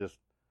just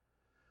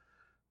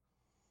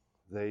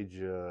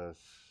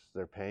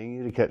they're paying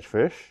you to catch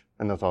fish,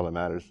 and that's all that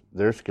matters.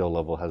 Their skill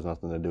level has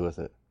nothing to do with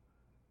it,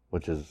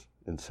 which is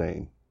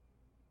insane.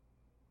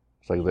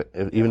 It's like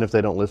even if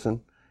they don't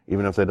listen,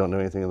 even if they don't know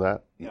anything of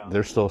that,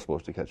 they're still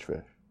supposed to catch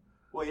fish.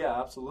 Well,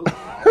 yeah, absolutely.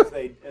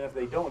 if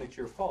they don't, it's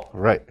your fault.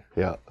 Right.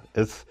 Yeah.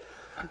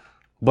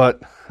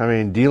 But I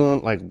mean,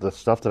 dealing like the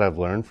stuff that I've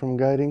learned from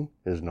guiding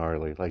is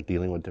gnarly. Like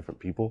dealing with different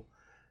people,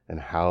 and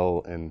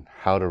how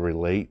to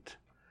relate,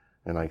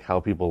 and like how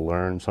people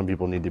learn. Some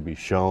people need to be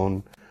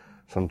shown.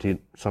 Some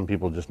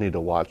people just need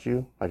to watch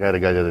you. Like I had a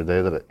guy the other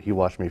day that he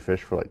watched me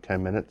fish for like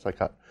 10 minutes. I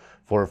caught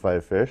 4 or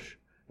 5 fish,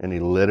 and he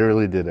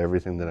literally did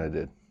everything that I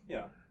did.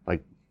 Yeah.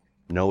 Like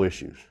no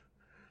issues.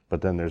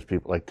 But then there's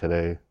people like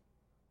today,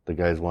 the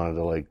guys wanted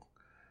to like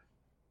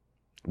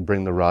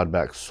bring the rod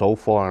back so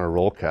far on a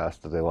roll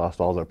cast that they lost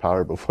all their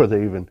power before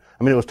they even,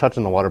 I mean, it was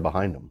touching the water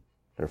behind them.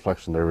 They're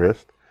flexing their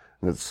wrist.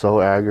 And it's so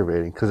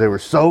aggravating because they were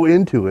so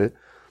into it,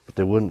 but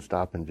they wouldn't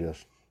stop and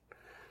just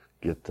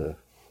get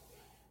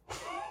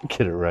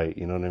it right.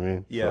 You know what I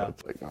mean? Yeah. So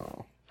it's like,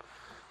 oh.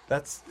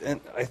 And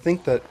I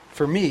think that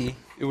for me,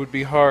 it would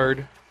be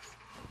hard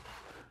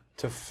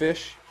to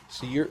fish.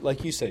 So you're,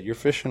 like you said, you're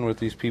fishing with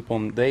these people,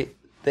 and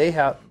they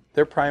have,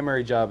 their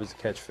primary job is to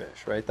catch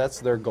fish, right? That's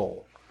their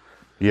goal.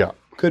 Yeah.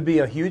 Could be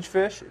a huge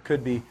fish. It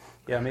could be,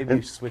 maybe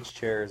you switch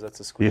chairs. That's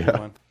a squeaky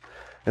one.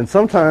 And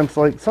sometimes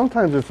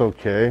it's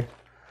okay.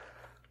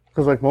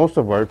 Because like most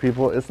of our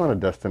people, it's not a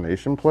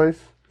destination place.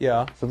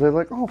 Yeah. So they're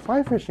like, oh,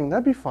 fly fishing,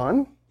 that'd be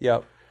fun.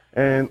 Yep.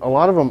 And a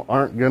lot of them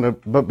aren't going to,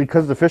 but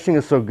because the fishing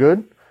is so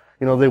good,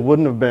 they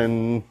wouldn't have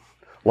been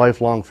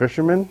lifelong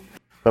fishermen.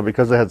 But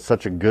because they had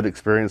such a good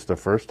experience the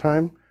first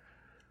time,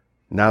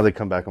 now they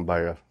come back and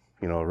buy a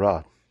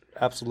rod.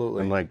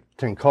 Absolutely. And like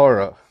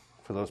Tenkara,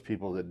 for those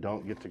people that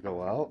don't get to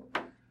go out,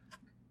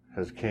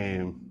 has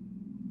came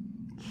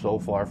so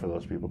far for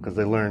those people because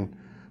they learn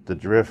the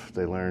drift,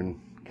 they learn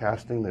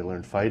casting, they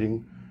learn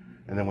fighting,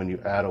 and then when you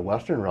add a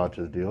Western rod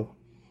to the deal,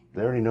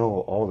 they already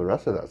know all the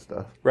rest of that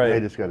stuff. Right. They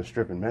just got to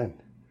strip and mend.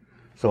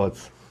 So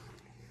it's...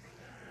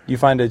 You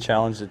find it a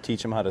challenge to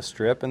teach them how to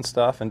strip and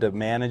stuff and to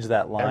manage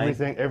that line?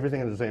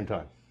 Everything at the same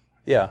time.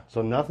 Yeah.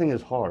 So nothing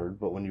is hard,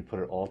 but when you put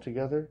it all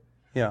together,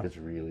 it's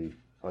really,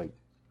 like,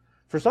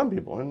 for some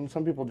people, and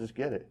some people just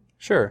get it.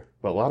 Sure.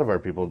 But a lot of our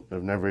people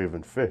have never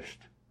even fished.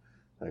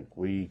 Like,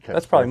 we catch...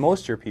 That's probably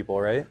most of your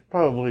people, right?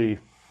 Probably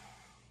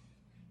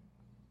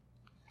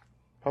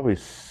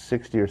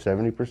 60 or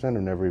 70%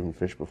 have never even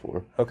fished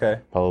before. Okay.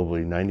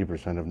 Probably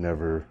 90% have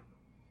never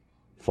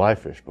fly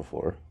fished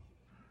before.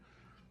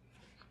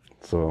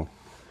 So,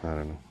 I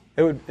don't know.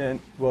 It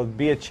would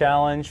be a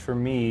challenge for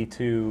me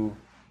to...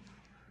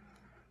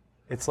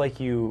 It's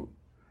like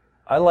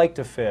I like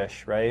to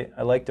fish, right?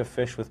 I like to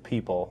fish with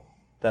people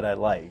that I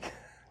like.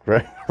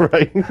 Right.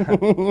 But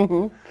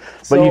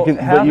So you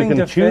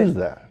can choose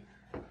that.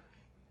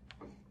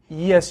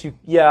 Yes, you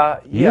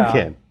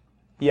can.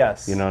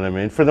 Yes. You know what I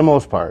mean? For the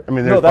most part. I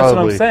mean, No, that's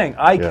probably, what I'm saying.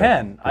 I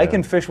can. Yeah. I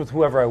can fish with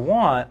whoever I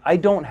want. I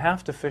don't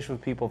have to fish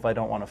with people if I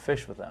don't want to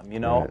fish with them,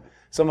 Right.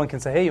 Someone can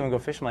say, hey, you want to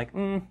go fish? I'm like,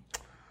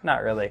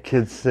 not really.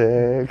 Kid's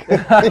sick,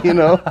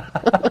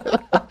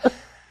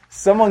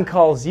 Someone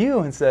calls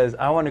you and says,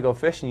 I want to go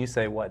fishing. You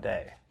say, what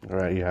day?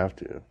 Right, you have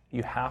to.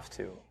 You have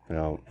to.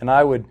 Yeah. And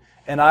I would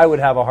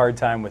have a hard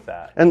time with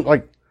that. And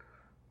like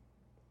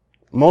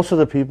most of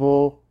the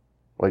people,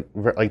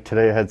 like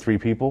today I had 3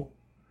 people.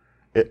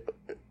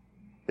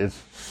 It's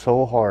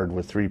so hard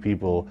with 3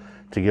 people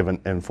to give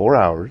in 4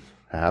 hours,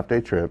 a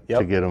half-day trip,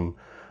 to get them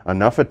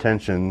enough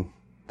attention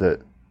that,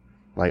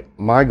 like,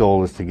 my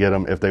goal is to get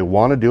them, if they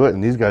want to do it,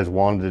 and these guys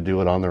wanted to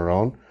do it on their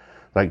own,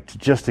 like,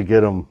 just to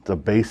get them the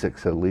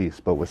basics at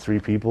least. But with 3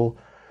 people,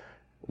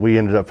 we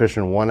ended up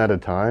fishing one at a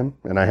time,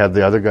 and I had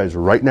the other guys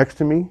right next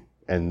to me,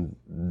 and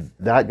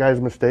that guy's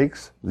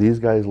mistakes, these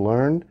guys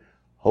learned,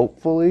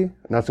 hopefully,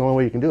 and that's the only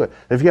way you can do it.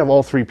 If you have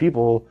all 3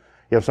 people,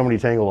 you have somebody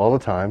tangle all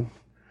the time,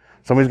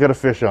 somebody's got a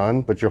fish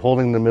on, but you're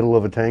holding the middle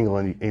of a tangle,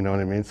 and you know what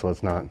I mean? So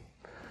it's not.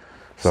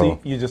 So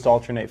you just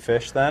alternate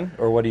fish then?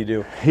 Or what do you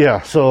do?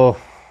 Yeah, so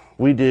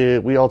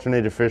we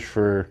alternated fish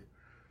for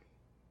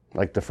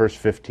like the first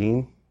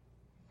 15.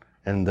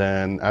 And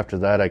then after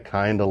that, I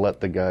kind of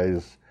let the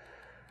guys,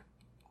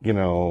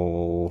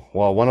 well,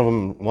 one of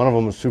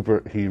them was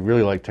he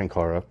really liked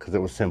Tenkara because it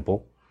was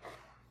simple.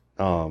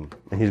 And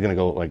he's going to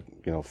go like,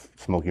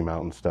 Smoky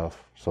Mountain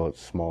stuff. So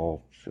it's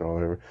small,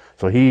 whatever.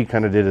 So he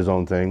kind of did his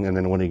own thing. And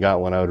then when he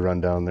got one, I would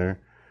run down there.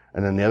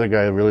 And then the other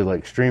guy really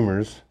liked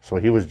streamers. So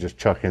he was just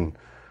chucking,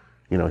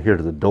 here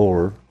to the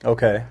door.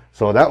 Okay.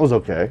 So that was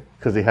okay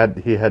because he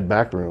had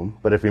back room.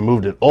 But if he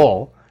moved it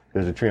all,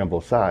 there's a tree on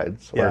both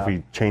sides. Or if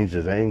he changed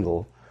his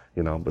angle,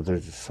 but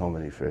there's just so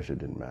many fish, it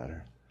didn't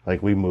matter.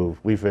 Like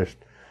we fished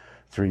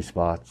 3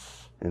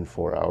 spots in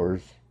 4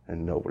 hours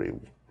and nobody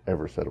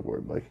ever said a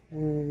word like, hey,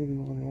 you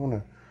want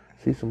to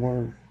see some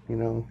more,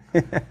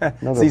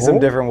 see some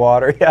different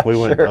water. Yeah, we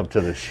went up to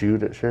the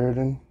chute at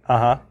Sheridan.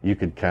 You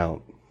could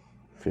count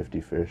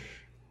 50 fish.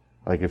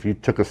 Like if you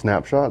took a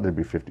snapshot, there'd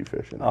be 50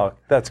 fish in it. Oh,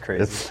 that's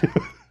crazy.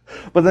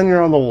 But then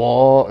you're on the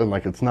wall, and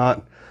like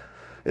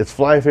it's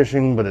fly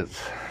fishing, but it's,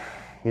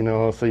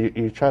 so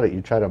you try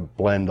to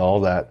blend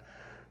all that.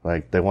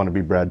 Like they want to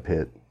be Brad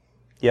Pitt,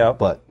 Yeah.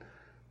 but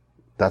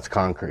that's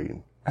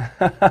concrete.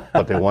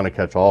 But they want to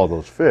catch all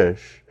those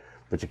fish,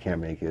 but you can't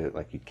make it,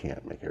 like you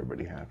can't make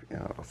everybody happy,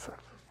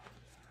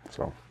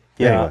 So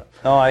Yeah. anyway.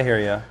 No, I hear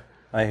you.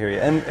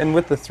 And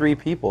with the 3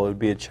 people, it would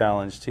be a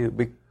challenge too.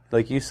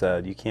 Like you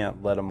said, you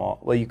can't let them all.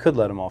 Well, you could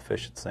let them all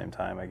fish at the same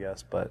time, I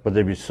guess, but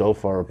they'd be so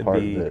far apart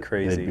be that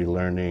crazy. they'd be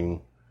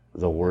learning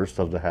the worst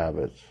of the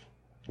habits.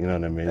 You know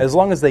what I mean? as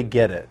long as they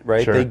get it,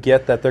 right? Sure. They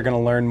get that they're going to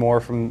learn more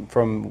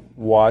from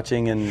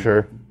watching and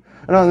Sure.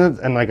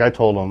 And like I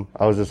told them,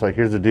 I was just like,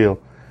 here's the deal.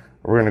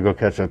 We're going to go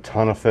catch a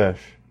ton of fish,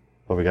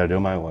 but we got to do it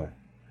my way.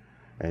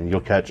 And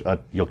you'll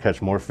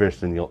catch more fish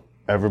than you'll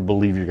ever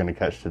believe you're going to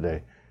catch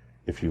today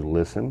if you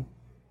listen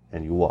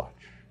and you watch.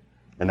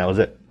 And that was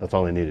it. That's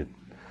all they needed.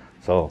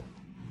 So,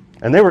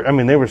 and they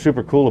were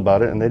super cool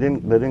about it, and they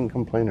didn't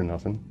complain or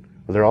nothing.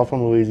 But they're all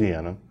from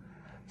Louisiana.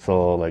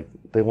 So like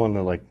they wanted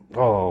to like,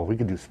 oh, we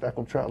could do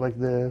speckled trout like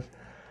this.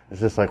 It's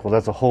just like, well,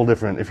 that's a whole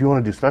different. If you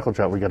want to do speckled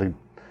trout, we got to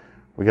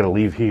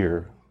leave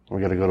here.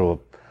 We got to go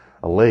to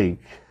a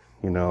lake.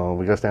 We got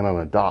to stand on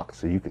a dock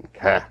so you can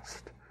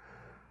cast.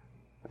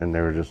 And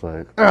they were just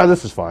like,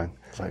 this is fine.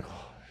 It's like,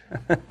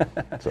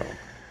 oh.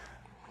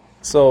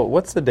 So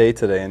what's the day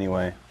today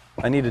anyway?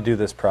 I need to do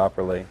this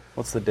properly.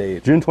 What's the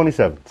date? June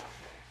 27th.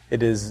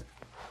 It is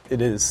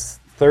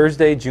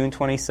Thursday, June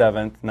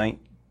 27th,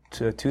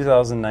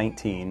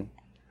 2019.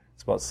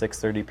 It's about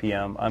 6:30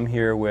 p.m. I'm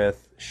here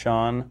with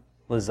Shaun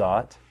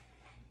Lezotte.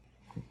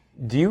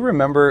 Do you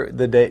remember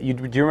the day? Do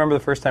you remember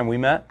the first time we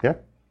met? Yeah,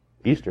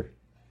 Easter.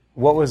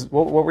 What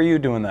were you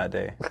doing that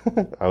day?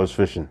 I was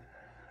fishing.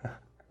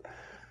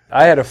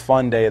 I had a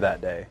fun day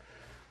that day,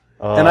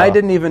 and I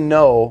didn't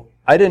know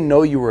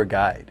you were a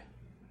guide.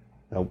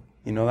 Nope.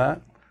 You know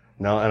that?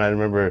 No, and I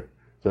remember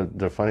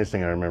the funniest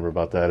thing I remember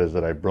about that is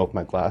that I broke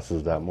my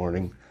glasses that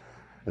morning,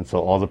 and so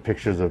all the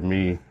pictures of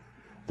me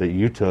that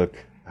you took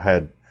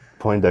had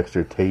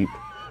Poindexter tape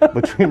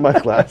between my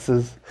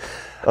glasses.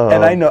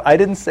 And I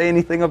didn't say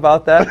anything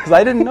about that because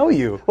I didn't know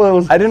you.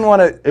 Well, I didn't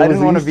want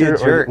to be a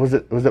jerk. Was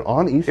it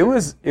on Easter?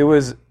 It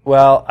was.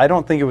 Well, I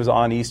don't think it was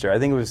on Easter. I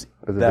think it was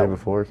the day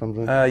before or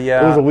something.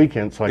 Yeah, it was a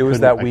weekend, so I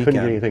couldn't get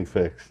anything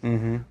fixed.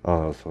 Mm-hmm.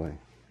 Oh, that was funny.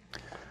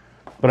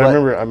 But I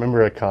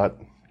remember I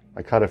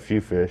caught a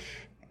few fish.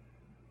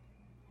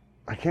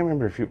 I can't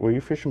remember were you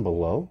fishing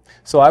below?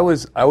 So I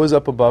was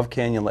up above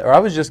Canyon Lake, or I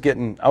was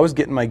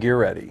getting my gear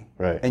ready.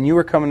 Right. And you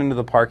were coming into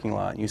the parking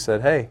lot, and you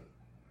said, "Hey,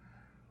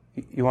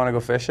 you want to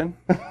go fishing?"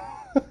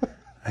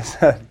 I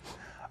said,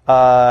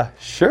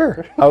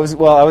 "Sure." Or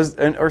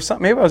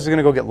something. Maybe I was going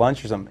to go get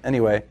lunch or something.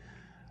 Anyway,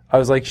 I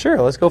was like,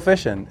 "Sure, let's go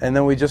fishing." And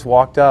then we just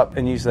walked up,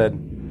 and you said,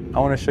 "I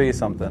want to show you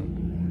something."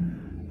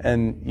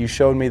 And you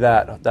showed me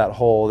that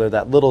hole there,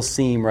 that little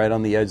seam right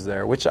on the edge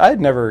there, which I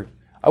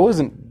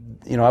wasn't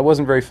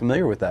very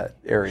familiar with that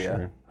area.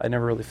 Sure. I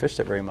never really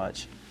fished it very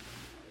much.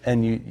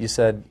 And you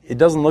said, it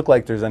doesn't look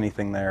like there's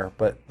anything there,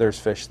 but there's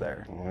fish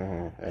there.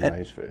 And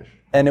nice fish.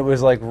 And it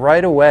was like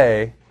right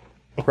away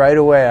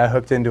I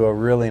hooked into a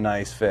really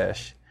nice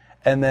fish.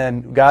 And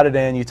then got it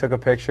in, you took a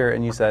picture,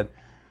 and you said,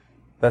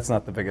 that's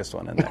not the biggest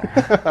one in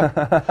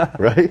there.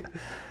 Right?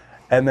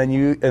 And then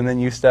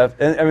you stepped,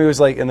 and I mean, it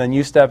was like, and then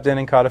you stepped in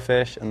and caught a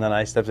fish, and then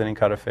I stepped in and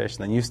caught a fish,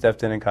 and then you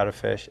stepped in and caught a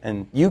fish,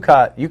 and you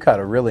caught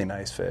a really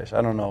nice fish.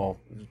 I don't know,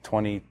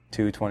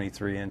 22,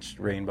 23-inch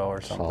rainbow or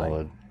something.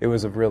 Solid. It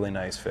was a really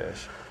nice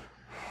fish.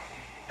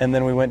 And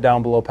then we went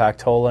down below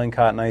Pactola and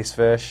caught nice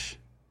fish.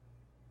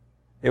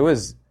 It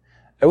was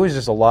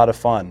just a lot of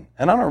fun.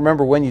 And I don't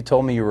remember when you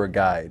told me you were a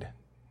guide,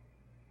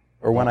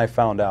 or when I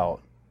found out.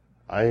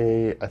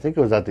 I think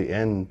it was at the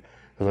end.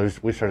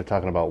 Because we started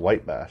talking about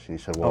white bass, and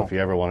you said, well, if you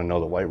ever want to know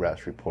the white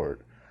bass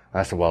report.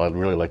 I said, well, I'd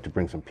really like to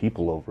bring some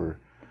people over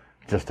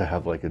just to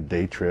have like a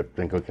day trip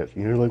and go catch.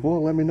 And you're like,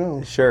 well, let me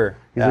know. Sure.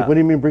 He's like, what do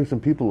you mean bring some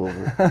people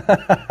over?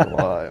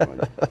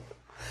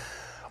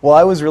 Well,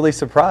 I was really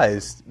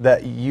surprised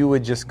that you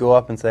would just go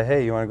up and say,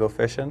 hey, you want to go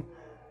fishing?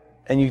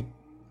 And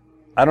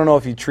I don't know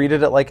if you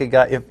treated it like a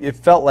guide. It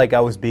felt like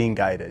I was being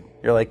guided.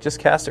 You're like, just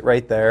cast it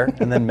right there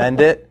and then mend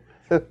it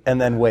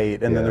and then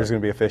wait, and then there's going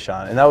to be a fish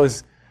on it.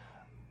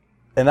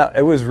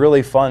 It was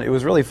really fun. It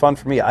was really fun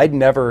for me. I'd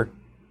never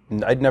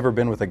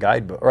been with a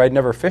guide, or I'd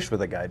never fished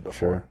with a guide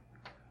before. Sure.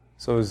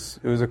 So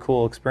it was a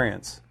cool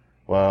experience.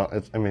 Well,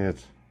 it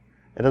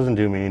doesn't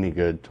do me any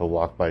good to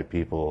walk by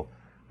people,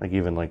 like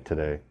even like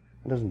today.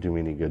 It doesn't do me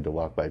any good to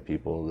walk by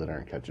people that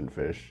aren't catching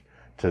fish,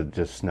 to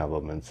just snub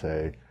them and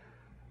say,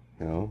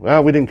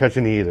 well, we didn't catch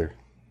any either.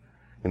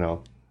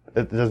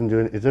 It doesn't do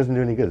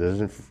any good.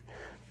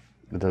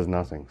 It does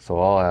nothing. So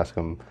I'll ask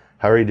them,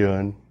 how are you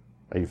doing?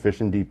 Are you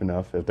fishing deep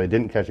enough? If they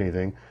didn't catch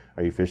anything,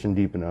 are you fishing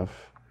deep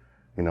enough?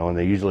 And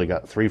they usually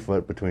got 3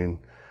 foot between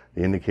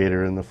the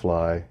indicator and the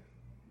fly.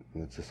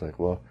 And it's just like,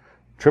 well,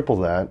 triple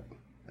that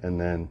and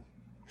then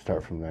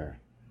start from there,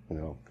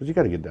 because you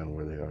got to get down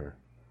where they are.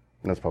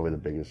 And that's probably the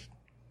biggest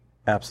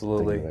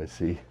Absolutely. thing that I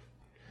see.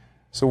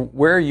 So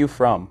where are you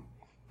from?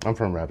 I'm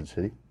from Rapid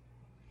City.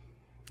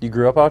 You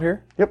grew up out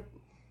here? Yep.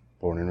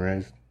 Born and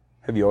raised.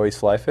 Have you always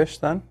fly fished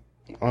then?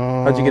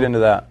 How'd you get into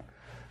that?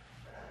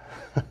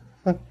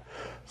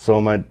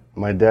 So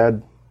my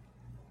dad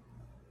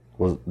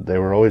they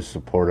were always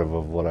supportive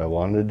of what I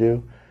wanted to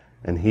do,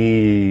 and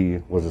he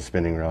was a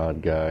spinning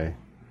rod guy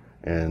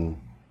and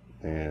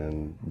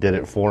did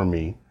it for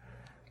me,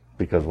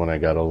 because when I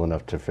got old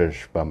enough to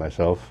fish by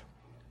myself,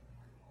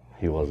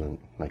 he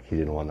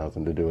didn't want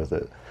nothing to do with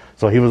it.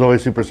 So he was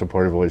always super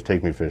supportive, always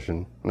take me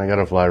fishing. And I got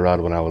a fly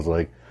rod when I was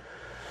like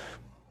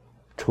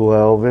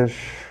 12-ish,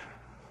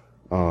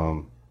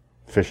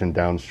 fishing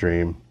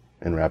downstream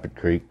in Rapid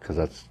Creek, because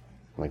that's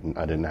like,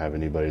 I didn't have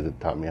anybody that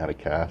taught me how to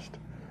cast.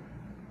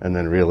 And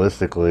then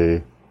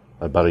realistically,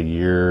 about a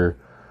year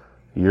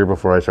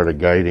before I started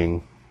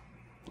guiding,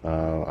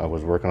 I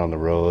was working on the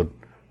road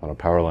on a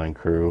power line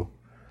crew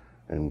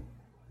and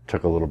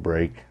took a little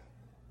break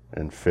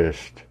and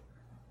fished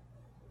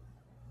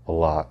a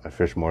lot. I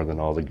fished more than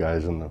all the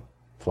guys in the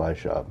fly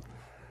shop.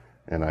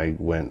 And I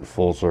went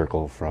full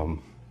circle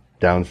from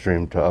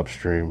downstream to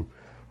upstream,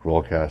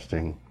 roll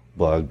casting,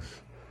 bugs,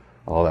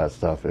 all that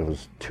stuff. It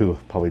was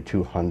probably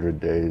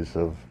 200 days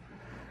of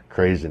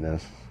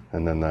craziness.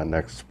 And then that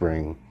next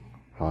spring,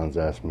 Hans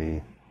asked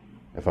me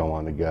if I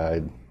wanted to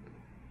guide.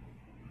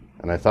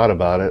 And I thought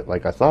about it,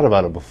 like I thought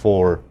about it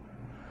before,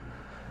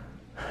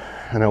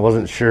 and I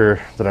wasn't sure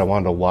that I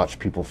wanted to watch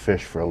people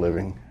fish for a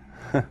living.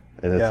 And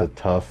it's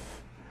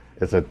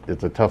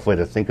a tough way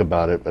to think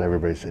about it, but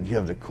everybody said, you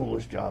have the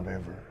coolest job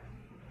ever.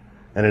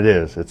 And it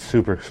is, it's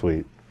super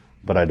sweet,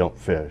 but I don't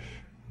fish.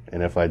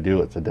 And if I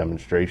do, it's a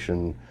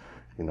demonstration,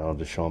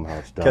 to show them how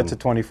it's done. Catch a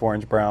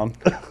 24-inch brown.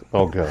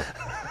 Oh, God.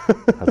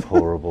 That's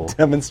horrible.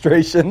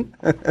 Demonstration.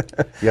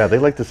 Yeah, they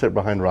like to sit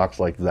behind rocks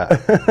like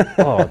that.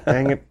 Oh,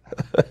 dang it.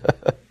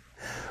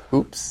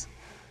 Oops.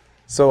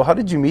 So how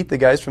did you meet the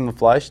guys from the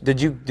fly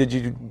Did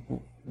you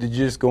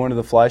just go into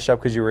the fly shop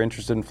because you were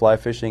interested in fly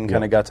fishing and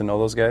kind of got to know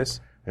those guys?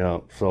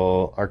 Yeah,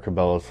 so our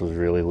Cabela's was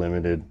really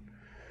limited.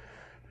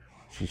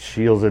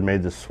 Shields had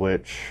made the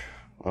switch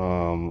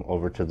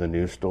over to the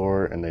new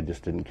store, and they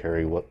just didn't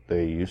carry what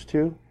they used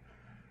to.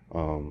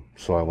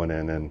 So I went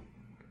in and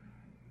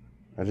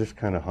I just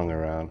kind of hung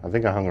around. I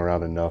think I hung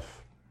around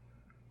enough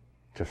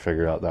to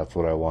figure out that's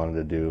what I wanted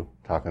to do,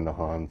 talking to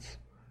Hans,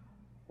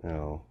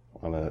 on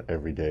a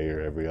every day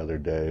or every other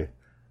day.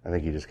 I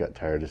think he just got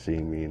tired of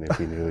seeing me, and if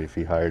he knew if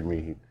he hired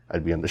me,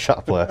 I'd be in the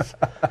shop less.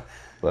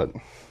 But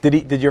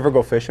did you ever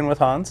go fishing with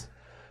Hans?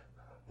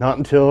 Not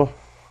until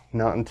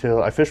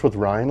I fished with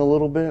Ryan a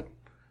little bit,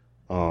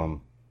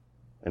 and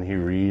he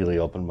really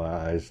opened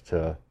my eyes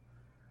to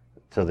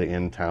the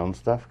in-town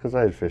stuff, because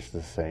I had fished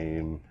the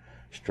same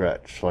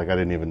stretch. Like, I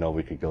didn't even know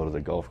we could go to the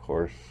golf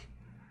course,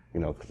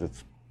 because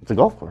it's a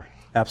golf course.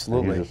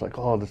 Absolutely. And he's just like,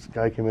 oh, this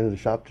guy came into the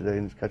shop today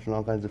and he's catching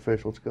all kinds of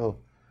fish. Let's go.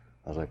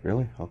 I was like,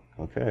 really? Oh,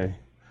 okay.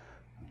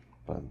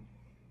 But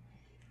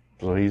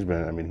so he's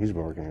been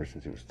working here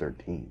since he was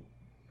 13.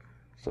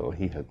 So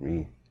he had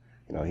me,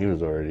 he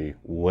was already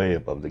way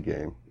above the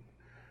game.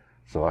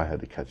 So I had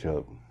to catch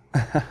up.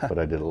 But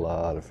I did a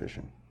lot of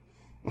fishing.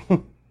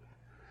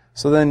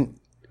 So then,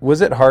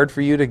 was it hard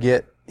for you to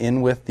get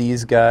in with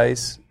these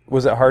guys?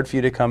 Was it hard for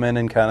you to come in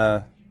and kind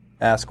of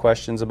ask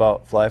questions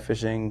about fly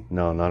fishing?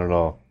 No, not at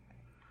all.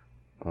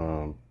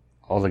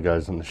 All the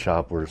guys in the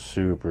shop were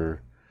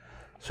super,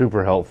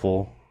 super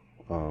helpful.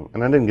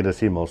 And I didn't get to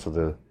see most of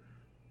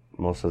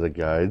the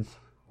guides.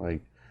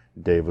 Like,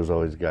 Dave was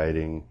always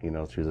guiding,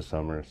 through the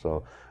summer.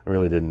 So I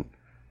really didn't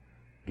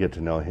get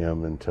to know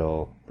him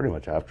until pretty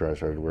much after I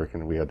started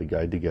working. We had to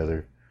guide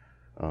together.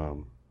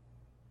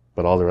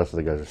 But all the rest of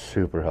the guys are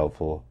super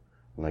helpful.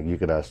 Like, you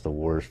could ask the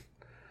worst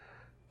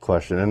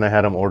question. And I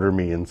had them order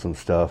me in some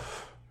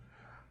stuff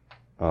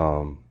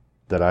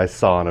that I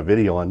saw on a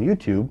video on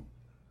YouTube.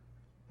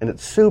 And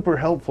it's super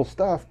helpful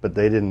stuff, but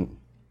they didn't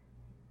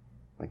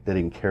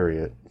carry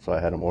it. So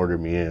I had them order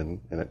me in,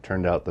 and it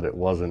turned out that it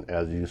wasn't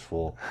as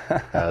useful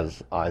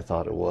as I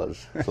thought it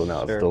was. So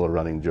now It's still a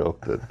running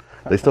joke that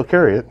they still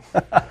carry it,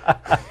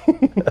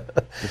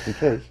 just in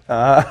case.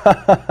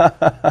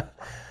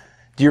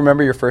 Do you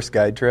remember your first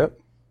guide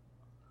trip?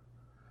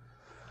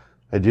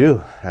 I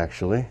do,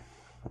 actually.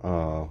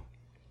 The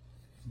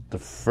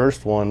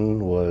first one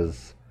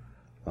was,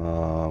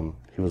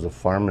 he was a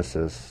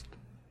pharmacist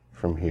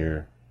from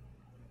here,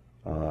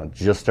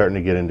 just starting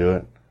to get into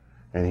it,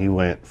 and he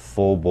went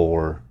full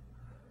bore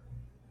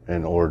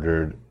and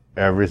ordered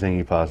everything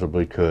he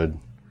possibly could,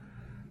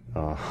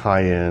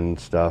 high-end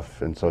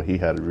stuff, and so he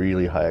had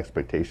really high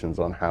expectations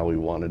on how he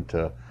wanted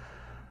to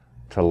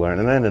learn,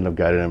 and I ended up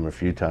guiding him a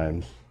few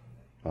times,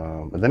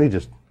 but then he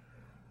just,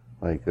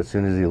 like, as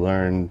soon as he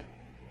learned,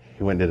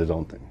 he went and did his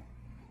own thing,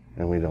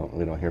 and we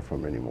don't hear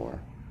from him anymore.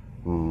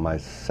 My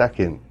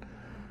second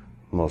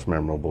most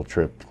memorable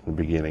trip in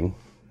the beginning,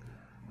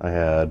 I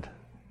had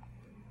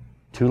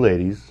two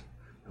ladies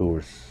who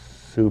were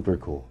super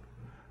cool.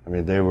 I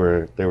mean, they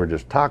were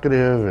just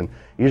talkative, and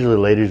usually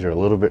ladies are a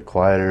little bit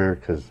quieter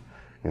because,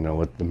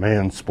 with the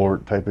man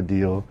sport type of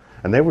deal.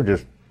 And they were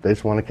just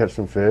just want to catch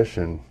some fish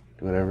and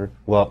whatever.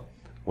 Well,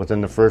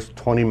 within the first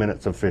 20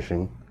 minutes of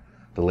fishing,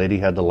 the lady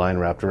had the line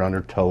wrapped around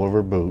her toe of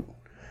her boot.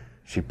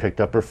 She picked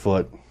up her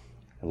foot,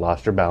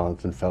 lost her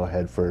balance, and fell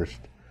head first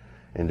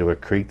into a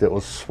creek that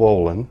was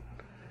swollen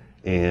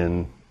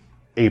in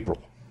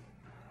April.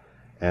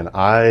 And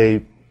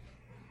I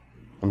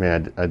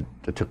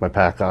took my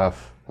pack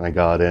off, and I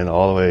got in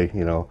all the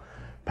way,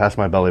 past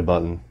my belly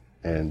button,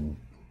 and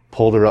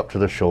pulled her up to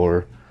the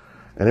shore.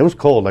 And it was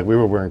cold, like we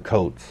were wearing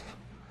coats.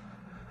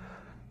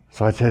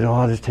 So I said,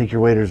 I'll just take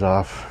your waders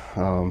off.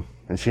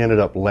 And she ended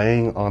up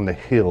laying on the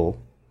hill,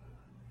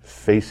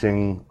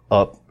 facing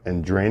up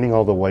and draining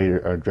all the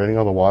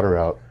water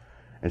out,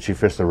 and she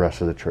fished the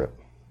rest of the trip.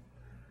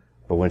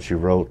 But when she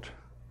wrote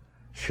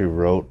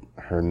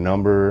her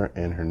number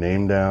and her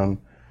name down,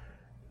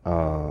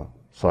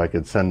 so I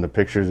could send the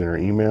pictures in her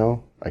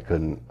email. I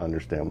couldn't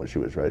understand what she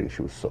was writing.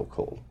 She was so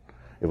cold.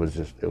 It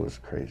was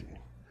crazy.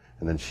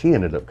 And then she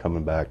ended up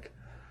coming back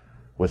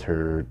with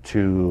her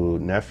 2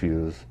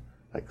 nephews,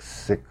 like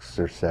 6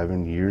 or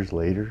 7 years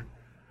later.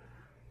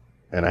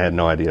 And I had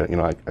no idea,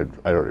 I'd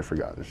already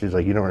forgotten. She's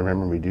like, you don't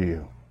remember me, do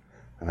you?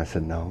 And I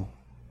said, no.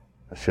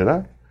 Should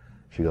I?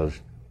 She goes,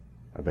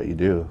 I bet you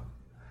do.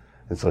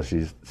 And so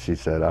she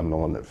said, I'm the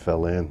one that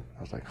fell in.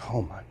 I was like,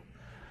 oh my.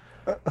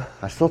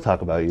 I still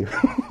talk about you.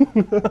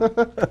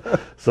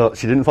 So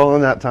she didn't fall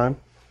in that time,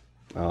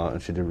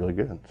 and she did really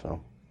good. So,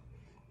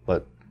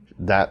 but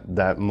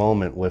that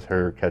moment with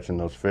her catching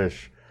those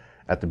fish,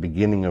 at the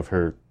beginning of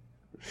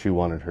she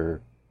wanted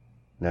her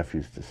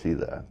nephews to see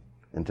that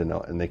and to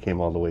know, and they came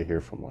all the way here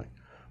from like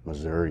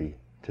Missouri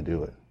to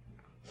do it.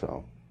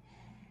 So,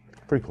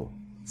 pretty cool.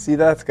 See,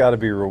 that's got to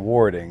be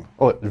rewarding.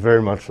 Oh,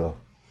 very much so.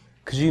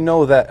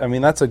 Because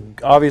that's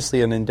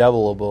obviously an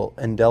indelible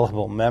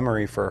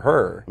memory for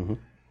her. Mm-hmm.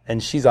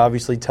 And she's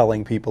obviously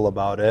telling people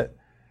about it.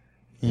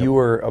 Yep. You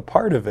were a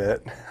part of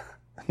it.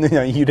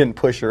 You didn't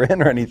push her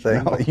in or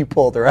anything, no. But you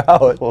pulled her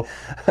out.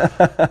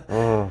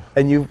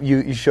 And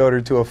you showed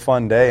her to a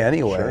fun day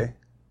anyway. Sure.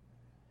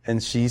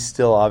 And she's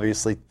still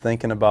obviously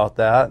thinking about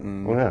that.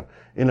 And well,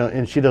 yeah.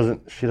 And she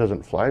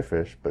doesn't fly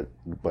fish, but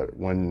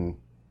when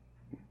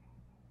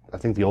I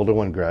think the older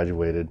one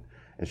graduated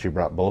and she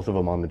brought both of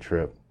them on the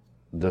trip,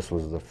 this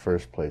was the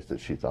first place that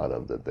she thought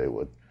of that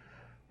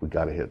we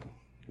got to hit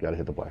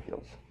the Black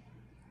Hills.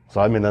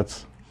 So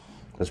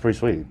that's pretty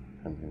sweet.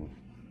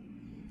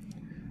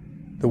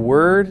 The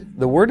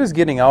word is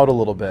getting out a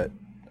little bit,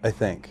 I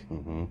think,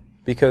 mm-hmm.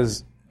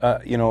 because I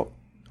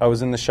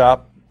was in the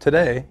shop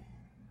today,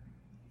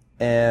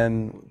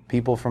 and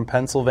people from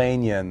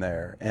Pennsylvania in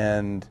there,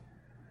 and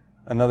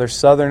another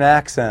Southern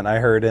accent I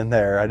heard in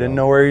there. I didn't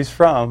know where he's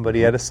from, but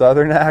he had a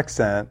Southern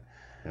accent,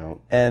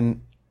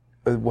 and.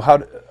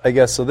 I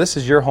guess so. This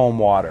is your home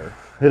water.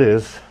 It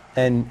is.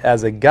 And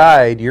as a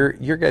guide, your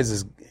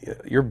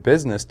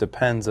business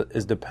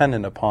is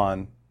dependent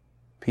upon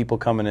people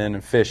coming in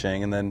and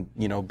fishing, and then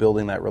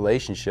building that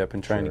relationship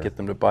and trying to get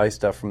them to buy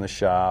stuff from the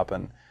shop.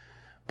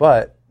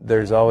 But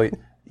there's always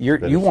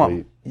you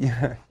want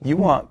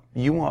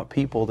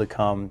people to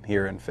come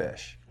here and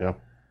fish. Yeah.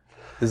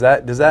 Is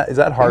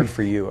that hard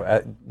for you,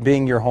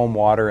 being your home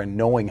water and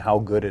knowing how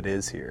good it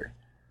is here?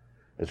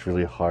 It's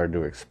really hard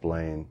to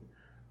explain.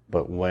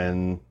 But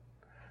when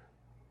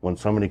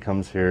somebody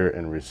comes here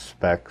and when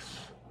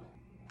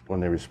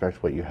they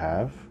respect what you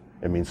have,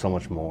 it means so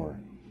much more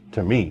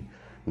to me,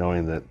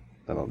 knowing that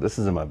this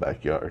is in my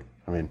backyard.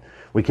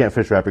 We can't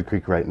fish Rapid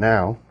Creek right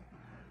now,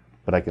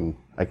 but I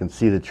can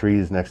see the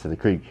trees next to the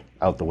creek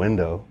out the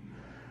window,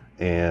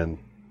 and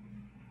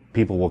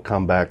people will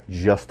come back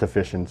just to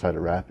fish inside a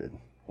rapid.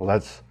 Well,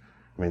 that's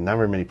not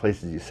very many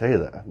places you say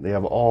that. They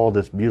have all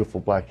this beautiful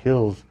Black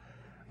Hills,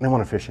 and they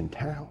want to fish in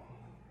town,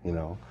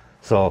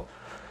 So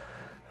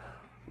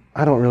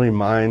I don't really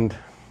mind.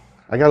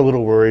 I got a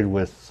little worried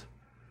with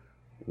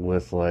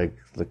like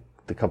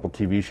the couple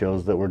TV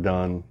shows that were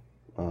done,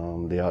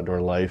 The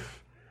Outdoor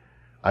Life.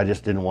 I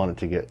just didn't want it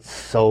to get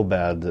so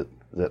bad that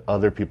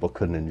other people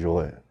couldn't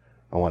enjoy it.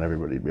 I want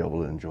everybody to be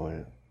able to enjoy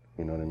it.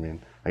 You know what I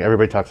mean? Like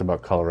everybody talks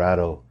about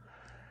Colorado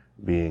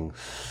being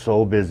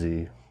so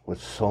busy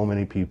with so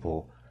many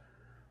people.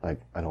 Like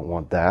I don't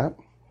want that,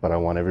 but I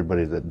want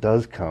everybody that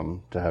does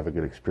come to have a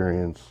good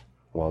experience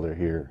while they're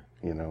here.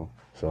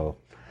 So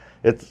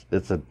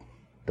it's a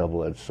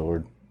double-edged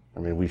sword.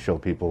 We show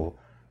people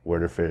where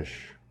to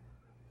fish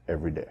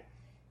every day,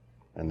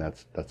 and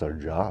that's our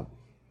job.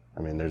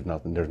 There's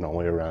no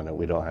way around it.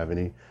 We don't have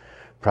any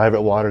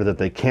private water that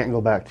they can't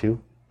go back to.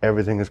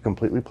 Everything is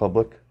completely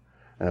public,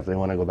 and if they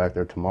want to go back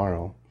there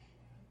tomorrow,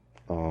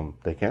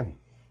 they can.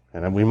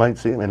 And we might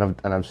see them,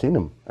 and I've seen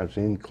them. I've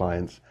seen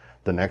clients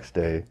the next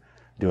day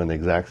doing the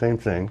exact same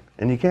thing,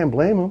 and you can't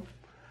blame them.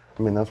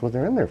 That's what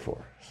they're in there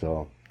for.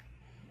 So.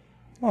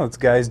 Well, it's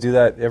guys do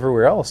that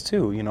everywhere else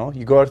too. You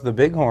go out to the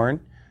Bighorn,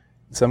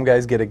 some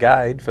guys get a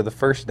guide for the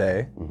first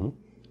day. Mm-hmm.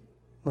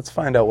 Let's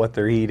find out what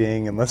they're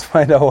eating, and let's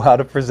find out how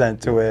to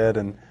present to it,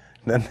 and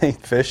then they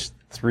fish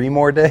 3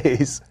 more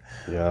days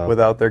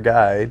without their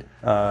guide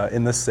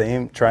in the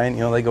same.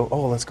 They go,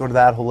 oh, let's go to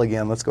that hole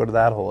again. Let's go to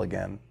that hole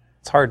again.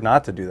 it's hard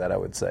not to do that, I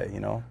would say,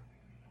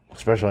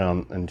 Especially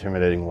on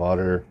intimidating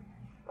water.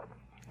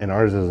 And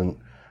ours isn't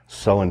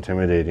so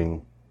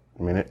intimidating.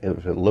 I mean,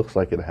 if it looks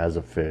like it has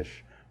a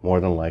fish, more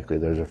than likely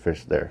there's a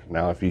fish there.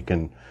 Now, if you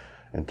can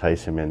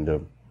entice him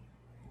into,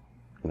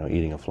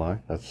 eating a fly,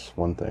 that's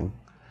one thing.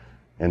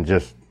 And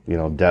just,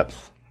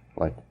 depth,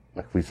 like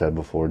we said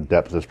before,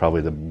 depth is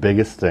probably the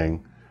biggest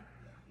thing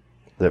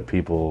that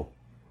people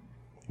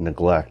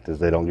neglect, is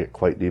they don't get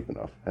quite deep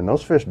enough. And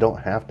those fish don't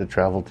have to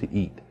travel to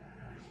eat.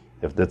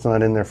 If that's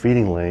not in their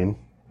feeding lane,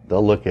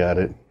 they'll look at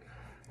it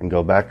and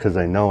go back, because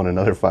they know in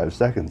another 5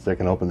 seconds they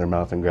can open their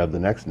mouth and grab the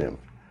next nymph.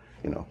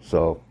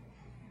 So,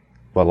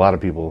 but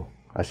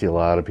I see a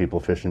lot of people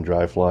fishing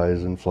dry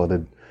flies in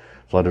flooded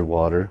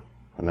water,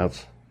 and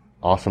that's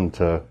awesome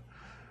to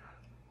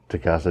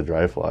cast a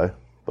dry fly.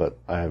 But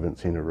I haven't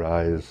seen a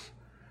rise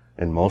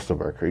in most of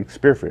our creeks.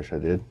 Spearfish I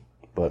did,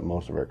 but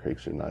most of our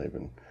creeks are not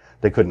even.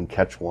 They couldn't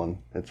catch one.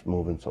 It's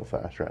moving so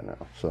fast right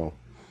now. So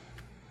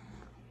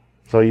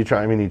you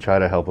try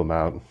to help them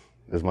out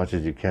as much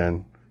as you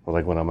can. But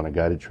like when I'm on a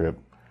guided trip,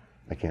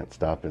 I can't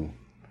stop and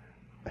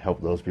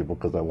help those people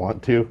because I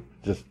want to,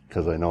 just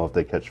because I know if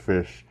they catch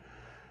fish,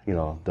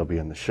 they'll be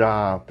in the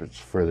shop. It's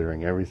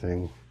furthering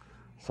everything.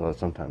 So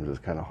sometimes it's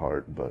kind of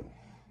hard. But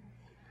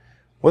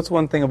what's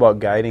one thing about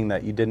guiding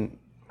that you didn't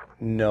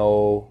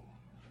know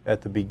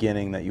at the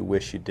beginning that you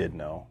wish you did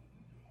know?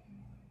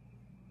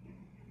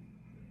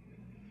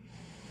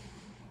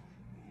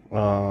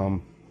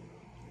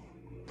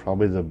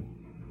 Probably the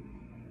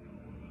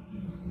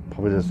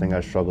thing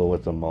I struggle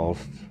with the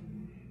most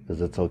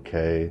is it's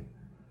okay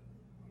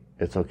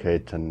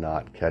to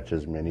not catch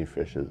as many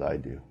fish as I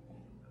do.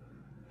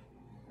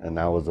 And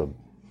that was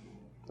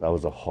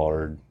a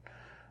hard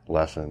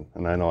lesson.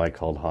 And I know I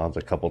called Hans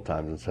a couple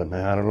times and said,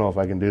 man, I don't know if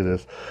I can do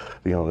this.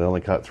 They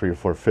only caught 3 or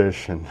 4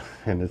 fish, and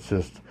it's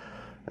just,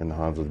 and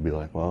Hans would be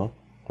like, well,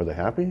 were they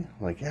happy? I'm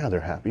like, yeah, they're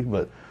happy,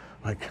 but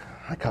like,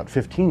 I caught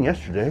 15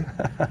 yesterday.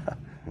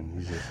 And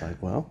he's just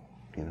like, well,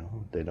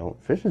 they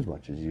don't fish as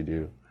much as you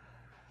do.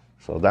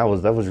 So that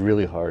was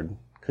really hard,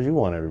 because you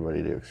want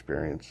everybody to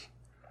experience.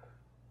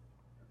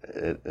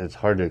 It's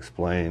hard to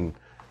explain.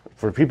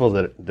 For people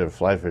that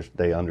fly fish,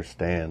 they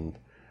understand.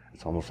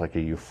 It's almost like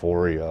a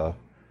euphoria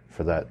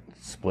for that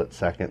split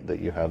second that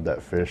you have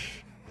that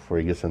fish before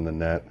he gets in the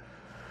net.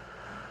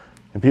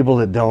 And people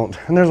that don't,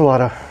 and there's a lot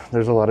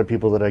of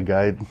people that I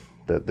guide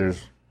that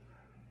there's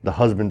the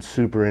husband's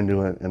super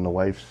into it and the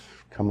wife's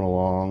coming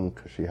along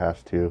because she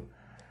has to,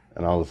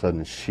 and all of a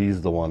sudden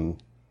she's the one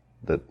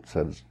that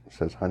says,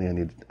 honey, I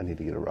need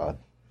to get a rod,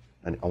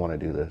 and I want to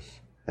do this.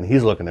 And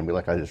he's looking at me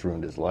like I just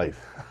ruined his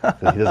life.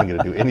 He doesn't get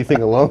to do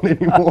anything alone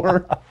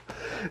anymore.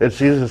 And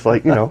she's just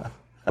like, but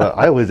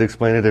I always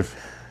explain it, if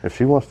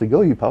she wants to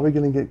go, you're probably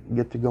going to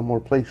get to go more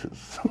places.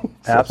 So,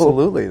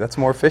 absolutely. That's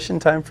more fishing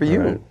time for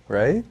you,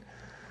 right?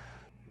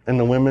 And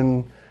the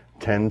women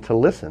tend to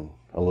listen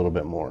a little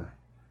bit more.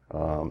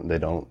 They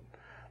don't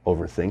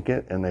overthink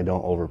it, and they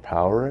don't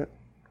overpower it,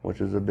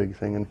 which is a big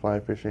thing in fly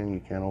fishing. You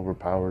can't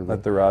overpower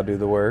let the rod do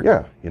the work.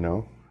 Yeah,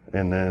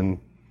 and then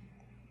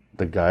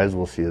the guys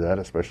will see that,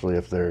 especially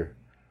if they're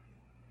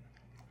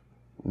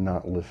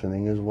not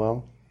listening as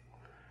well,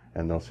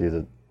 and they'll see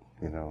that,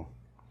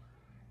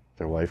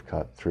 their wife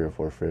caught 3 or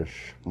 4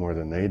 fish more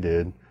than they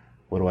did.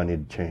 What do I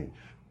need to change?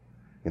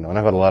 And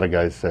I've had a lot of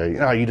guys say,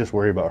 you just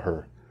worry about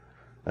her.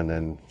 And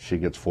then she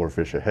gets 4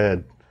 fish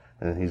ahead,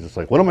 and he's just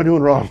like, what am I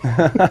doing wrong?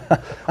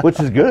 Which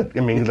is good.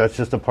 I mean, that's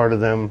just a part of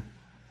them.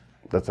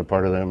 That's a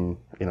part of them,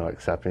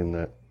 accepting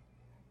that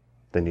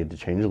they need to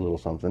change a little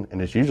something.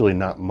 And it's usually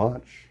not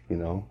much,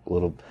 a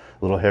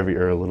little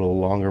heavier, a little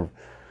longer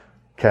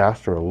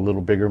cast, or a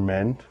little bigger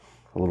mend,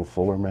 a little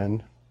fuller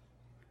mend,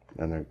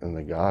 and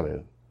they got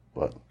it.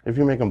 But if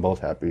you make them both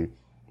happy,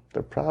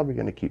 they're probably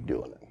going to keep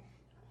doing it.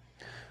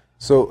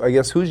 So I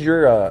guess who's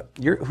your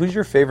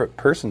favorite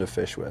person to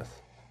fish with?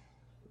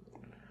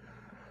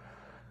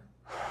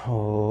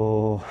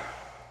 Oh,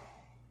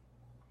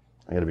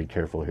 I got to be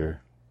careful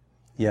here.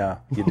 Yeah,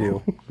 you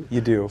do.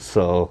 You do.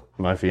 So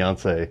my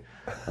fiance,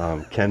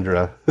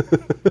 Kendra,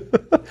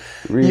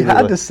 really you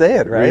had to say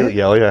it, right? Really,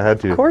 yeah, I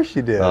had to. Of course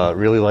you did.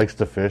 Really likes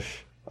to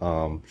fish. She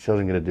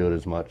doesn't get to do it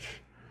as much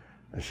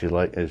as she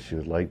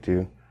would like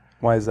to.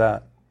 Why is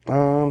that?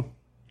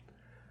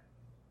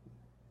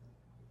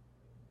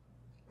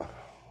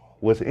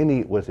 With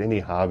any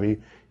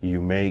hobby,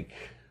 you make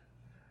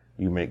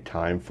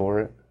time for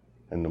it,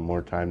 and the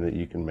more time that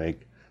you can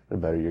make, the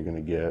better you're going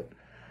to get.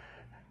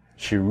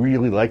 She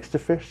really likes to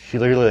fish. She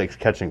really likes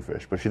catching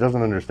fish, but she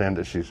doesn't understand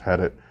that she's had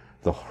it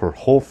her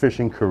whole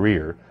fishing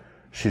career.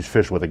 She's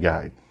fished with a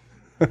guide,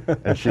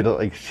 and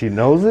she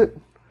knows it,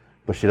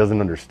 but she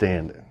doesn't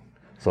understand it.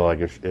 So like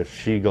if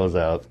she goes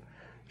out,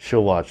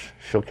 she'll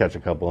catch a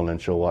couple, and then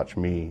she'll watch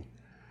me,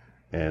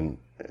 and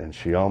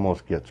she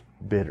almost gets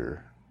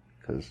bitter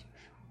because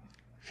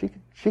she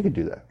could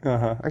do that.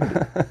 I could do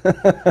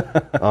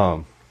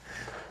that.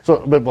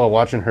 But while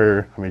watching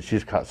her, I mean,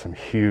 she's caught some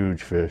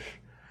huge fish.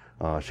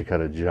 She caught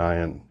a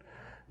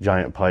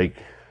giant pike.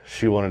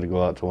 She wanted to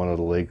go out to one of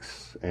the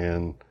lakes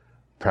and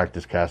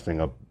practice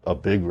casting a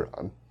big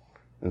rod.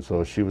 And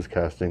so she was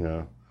casting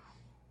I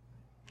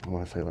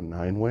want to say a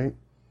 9 weight.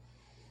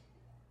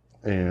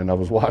 And I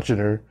was watching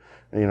her,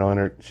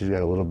 and she's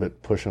got a little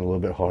bit, pushing a little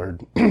bit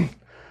hard.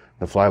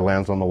 The fly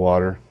lands on the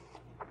water.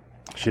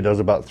 She does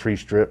about 3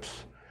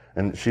 strips,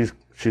 and she's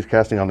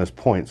casting on this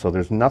point, so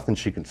there's nothing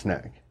she can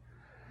snag.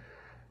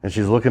 And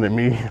she's looking at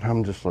me, and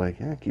I'm just like,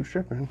 yeah, keep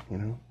stripping,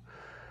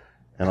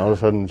 And all of a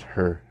sudden,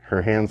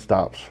 her hand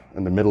stops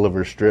in the middle of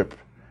her strip,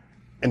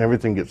 and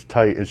everything gets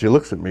tight, and she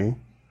looks at me,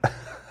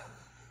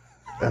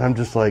 and I'm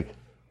just like,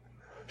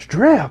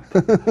 strip!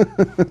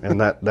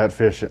 And that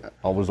fish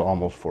was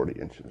almost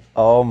 40 inches.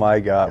 Oh my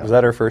God. Yeah. Was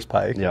that her first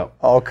pike? Yeah.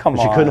 Oh, come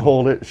on. She couldn't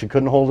hold it. She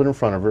couldn't hold it in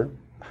front of her.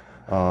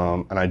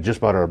 And I just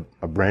bought her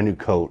a brand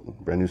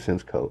new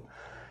Sims coat.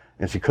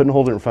 And she couldn't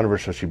hold it in front of her,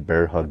 so she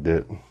bear hugged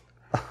it.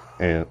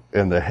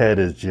 And the head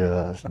is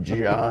just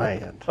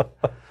giant.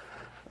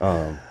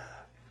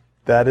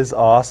 That is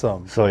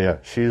awesome. So yeah,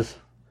 she's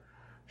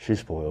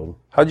spoiled.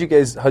 How'd you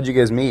guys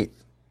meet?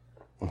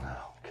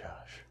 Oh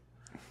gosh,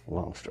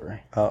 long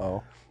story.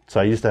 Uh-oh. So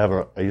I used to have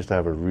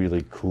a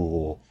really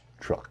cool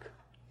truck.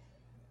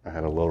 I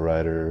had a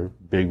lowrider,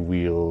 big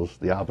wheels,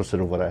 the opposite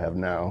of what I have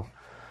now.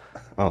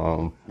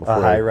 A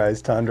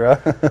high-rise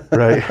Tundra.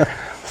 Right.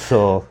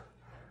 So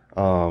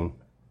I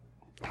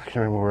can't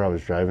remember where I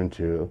was driving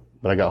to,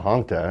 but I got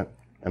honked at,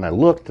 and I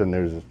looked, and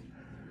there's a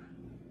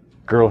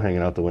girl hanging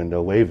out the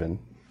window waving,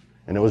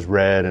 and it was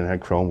red and it had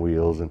chrome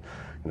wheels and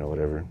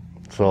whatever.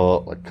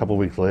 So a couple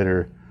weeks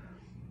later,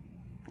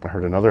 I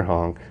heard another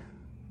honk,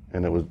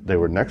 and they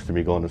were next to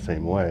me going the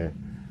same way,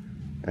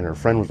 and her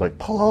friend was like,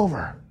 pull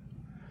over.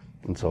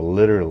 And so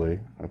literally,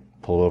 I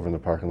pulled over in the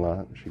parking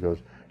lot, and she goes,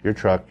 your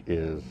truck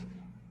is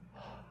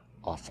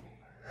awesome.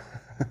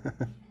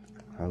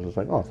 I was just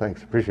like, oh,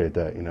 thanks, appreciate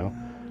that,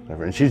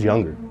 whatever. And she's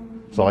younger.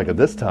 So like at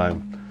this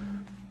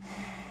time,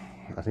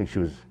 I think she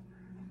was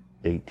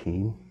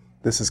 18.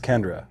 This is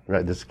Kendra.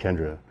 Right, this is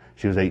Kendra.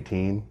 She was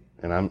 18,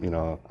 and I'm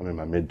in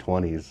my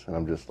mid-20s, and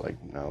I'm just like,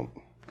 no,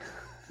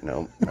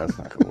 that's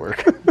not going to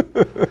work.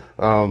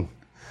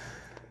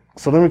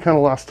 So then we kind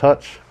of lost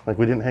touch. Like,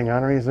 we didn't hang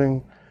out or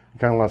anything. We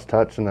kind of lost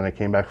touch, and then I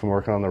came back from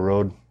working on the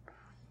road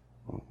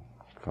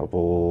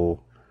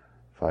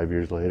 5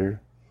 years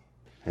later,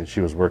 and she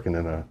was working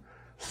in a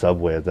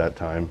Subway at that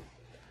time,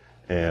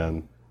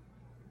 and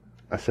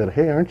I said,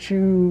 hey, aren't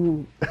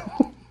you...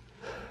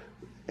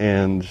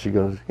 And she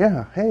goes,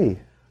 yeah, hey,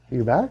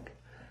 you back?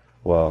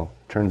 Well,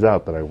 turns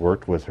out that I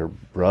worked with her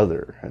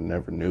brother and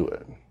never knew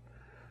it,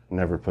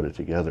 never put it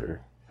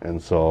together.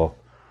 And so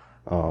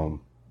I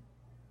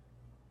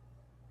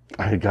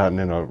had gotten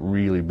in a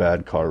really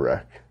bad car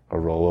wreck, a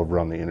rollover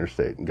on the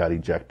interstate, and got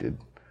ejected.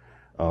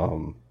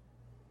 That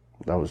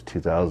was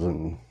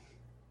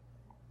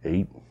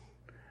 2008.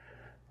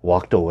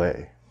 Walked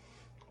away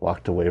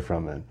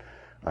from it.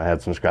 I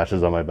had some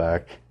scratches on my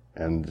back.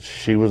 And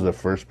she was the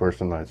first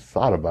person I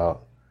thought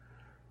about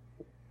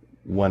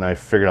when I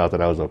figured out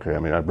that I was okay. I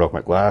mean, I broke my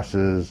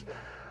glasses,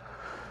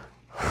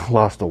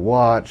 lost a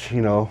watch,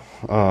 middle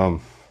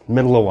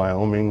of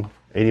Wyoming,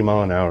 80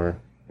 mile an hour.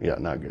 Yeah,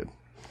 not good.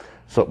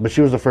 So, but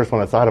she was the first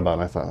one I thought about,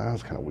 and I thought, that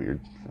was kind of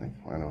weird. Like,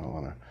 I don't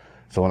want to.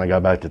 So when I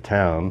got back to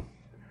town,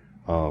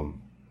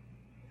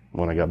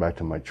 when I got back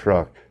to my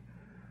truck,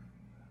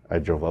 I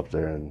drove up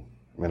there, and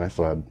I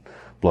still had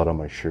blood on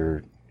my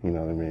shirt, you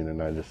know what I mean?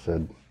 And I just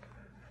said,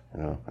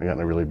 I got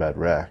in a really bad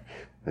wreck,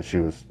 and she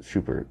was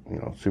super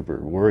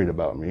worried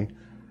about me.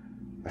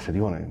 I said,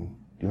 you want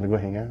to go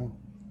hang out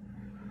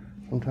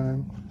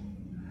sometime?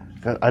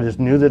 I just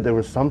knew that there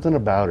was something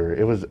about her.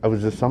 It was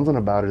just something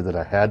about her that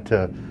I had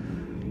to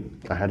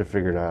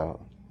figure it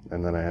out,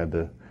 and then I had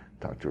to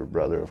talk to her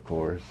brother, of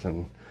course,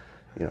 and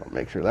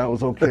make sure that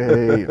was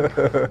okay.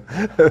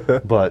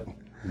 But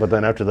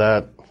then after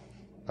that,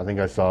 I think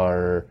I saw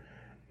her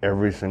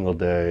every single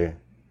day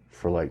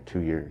for like 2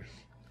 years.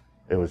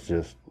 It was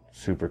just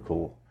super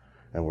cool,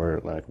 and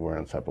we're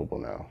inseparable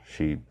now.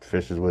 She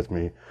fishes with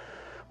me.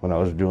 When I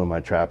was doing my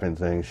trapping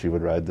thing, she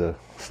would ride the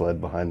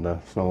sled behind the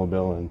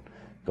snowmobile and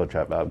go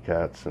trap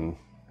bobcats and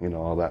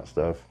all that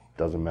stuff.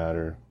 Doesn't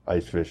matter.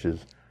 Ice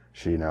fishes.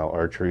 She now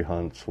archery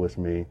hunts with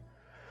me.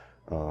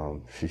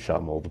 She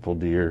shot multiple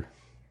deer.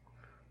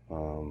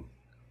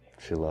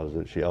 She loves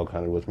it. She elk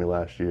hunted with me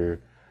last year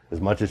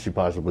as much as she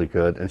possibly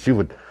could, and she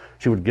would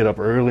get up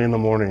early in the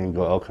morning and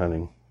go elk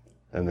hunting,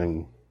 and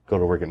then go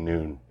to work at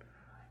noon.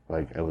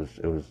 Like, it was,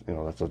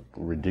 that's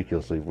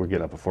ridiculously, we're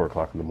getting up at 4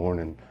 o'clock in the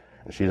morning,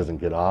 and she doesn't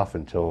get off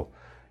until,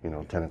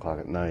 10 o'clock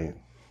at night,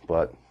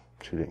 but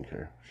she didn't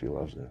care. She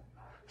loves it.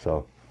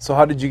 So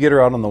how did you get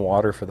her out on the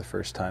water for the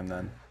first time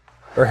then?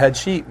 Or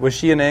was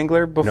she an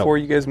angler before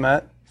you guys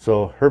met?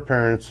 So her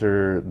parents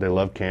they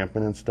love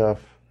camping and stuff,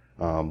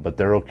 but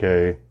they're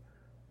okay,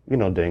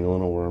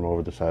 dangling a worm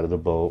over the side of the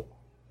boat.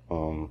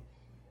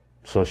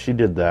 So she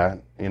did that,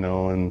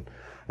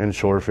 and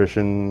shore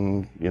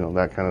fishing,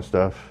 that kind of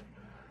stuff.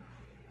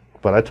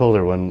 But I told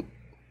her when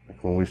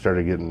we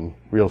started getting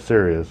real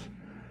serious,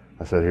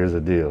 I said, here's the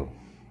deal.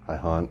 I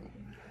hunt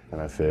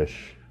and I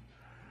fish,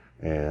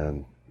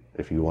 and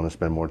if you want to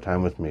spend more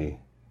time with me,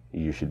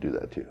 you should do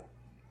that too.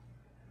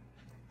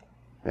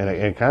 And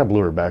it kind of blew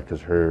her back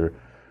because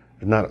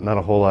not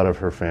a whole lot of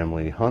her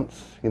family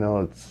hunts. You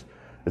know,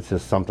 it's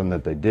just something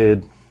that they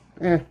did.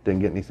 Didn't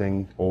get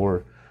anything,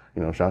 or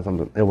shot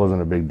something. It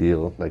wasn't a big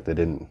deal. Like they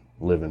didn't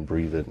live and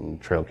breathe it,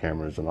 and trail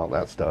cameras and all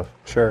that stuff.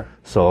 Sure.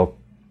 So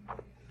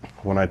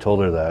when I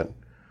told her that,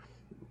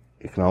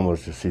 you can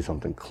almost just see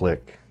something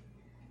click.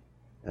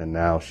 And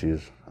now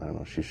she's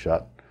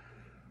shot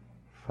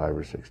 5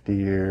 or 6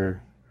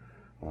 deer,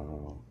 a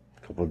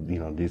couple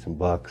of, decent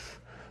bucks,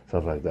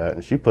 stuff like that.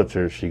 And she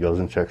goes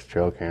and checks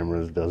trail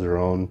cameras, does her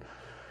own,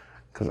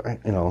 because,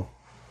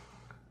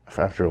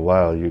 after a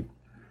while, you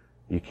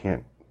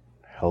can't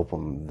help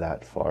them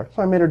that far.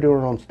 So I made her do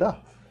her own stuff.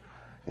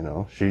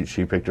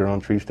 She picked her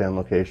own tree stand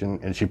location,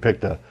 and she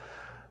picked the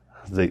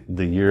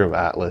year of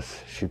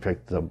Atlas. She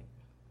picked the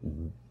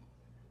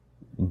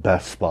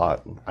best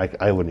spot.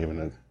 I wouldn't even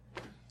have.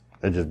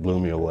 It just blew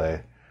me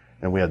away.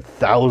 And we had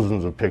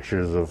thousands of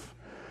pictures of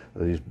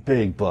these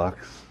big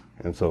bucks.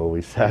 And so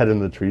we sat in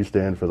the tree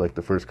stand for like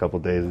the first couple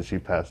of days, and she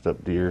passed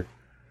up deer.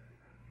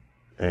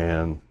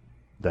 And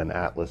then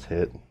Atlas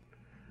hit.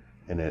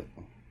 And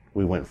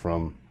we went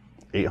from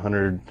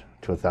 800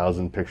 to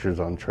 1,000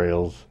 pictures on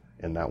trails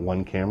in that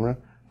one camera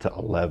to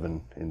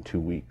 11 in 2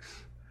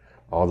 weeks.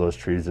 All those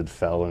trees had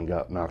fell and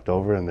got knocked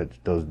over, and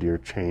those deer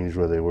changed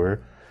where they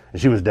were. And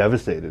she was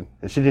devastated.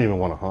 And she didn't even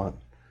want to hunt.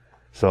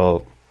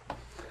 So...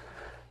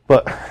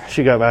 But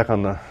she got back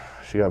on the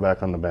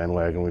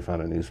bandwagon. We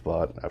found a new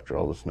spot after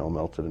all the snow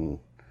melted and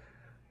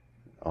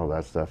all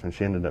that stuff. And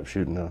she ended up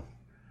she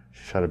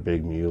shot a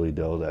big muley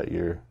doe that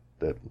year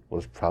that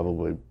was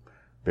probably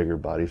bigger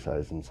body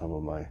size than some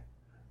of my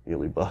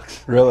muley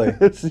bucks. Really?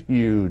 It's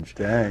huge.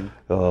 Dang.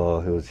 Oh,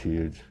 it was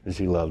huge. And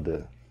she loved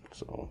it.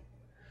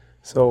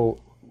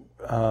 So,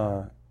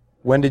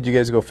 when did you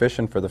guys go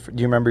fishing do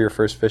you remember your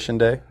first fishing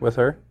day with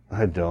her?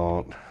 I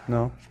don't.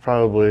 No?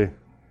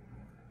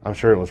 I'm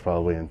sure it was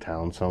probably in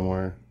town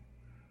somewhere.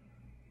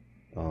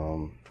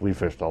 We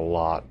fished a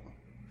lot.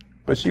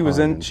 But she was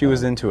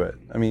into it.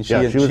 I mean, she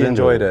enjoyed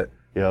enjoyed it.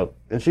 Yep.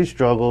 And she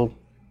struggled.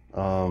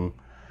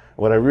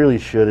 What I really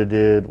should have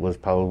did was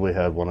probably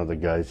had one of the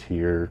guys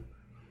here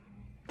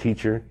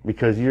teach her,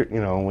 because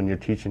when you're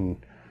teaching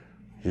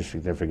your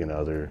significant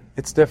other,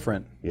 it's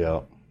different. Yeah.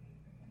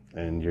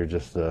 And you're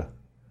just a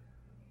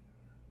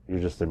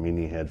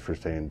meanie head for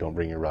saying don't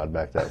bring your rod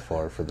back that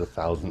far for the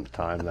 1,000th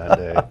time that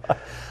day.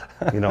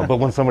 But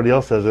when somebody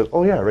else says it,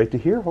 oh yeah, right to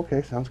here?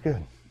 Okay, sounds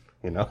good.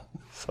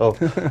 So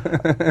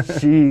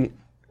she,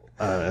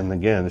 and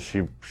again,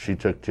 she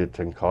took to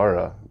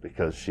Tenkara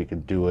because she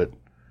could do it.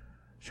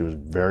 She was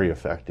very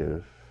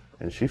effective,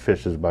 and she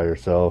fishes by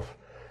herself.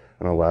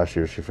 Last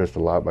year she fished a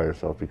lot by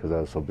herself because I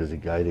was so busy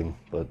guiding,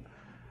 but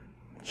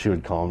she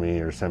would call me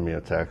or send me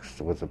a text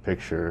with a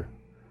picture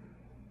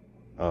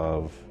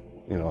of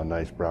a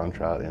nice brown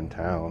trout in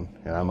town,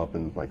 and I'm up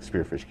in like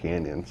Spearfish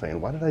Canyon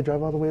saying, why did I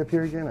drive all the way up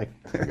here again?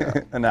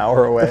 An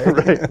hour away.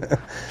 Right.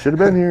 Should have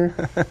been here.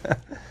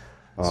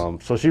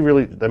 So she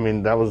really,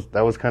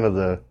 that was kind of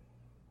the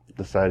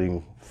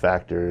deciding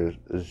factor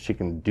is she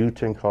can do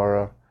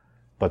Tenkara,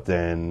 but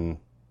then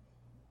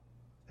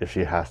if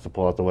she has to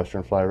pull out the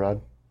Western fly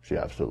rod,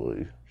 she'll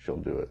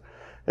do it.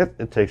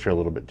 It takes her a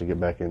little bit to get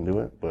back into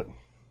it, but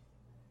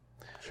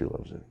she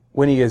loves it.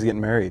 When are you guys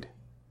getting married?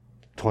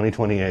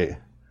 2028.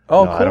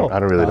 Oh, no, cool. I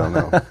don't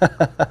know.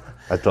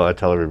 I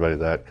tell everybody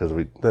that because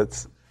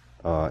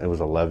it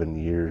was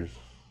 11 years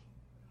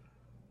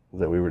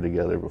that we were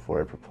together before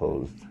I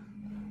proposed.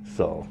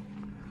 So,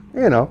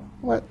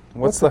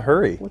 what's the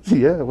hurry?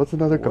 What's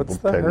another couple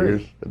 10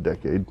 years, a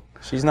decade?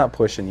 She's not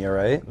pushing you,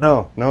 right?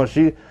 No,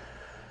 she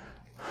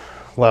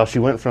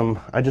went from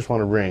I just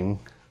want a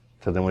ring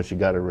to then when she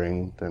got a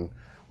ring, then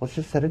let's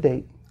just set a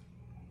date.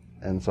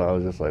 And so I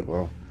was just like,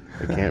 well,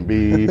 it can't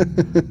be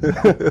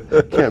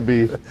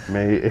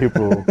May,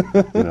 April,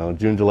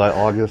 June, July,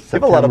 August,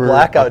 September, you have a lot of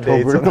blackout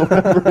October, dates.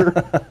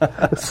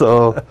 November.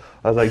 So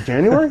I was like,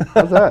 January?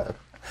 What's that?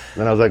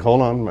 Then I was like,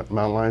 hold on,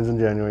 mountain lions in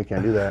January,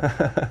 can't do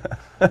that.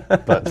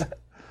 But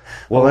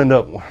we'll end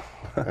up,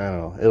 I don't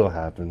know, it'll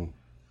happen.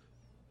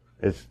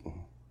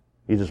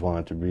 You just want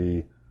it to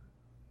be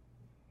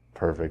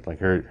perfect. Like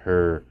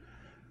her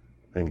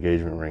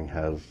engagement ring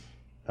has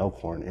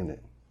elkhorn in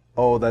it.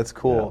 Oh, that's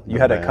cool. Yeah, you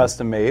had it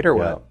custom made or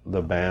what?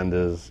 The band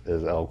is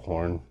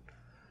elkhorn.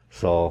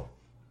 So,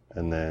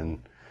 and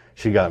then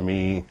she got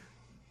me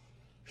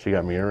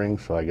a ring,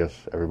 so I guess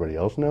everybody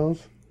else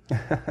knows.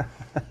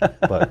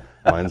 But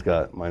mine's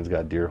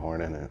got deer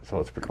horn in it,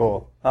 so it's pretty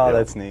cool. Oh, yeah.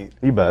 That's neat.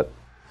 You bet.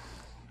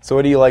 So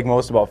what do you like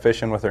most about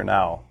fishing with her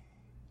now?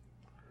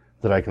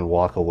 That I can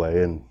walk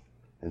away and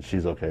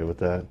she's okay with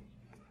that.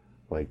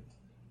 Like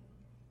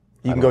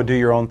you can go do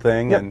your own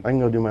thing. Yeah, I can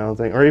go do my own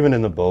thing, or even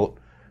in the boat.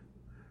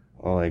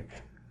 Like,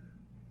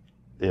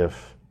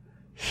 if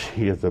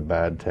she is a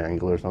bad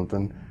tangle or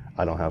something,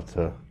 I don't have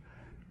to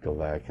go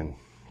back and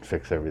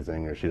fix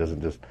everything, or she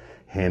doesn't just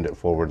hand it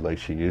forward like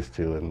she used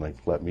to and like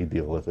let me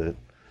deal with it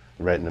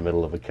right in the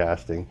middle of a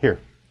casting. Here,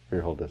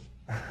 hold this.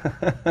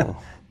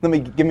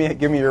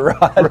 Give me your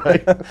rod.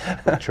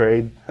 Right.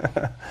 Trade.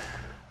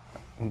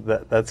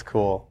 That's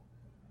cool.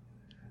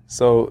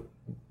 So,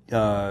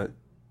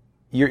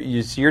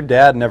 your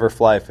dad never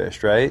fly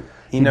fished, right?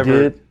 He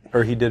never did.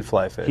 Or he did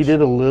fly fish. He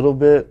did a little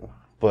bit,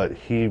 but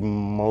he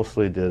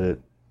mostly did it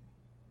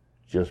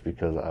just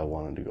because I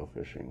wanted to go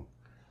fishing.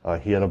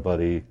 He had a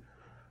buddy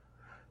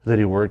that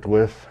he worked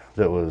with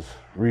that was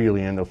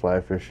really into fly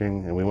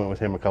fishing, and we went with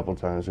him a couple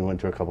times. We went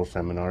to a couple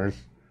seminars.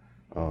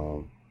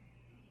 What's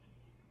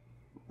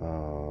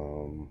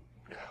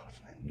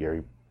his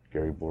name?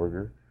 Gary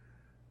Borger.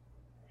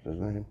 Is his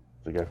name?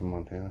 The guy from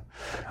Montana.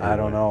 I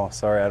don't know.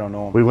 Sorry, I don't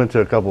know him. We went to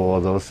a couple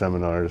of those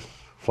seminars,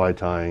 fly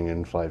tying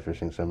and fly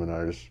fishing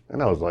seminars,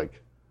 and I was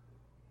like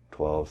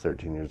 12,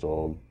 13 years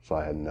old, so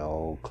I had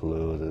no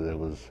clue that it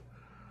was,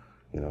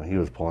 he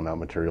was pulling out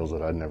materials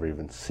that I'd never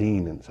even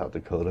seen in South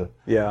Dakota.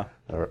 Yeah.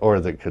 Or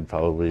that could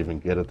probably even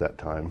get at that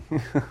time.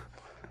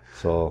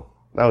 So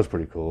that was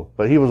pretty cool.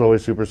 But he was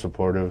always super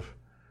supportive,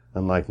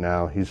 and like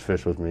now, he's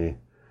fished with me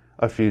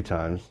a few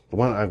times. The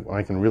one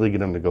I can really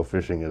get him to go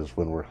fishing is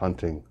when we're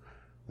hunting,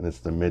 and it's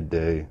the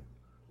midday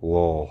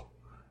lull.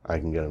 I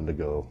can get him to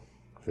go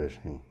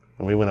fishing.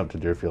 And we went up to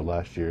Deerfield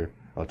last year,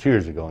 2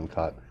 years ago, and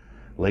caught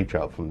lake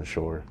trout from the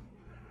shore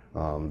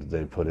that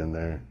they put in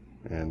there.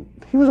 And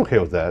he was okay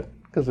with that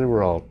because they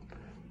were all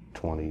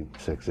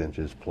 26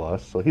 inches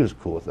plus, so he was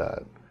cool with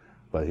that.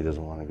 But he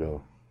doesn't want to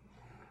go.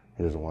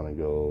 He doesn't want to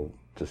go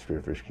to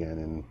Spearfish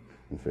Canyon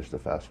and fish the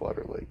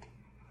Fastwater Lake.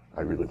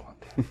 I really want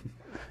to.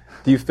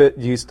 Do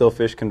you still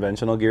fish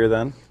conventional gear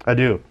then? I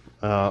do.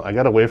 I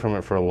got away from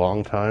it for a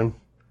long time.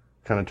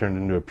 Kind of turned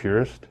into a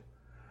purist.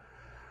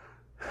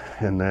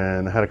 And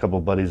then I had a couple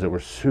buddies that were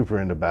super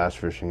into bass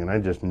fishing, and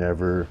I'd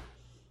never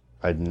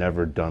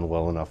done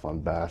well enough on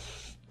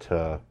bass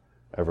to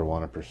ever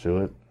want to pursue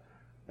it.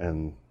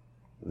 And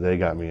they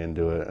got me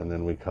into it, and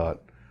then we caught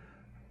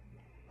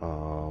a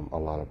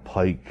lot of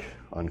pike,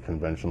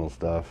 unconventional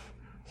stuff.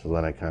 So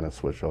then I kind of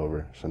switched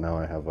over. So now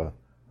I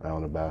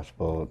own a bass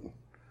boat.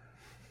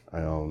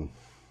 I own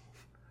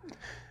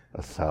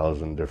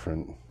 1,000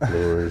 different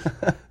lures,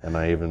 and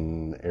I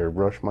even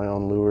airbrush my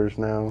own lures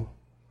now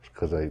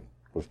because I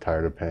was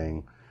tired of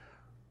paying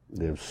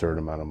the absurd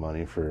amount of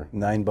money for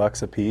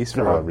 $9 a piece,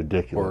 for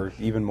ridiculous,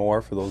 or even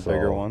more for those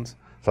bigger ones.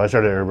 So I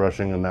started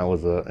airbrushing, and that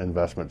was an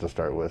investment to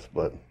start with,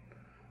 but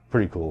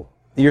pretty cool.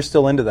 You're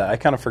still into that. I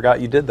kind of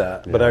forgot you did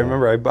that, but I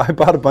remember I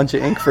bought a bunch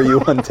of ink for you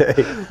one day.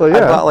 Well, yeah.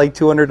 I bought like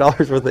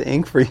 $200 worth of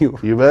ink for you.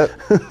 You bet.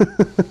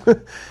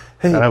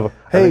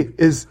 Hey,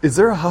 is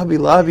there a Hobby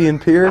Lobby in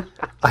Pierre?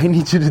 I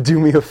need you to do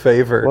me a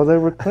favor. Well, they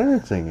were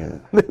clearancing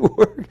it. They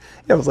were.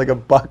 Yeah, it was like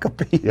 $1 a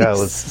piece. Yeah, it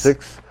was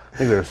I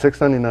think they were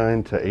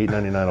 $6.99 to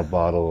 $8.99 a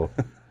bottle,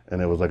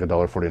 and it was like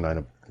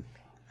 $1.49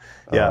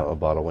 a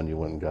bottle when you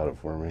went and got it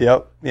for me.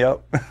 Yep.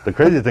 The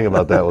crazy thing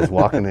about that was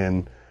walking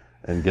in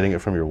and getting it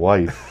from your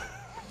wife.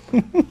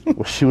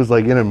 She was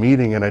like in a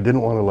meeting, and I didn't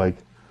want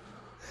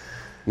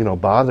to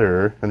bother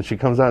her. And she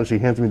comes out and she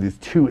hands me these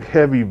 2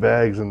 heavy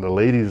bags, and the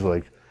lady's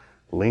like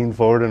leaned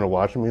forward and are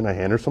watching me, and I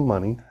hand her some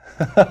money.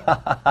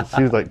 And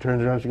she was like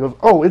turns around, and she goes,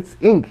 "Oh, it's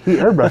ink. He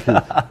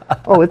airbrushes.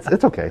 Oh,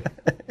 it's okay."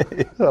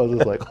 So I was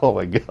just like, "Oh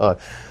my god."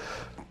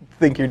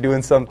 Think you're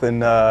doing something.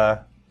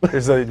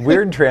 There's a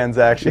weird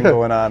transaction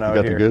going on out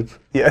here. You got the goods?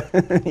 Yeah,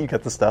 you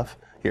got the stuff.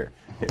 Here.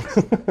 You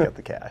got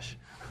the cash.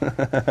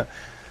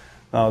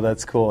 Oh,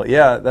 that's cool.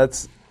 Yeah,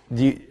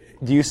 do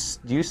you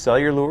sell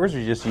your lures or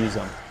you just use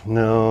them?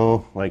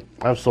 No, like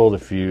I've sold a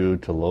few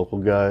to local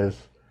guys.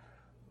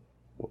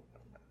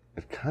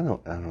 It's kind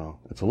of, I don't know,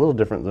 it's a little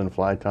different than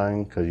fly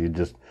tying because you're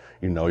going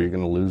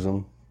to lose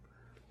them.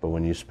 But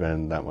when you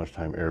spend that much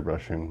time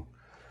airbrushing,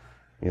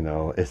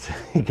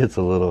 it gets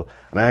a little,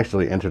 and I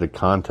actually entered a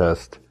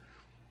contest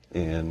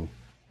in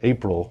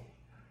April.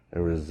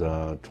 There was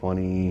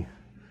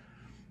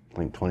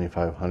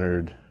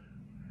 2,500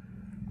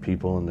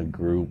 people in the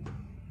group,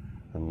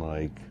 and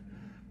like,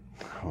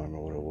 I don't remember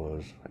what it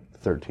was, like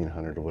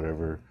 1,300 or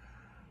whatever,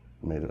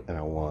 made it, and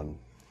I won.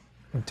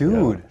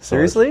 Dude, yeah.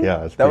 seriously?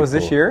 Yeah, it's that was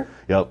cool. This year?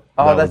 Yep.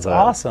 Oh, that's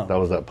awesome. That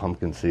was that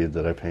pumpkin seed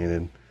that I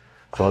painted.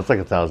 So it's like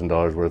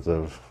 $1,000 worth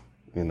of,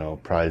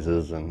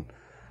 prizes and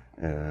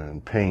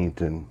paint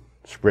and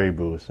spray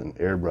booth and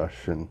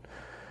airbrush and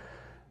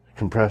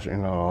compressor,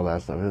 all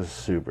that stuff. It was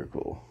super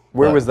cool.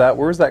 Where was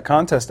that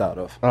contest out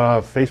of?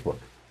 Facebook.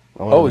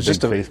 It's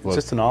just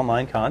an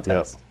online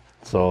contest. Yep.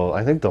 So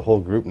I think the whole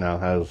group now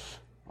has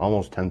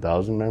almost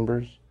 10,000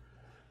 members.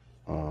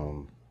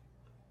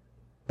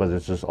 But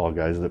it's just all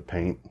guys that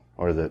paint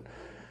or that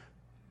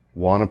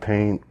want to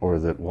paint or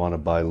that want to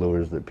buy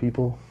lures that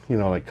people,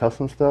 like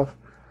custom stuff.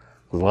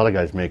 Because a lot of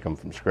guys make them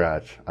from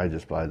scratch. I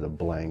just buy the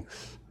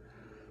blanks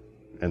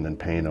and then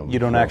paint them. You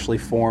don't actually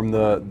form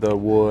the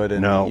wood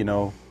and,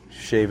 No.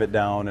 Shave it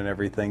down and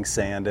everything,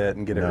 sand it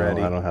and get it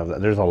ready? No, I don't have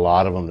that. There's a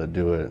lot of them that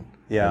do it.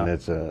 Yeah. And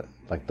it's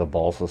like the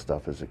balsa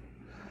stuff is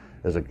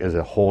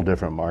a whole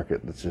different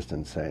market that's just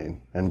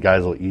insane. And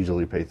guys will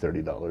easily pay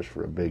 $30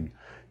 for a big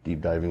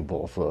deep diving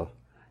balsa,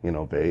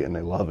 bait, and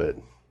they love it.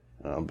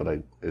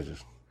 But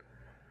it's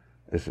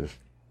It's just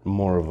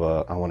more of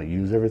a, I want to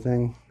use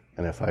everything.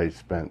 And if I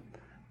spent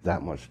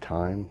that much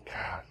time,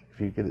 God,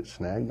 if you get it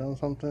snagged on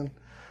something,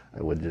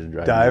 I would just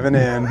drive Diving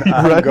in.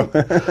 right?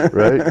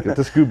 Right? Get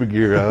the scuba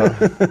gear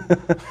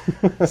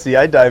out. See,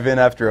 I dive in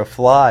after a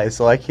fly,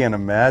 so I can't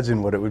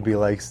imagine what it would be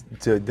like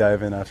to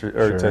dive in after,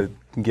 or Sure.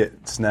 to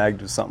get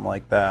snagged with something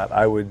like that.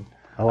 I would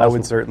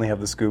certainly have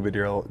the scuba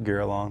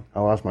gear along. I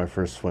lost my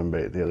first swim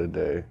bait the other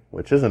day,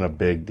 which isn't a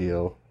big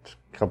deal. It's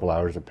a couple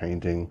hours of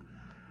painting.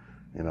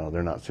 You know,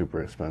 they're not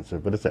super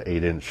expensive, but it's an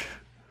 8-inch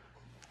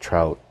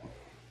trout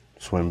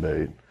swim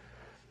bait,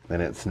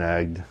 and it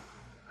snagged.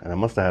 And I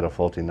must have had a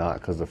faulty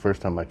knot because the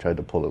first time I tried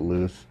to pull it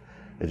loose,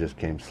 it just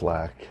came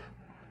slack.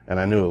 And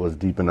I knew it was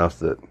deep enough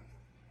that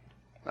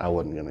I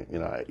wasn't going to, you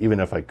know,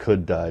 even if I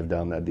could dive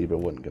down that deep, it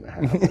wasn't going to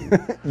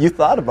happen. You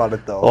thought about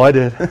it, though. Oh, I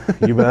did.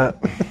 You bet.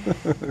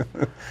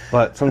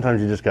 But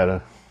sometimes you just got to,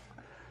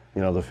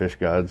 you know, the fish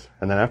gods.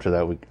 And then after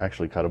that, we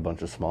actually caught a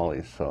bunch of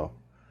smallies. So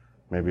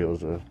maybe it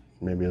was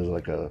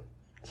like a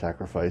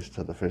sacrifice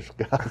to the fish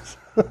gods.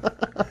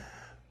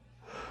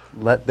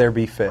 Let there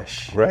be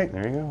fish. Right,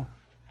 there you go.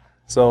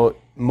 So,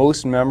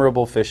 most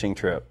memorable fishing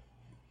trip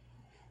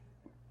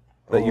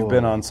that you've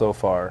been on so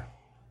far?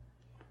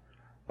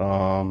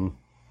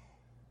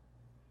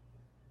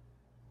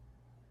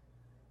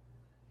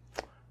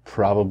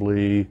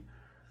 Probably,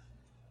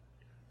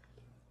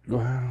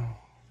 well,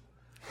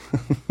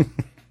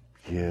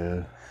 yeah.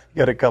 You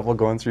got a couple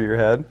going through your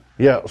head?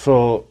 Yeah,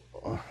 so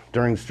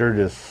during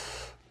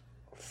Sturgis,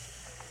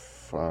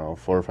 4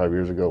 or 5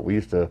 years ago, we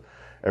used to,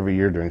 every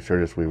year during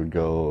Sturgis, we would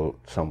go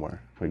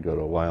somewhere. We'd go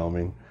to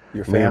Wyoming.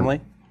 Your family?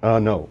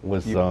 No,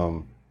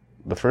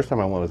 the first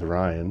time I went with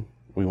Ryan,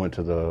 we went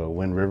to the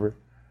Wind River,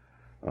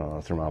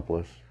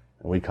 Thermopolis,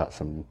 and we caught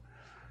some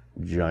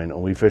giant,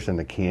 we fished in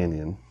the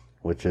canyon,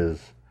 which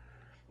is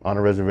on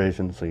a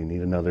reservation, so you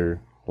need another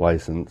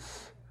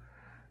license.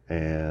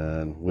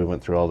 And we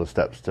went through all the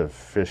steps to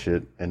fish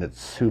it, and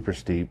it's super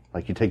steep.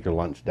 Like, you take your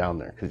lunch down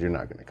there because you're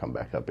not going to come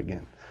back up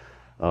again.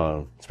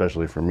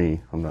 Especially for me,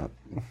 I'm not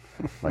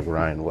like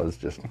Ryan was,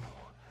 just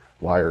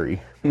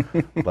wiry.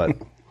 But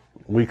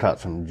we caught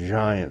some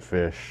giant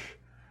fish,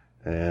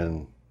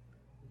 and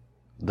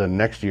the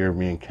next year,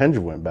 me and Kendra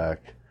went back,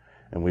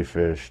 and we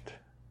fished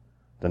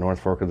the North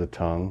Fork of the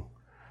Tongue,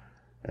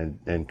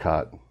 and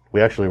caught.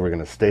 We actually were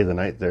going to stay the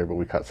night there, but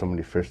we caught so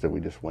many fish that we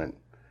just went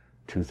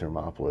to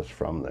Thermopolis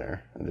from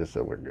there and just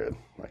said, we're good.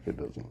 Like, it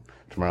doesn't,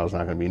 tomorrow's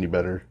not going to be any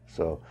better.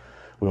 So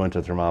we went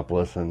to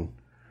Thermopolis,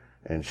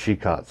 and she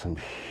caught some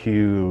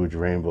huge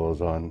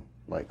rainbows on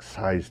like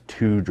size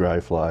 2 dry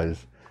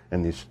flies.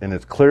 And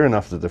it's clear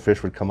enough that the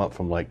fish would come up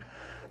from like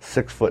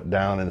 6 foot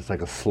down, and it's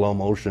like a slow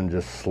motion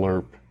just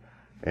slurp.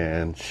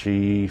 And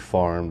she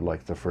farmed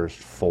like the first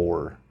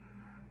 4.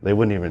 They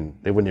wouldn't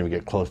even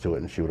get close to it,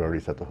 and she would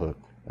already set the hook.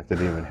 Like, they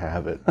didn't even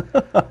have it.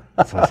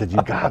 So I said,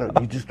 you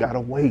just gotta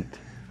wait.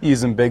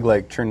 Using big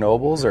like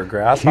Chernobyls or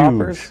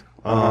grasshoppers? Huge.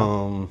 I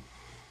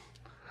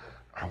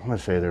want to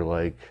say they're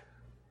like,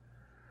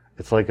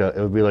 it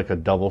would be like a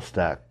double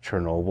stack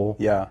Chernobyl.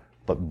 Yeah.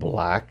 But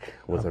black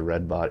with a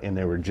red body, and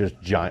they were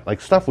just giant, like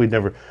stuff we'd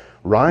never.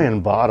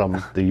 Ryan bought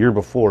them the year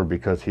before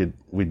because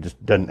we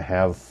just didn't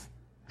have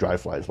dry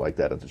flies like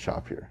that at the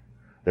shop here.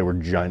 They were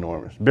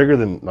ginormous, bigger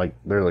than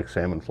they're like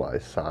salmon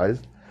flies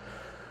sized.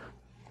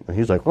 And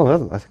he's like,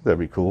 well, I think that'd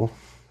be cool.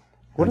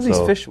 What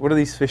are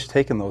these fish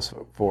taking those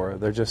for?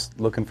 They're just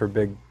looking for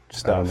big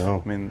stuff. I don't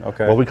know. I mean,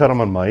 okay. Well, we caught them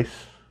on mice.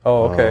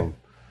 Oh, okay.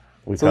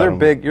 So they're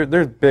big.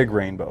 They're big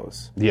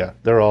rainbows. Yeah,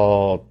 they're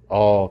all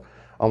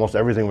almost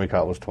everything we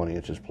caught was 20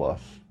 inches plus,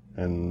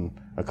 and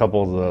a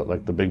couple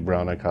of the big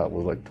brown I caught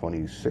was like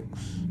 26.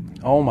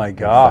 Oh my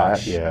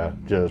gosh! Yeah,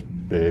 just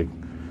big.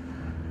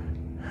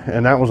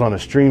 And that was on a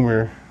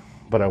streamer,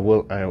 but I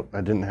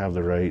didn't have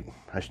the right.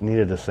 I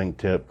needed a sink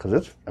tip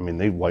because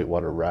they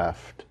whitewater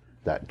raft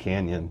that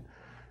canyon,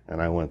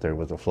 and I went there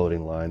with a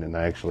floating line, and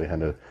I actually had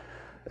to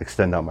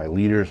extend out my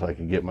leader so I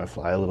could get my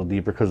fly a little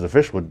deeper because the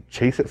fish would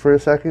chase it for a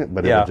second,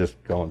 but it was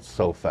just going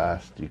so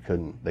fast they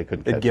couldn't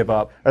catch They'd give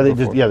up. Or they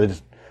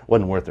just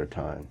wasn't worth their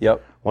time.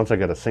 Yep. Once I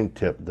got a sink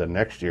tip, the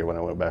next year when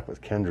I went back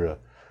with Kendra, it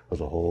was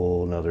a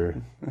whole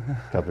nother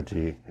cup of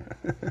tea.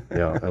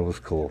 Yeah, it was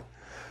cool.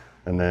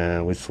 And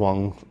then we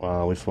swung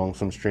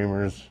some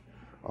streamers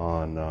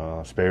on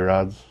spay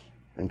rods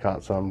and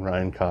caught some.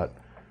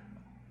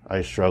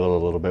 I struggled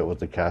a little bit with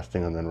the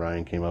casting, and then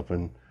Ryan came up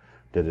and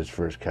did his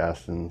first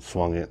cast and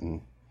swung it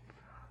and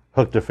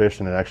hooked a fish,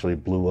 and it actually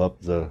blew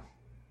up the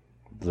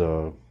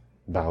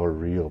bower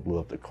reel, blew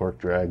up the cork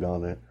drag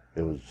on it.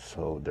 They're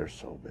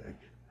so big.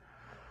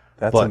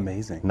 That's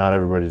amazing. Not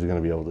everybody's going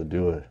to be able to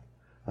do it.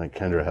 Like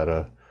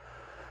Kendra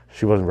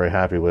she wasn't very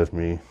happy with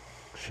me.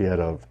 She had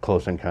a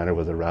close encounter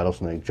with a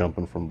rattlesnake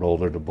jumping from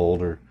boulder to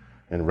boulder,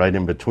 and right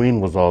in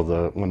between was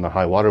when the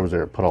high water was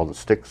there, it put all the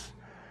sticks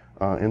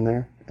in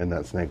there, and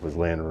that snake was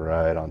laying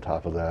right on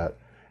top of that.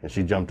 And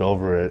she jumped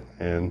over it,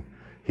 and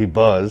he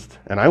buzzed,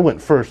 and I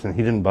went first, and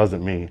he didn't buzz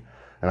at me,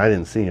 and I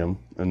didn't see him.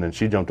 And then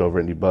she jumped over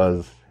it, and he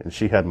buzzed, and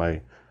she had my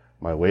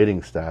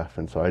wading staff,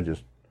 and so I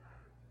just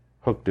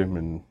hooked him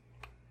and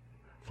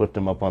flipped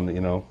him up on the,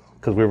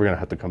 because we were going to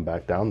have to come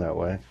back down that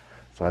way.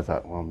 So I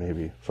thought, well,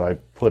 maybe. So I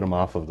put him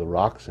off of the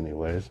rocks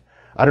anyways.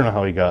 I don't know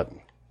how he got,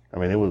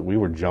 we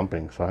were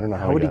jumping, so I don't know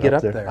how would he he got get up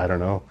up there. there? I don't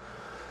know.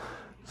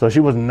 So she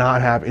was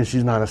not happy, and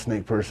she's not a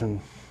snake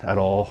person at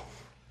all.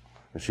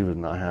 And she was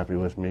not happy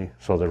with me.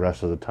 So the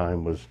rest of the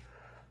time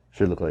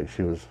she looked like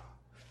she was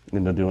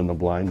doing the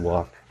blind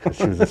walk because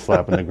she was just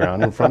slapping the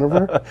ground in front of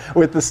her.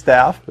 With the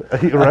staff?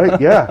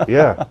 Right?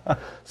 Yeah.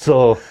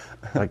 So,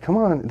 like, come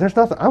on, there's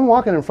nothing. I'm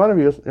walking in front of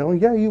you.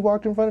 Yeah, you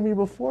walked in front of me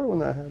before when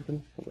that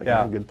happened. Like,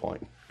 yeah. Good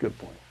point.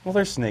 Well,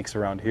 there's snakes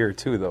around here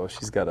too, though.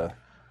 She's got to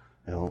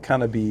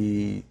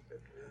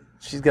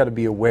she's got to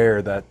be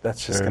aware that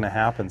that's just going to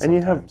happen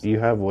sometimes. And you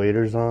have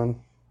waders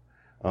on,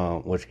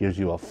 which gives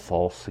you a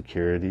false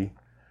security,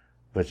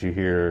 but you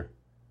hear,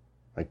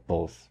 like,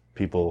 both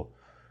people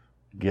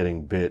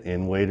getting bit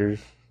in waders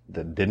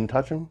that didn't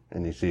touch them,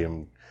 and you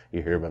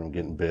hear about them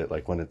getting bit,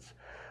 like when it's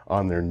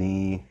on their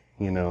knee,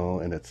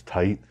 and it's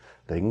tight,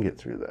 they can get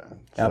through that.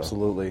 So,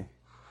 absolutely.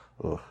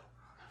 Ugh.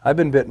 I've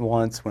been bitten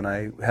once when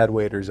I had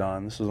waders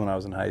on. This was when I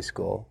was in high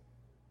school,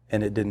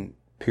 and it didn't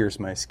pierce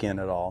my skin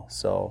at all,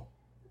 so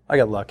I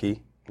got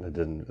lucky. It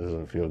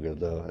doesn't feel good,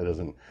 though. It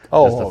doesn't,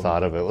 just the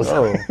thought of it was...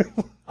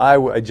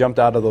 I jumped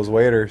out of those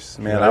waders,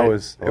 man. Right?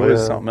 It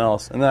was something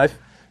else. And then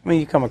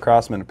you come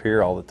across them in a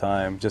pier all the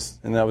time.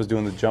 And I was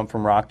doing the jump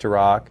from rock to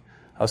rock.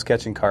 I was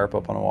catching carp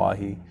up on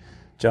Oahe,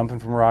 jumping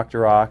from rock to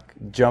rock,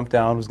 jumped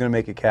down, was going to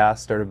make a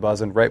cast, started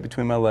buzzing right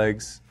between my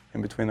legs,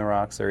 in between the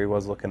rocks. There he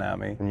was looking at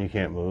me. And you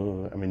can't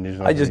move.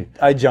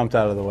 I jumped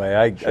out of the way.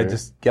 I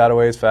just got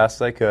away as fast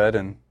as I could,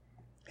 and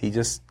he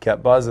just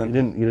kept buzzing.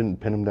 You didn't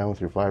pin him down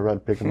with your fly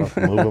rod, pick him up,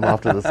 and move him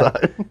off to the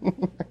side.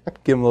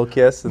 Give him a little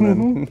kiss, and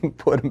then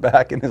put him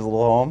back in his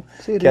little home.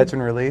 Catch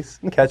and release.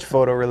 Catch,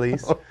 photo,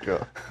 release. Oh,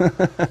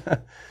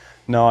 God.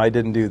 No, I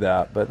didn't do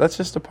that, but that's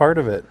just a part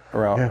of it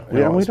around.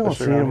 Yeah, we don't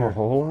see him a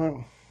whole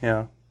lot.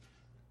 Yeah.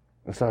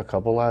 I saw a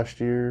couple last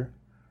year,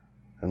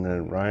 and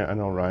then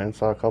Ryan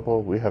saw a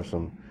couple. We have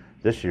some,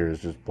 this year is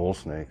just bull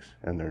snakes,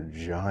 and they're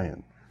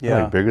giant.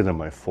 They're like bigger than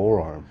my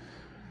forearm.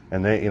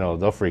 And they,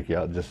 they'll freak you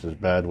out just as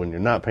bad when you're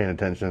not paying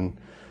attention,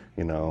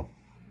 and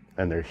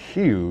they're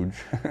huge.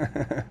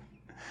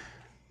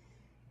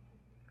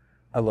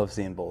 I love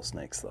seeing bull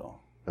snakes, though.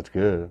 That's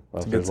good.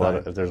 Well, if there's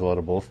a lot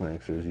of bull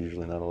snakes, there's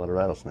usually not a lot of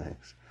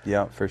rattlesnakes.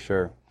 Yeah, for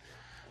sure.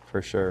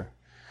 For sure.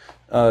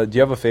 Do you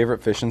have a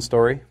favorite fishing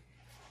story?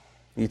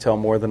 You tell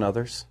more than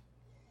others?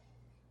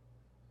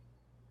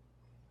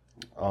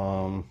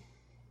 I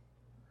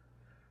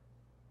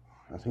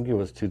think it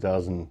was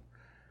 2000.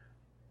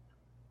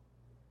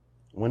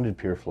 When did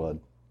Pier flood?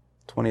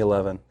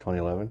 2011.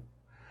 2011?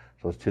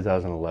 So it was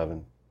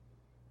 2011.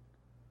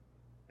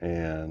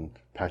 And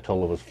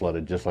Pactola was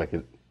flooded just like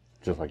it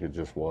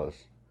just was.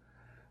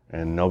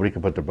 And nobody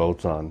could put their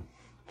boats on.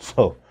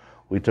 So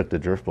we took the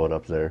drift boat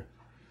up there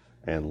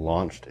and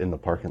launched in the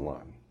parking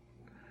lot.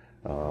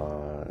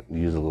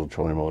 Used a little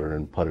trolling motor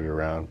and putted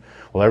around.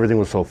 Well, everything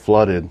was so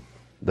flooded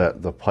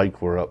that the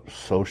pike were up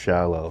so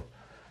shallow.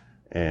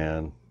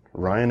 And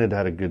Ryan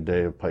had a good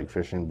day of pike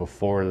fishing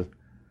before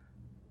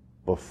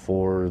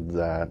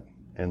that,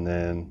 and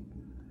then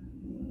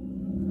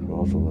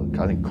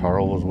I think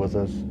Carl was with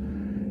us,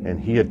 and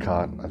he had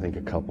caught I think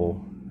a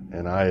couple,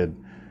 and I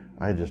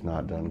had just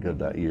not done good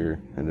that year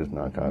and just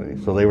not caught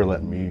any. So they were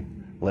letting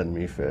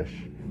me fish.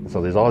 And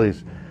so there's all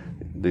these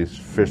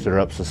fish that are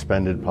up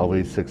suspended,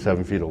 probably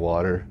 6-7 feet of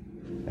water,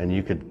 and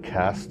you could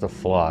cast a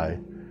fly,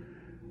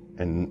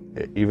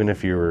 and even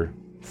if you were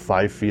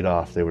 5 feet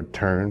off, they would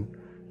turn,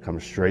 come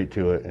straight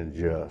to it, and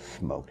just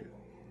smoke it.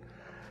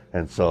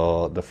 And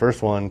so the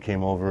first one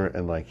came over,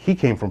 and he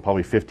came from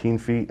probably 15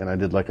 feet, and I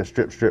did like a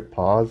strip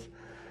pause,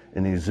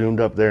 and he zoomed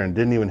up there and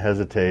didn't even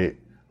hesitate,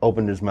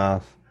 opened his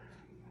mouth.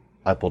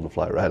 I pulled the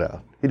fly right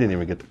out. He didn't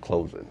even get to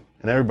close it.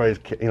 And everybody's,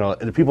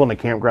 the people in the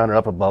campground are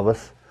up above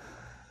us,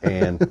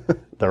 and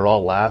they're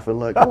all laughing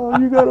like, "Oh,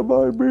 you gotta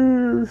buy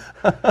beer."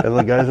 And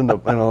the guys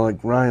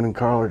like Ryan and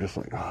Carl are just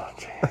like, "Oh,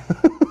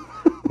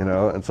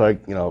 jeez." And so I,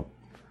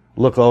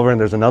 look over, and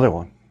there's another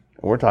one.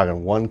 And we're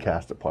talking one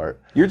cast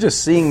apart. You're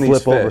just seeing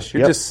these fish.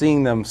 You're just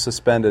seeing them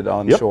suspended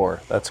on shore.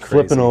 That's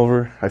crazy. Flipping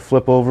over. I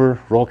flip over,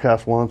 roll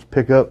cast once,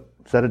 pick up,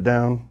 set it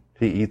down.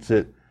 He eats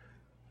it.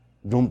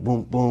 Boom,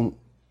 boom, boom.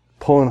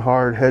 Pulling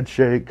hard, head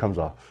shake, comes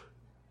off.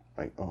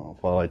 Like, oh,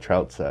 well, I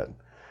trout set.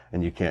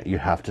 And you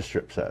have to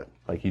strip set.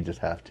 You just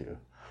have to.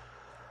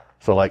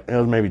 So it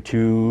was maybe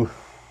two,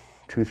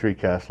 3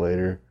 casts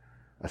later,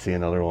 I see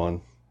another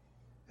one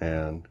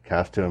and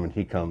cast to him, and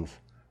he comes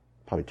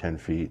probably 10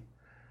 feet.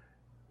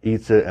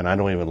 Eats it, and I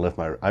don't even lift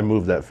I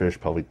moved that fish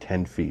probably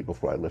 10 feet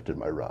before I lifted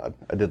my rod.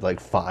 I did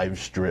 5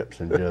 strips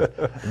and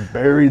just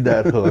buried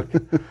that hook.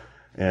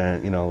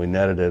 And, we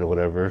netted it or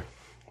whatever.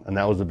 And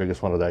that was the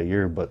biggest one of that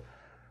year, but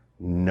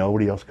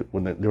nobody else could,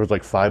 there was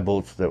 5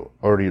 boats that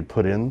already had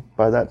put in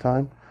by that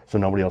time, so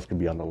nobody else could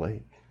be on the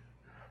lake.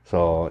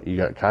 So you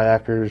got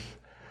kayakers,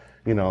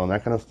 and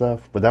that kind of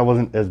stuff. But that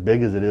wasn't as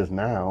big as it is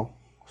now.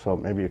 So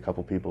maybe a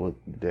couple people a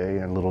day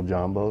and little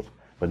john boats,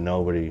 but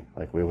nobody,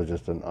 it was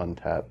just an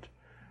untapped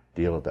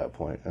deal at that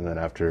point. And then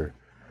after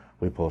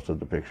we posted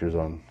the pictures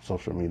on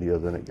social media,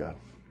 then it got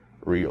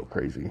real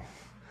crazy.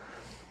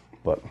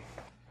 But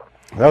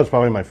that was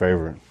probably my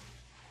favorite.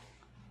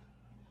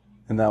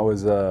 And that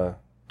was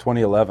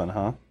 2011,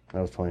 huh?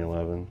 That was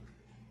 2011.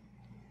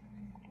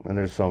 And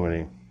there's so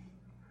many.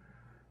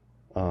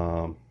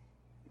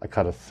 I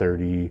caught a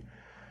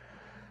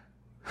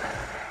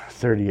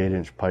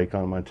 38-inch pike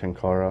on my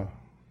Tenkara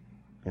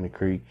in a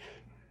creek.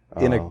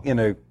 In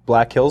a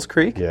Black Hills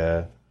Creek?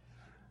 Yeah.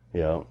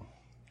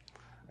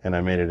 And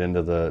I made it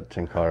into the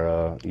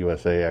Tenkara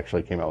USA.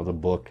 Actually came out with a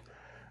book,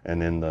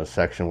 and in the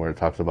section where it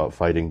talks about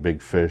fighting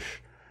big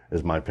fish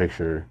is my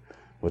picture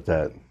with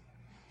that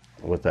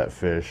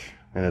fish,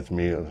 and it's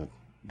me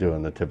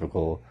doing the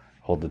typical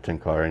hold the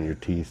Tenkara in your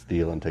teeth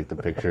deal and take the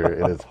picture.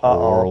 It is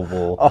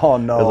horrible. Oh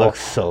no! It looks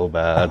so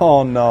bad.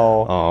 Oh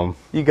no!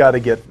 You gotta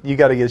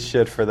get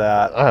shit for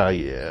that.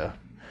 Yeah.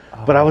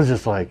 But I was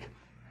just like,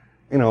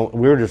 we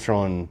were just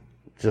throwing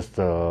just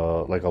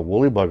like a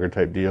woolly bugger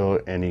type deal,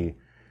 and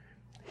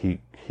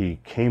he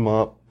came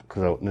up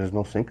because there's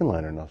no sinking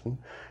line or nothing,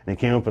 and he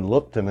came up and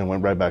looked and then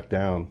went right back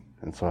down.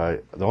 And so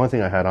the only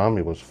thing I had on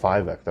me was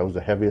 5X. That was the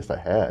heaviest I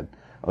had.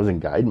 I was in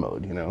guide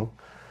mode,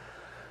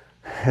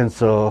 And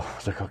so I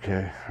was like,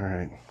 okay, all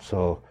right.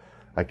 So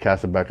I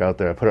cast it back out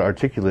there. I put an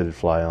articulated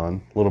fly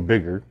on, a little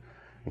bigger,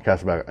 and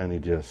cast it back, and he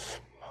just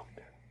smoked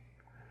it.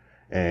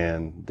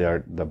 And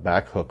the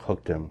back hook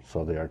hooked him,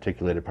 so the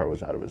articulated part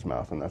was out of his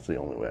mouth, and that's the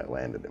only way I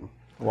landed him.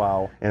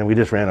 Wow. And we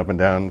just ran up and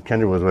down.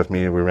 Kendra was with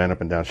me, and we ran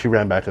up and down. She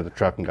ran back to the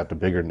truck and got the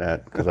bigger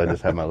net, because I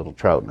just had my little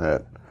trout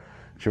net.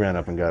 She ran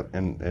up and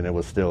and it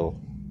was still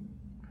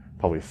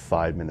probably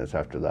 5 minutes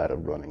after that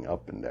of running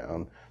up and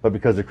down. But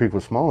because the creek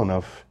was small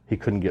enough, he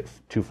couldn't get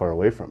too far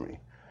away from me.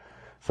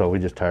 So we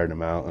just tired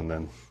him out and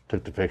then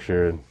took the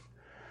picture. And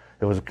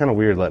it was kind of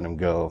weird letting him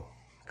go,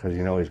 because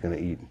he's going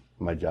to eat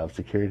my job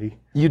security.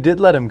 You did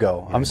let him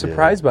go. Yeah, I'm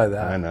surprised by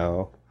that. I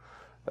know.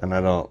 And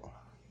I don't.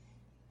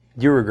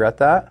 Do you regret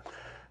that?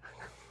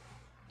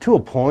 To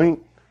a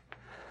point,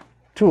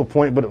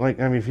 but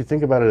if you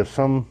think about it,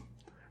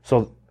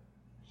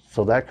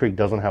 so that creek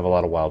doesn't have a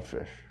lot of wild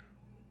fish.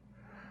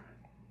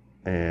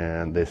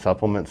 And they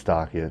supplement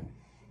stock it.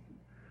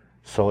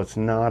 So it's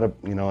not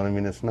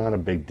it's not a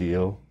big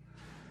deal.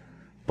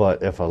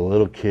 But if a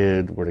little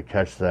kid were to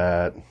catch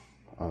that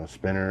on a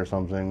spinner or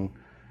something,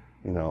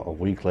 a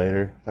week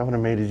later, that would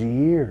have made his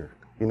year.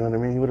 You know what I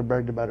mean? He would have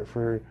bragged about it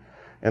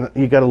and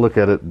you got to look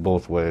at it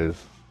both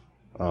ways.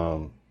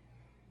 But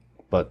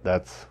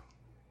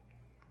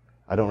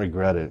I don't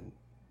regret it,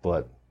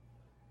 but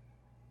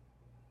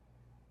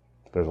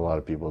there's a lot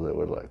of people that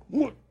would like,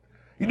 what?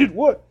 You did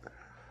what?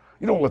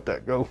 You don't let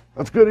that go.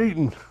 That's good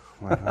eating.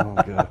 I'm like, oh,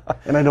 God.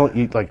 And I don't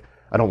eat, I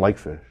don't like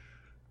fish.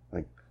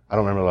 I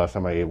don't remember the last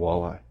time I ate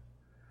walleye.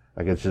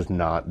 It's just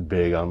not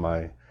big on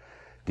my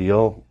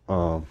deal.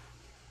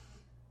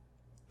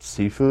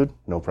 Seafood,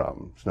 no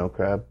problem. Snow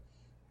crab,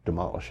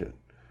 demolish it.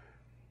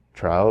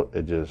 Trout,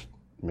 it just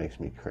makes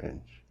me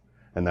cringe.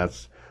 And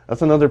that's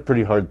another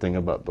pretty hard thing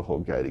about the whole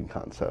guiding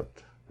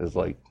concept, is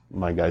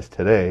my guys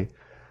today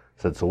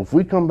said, so if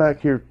we come back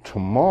here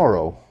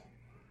tomorrow,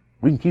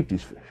 we can keep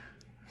these fish.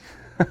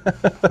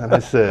 And I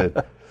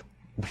said,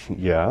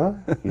 yeah,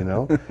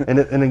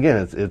 and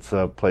again, it's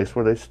a place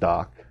where they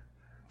stock,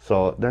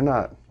 so they're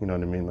not, you know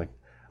what I mean?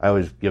 I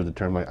always give the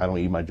term, I don't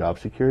eat my job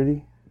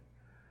security,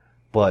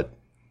 but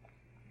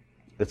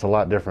it's a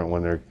lot different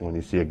when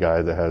you see a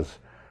guy that has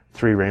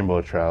 3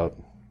 rainbow trout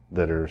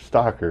that are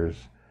stockers,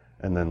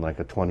 and then a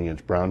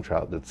 20-inch brown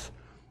trout that's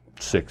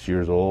 6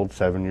 years old,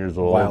 7 years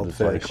old. Wild it's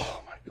fish.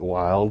 Oh my,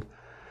 wild,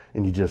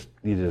 and you just,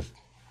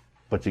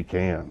 but you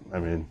can. I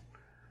mean,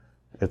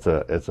 it's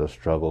a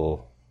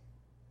struggle.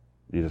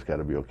 You just got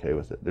to be okay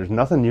with it. There's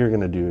nothing you're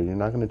going to do. You're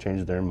not going to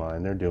change their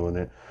mind. They're doing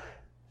it.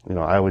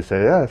 I always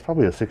say, yeah, it's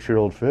probably a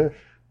 6-year-old fish.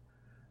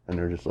 And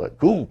they're just like,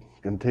 cool,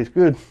 going to taste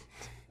good.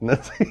 And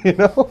that's,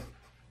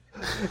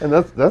 and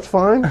that's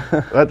fine.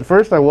 At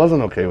first I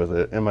wasn't okay with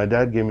it. And my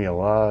dad gave me a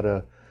lot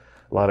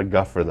of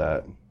guff for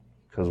that.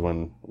 Because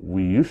when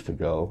we used to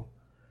go,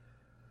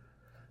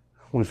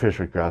 we fished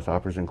with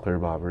grasshoppers and clear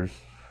bobbers,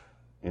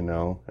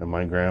 and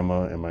my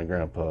grandma and my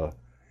grandpa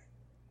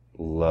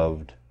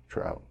loved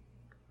trout.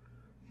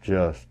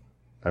 There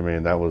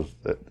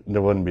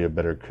wouldn't be a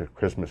better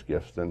Christmas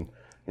gift than,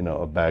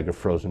 a bag of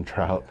frozen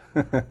trout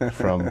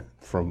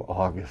from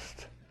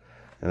August.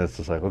 And it's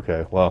just like,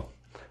 okay, well,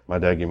 my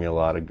dad gave me a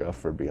lot of guff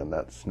for being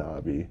that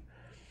snobby.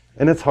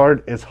 And it's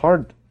hard.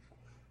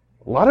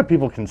 A lot of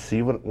people can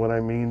see what I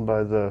mean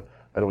by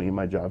I don't eat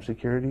my job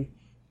security.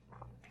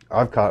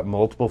 I've caught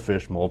multiple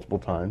fish multiple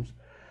times,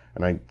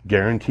 and I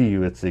guarantee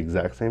you it's the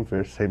exact same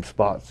fish, same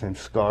spot, same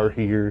scar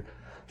here,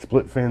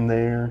 split fin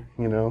there,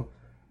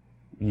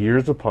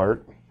 years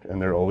apart,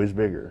 and they're always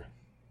bigger.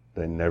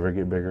 They never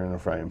get bigger in a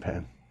frying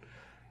pan,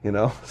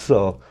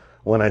 So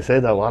when I say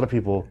that, a lot of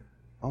people,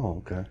 oh,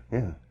 okay,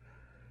 yeah.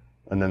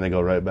 And then they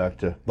go right back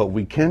to, but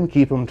we can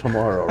keep them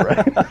tomorrow,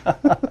 right?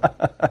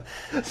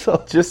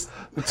 So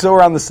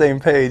we're on the same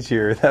page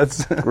here.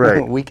 That's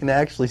right. We can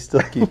actually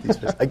still keep these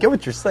fish. I get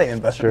what you're saying,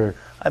 but sure.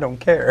 I don't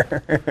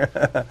care.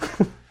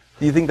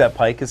 Do you think that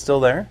pike is still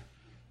there?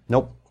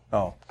 Nope.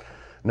 Oh.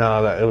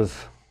 No,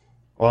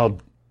 well,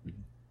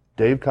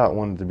 Dave caught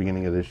one at the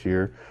beginning of this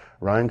year.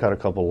 Ryan caught a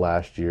couple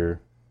last year.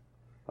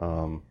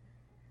 But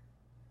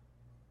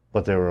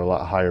they were a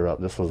lot higher up.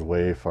 This was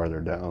way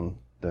farther down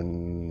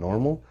than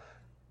normal.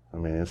 I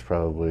mean, it's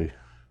probably,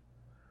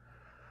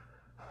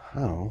 I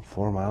don't know,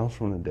 4 miles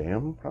from the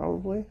dam,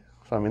 probably.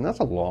 So, I mean, that's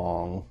a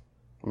long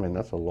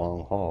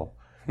haul.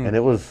 And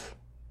it was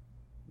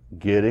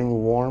getting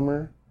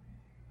warmer.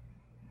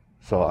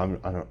 So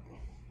I'm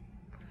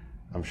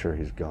sure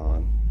he's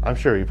gone. I'm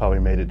sure he probably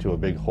made it to a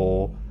big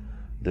hole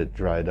that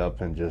dried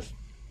up and just,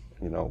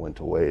 went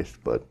to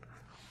waste. But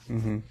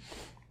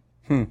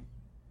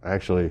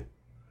actually,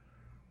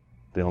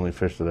 the only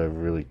fish that I've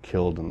really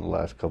killed in the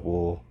last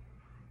couple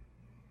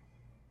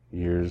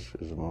years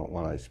is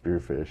when I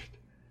spearfished.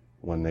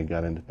 When they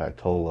got into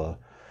Pactola,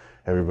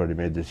 everybody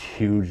made this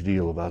huge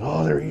deal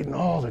about, they're eating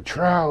all the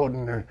trout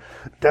and they're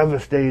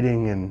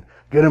devastating and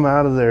get them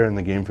out of there. And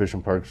the game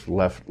fishing parks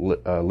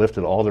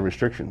lifted all the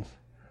restrictions.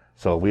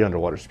 So we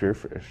underwater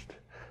spearfished,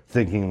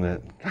 thinking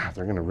that, God,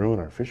 they're going to ruin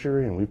our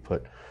fishery, and we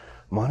put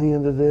money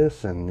into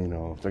this, and,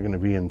 they're going to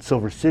be in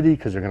Silver City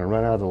because they're going to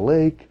run out of the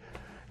lake.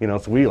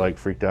 So we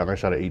freaked out, and I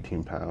shot an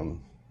 18-pound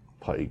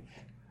pike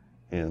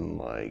in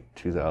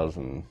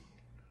 2000,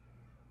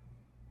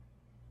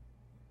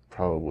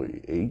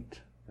 probably 8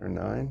 or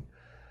 9,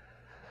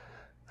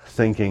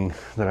 thinking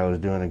that I was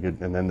doing a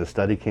good, and then the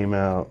study came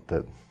out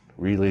that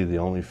really the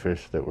only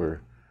fish that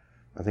were,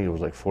 I think it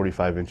was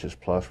 45 inches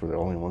plus, were the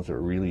only ones that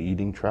were really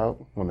eating trout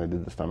when they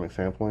did the stomach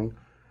sampling.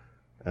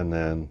 And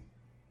then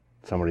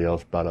somebody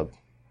else brought up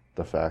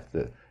the fact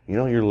that,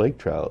 your lake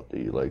trout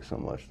that you like so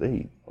much, they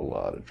eat a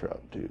lot of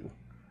trout too.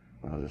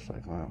 And I was just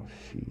like, wow,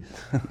 jeez.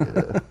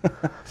 Yeah.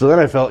 So then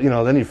I felt,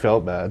 then you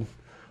felt bad.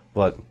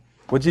 But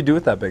what'd you do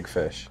with that big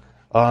fish?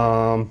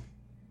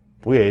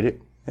 We ate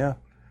it. Yeah.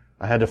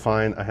 I had to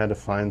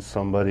find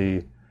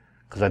somebody,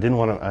 because I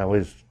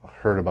always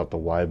heard about the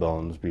Y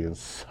bones being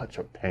such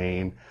a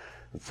pain.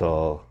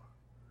 So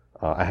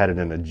I had it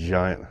in a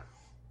giant,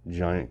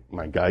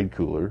 my guide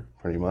cooler,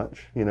 pretty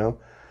much,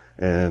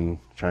 and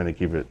trying to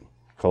keep it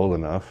cold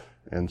enough.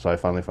 And so I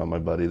finally found my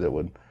buddy that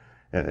would,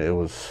 and it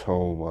was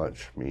so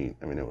much meat.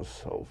 I mean, it was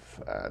so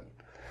fat.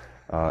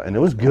 And it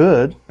was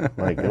good. It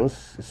was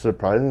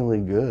surprisingly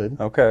good.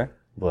 Okay.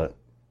 But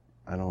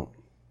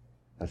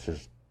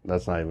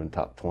that's not even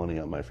top 20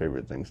 on my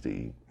favorite things to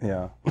eat.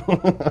 Yeah.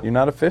 You're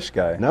not a fish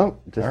guy. No,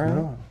 just all right.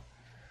 no.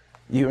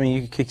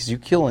 Because you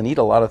kill and eat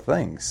a lot of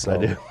things. So. I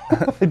do.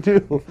 I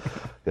do.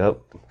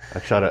 Yep.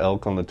 I shot an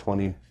elk on the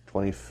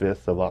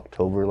 25th of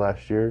October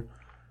last year,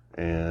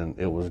 and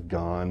it was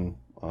gone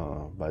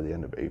by the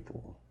end of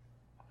April.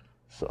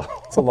 So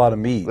that's a lot of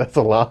meat. That's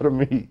a lot of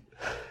meat.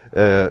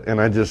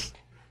 And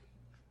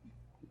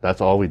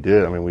that's all we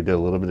did. I mean, we did a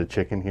little bit of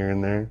chicken here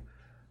and there,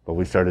 but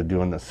we started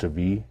doing the sous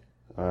vide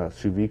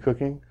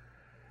cooking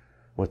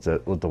with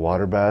the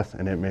water bath,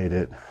 and it made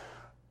it,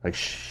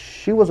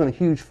 she wasn't a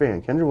huge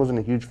fan. Kendra wasn't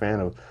a huge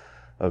fan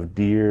of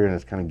deer, and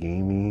it's kind of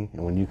gamey.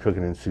 And when you cook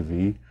it in sous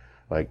vide,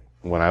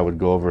 when I would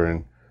go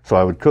over so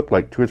I would cook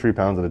 2 or 3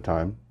 pounds at a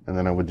time, and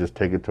then I would just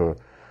take it to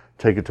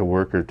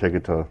work or take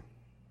it to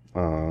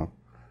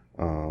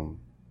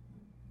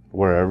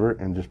wherever,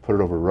 and just put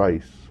it over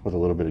rice with a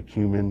little bit of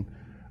cumin,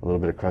 a little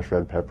bit of crushed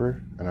red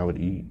pepper, and I would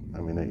eat. I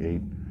mean,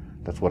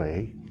 that's what I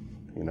ate,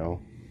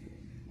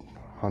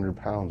 100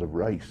 pounds of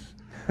rice,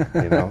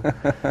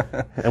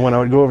 And when I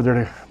would go over there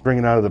to bring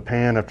it out of the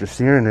pan after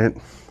searing it,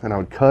 and I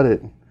would cut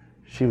it,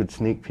 she would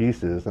sneak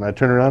pieces, and I'd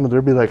turn around and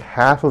there'd be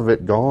half of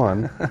it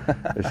gone.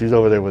 And she's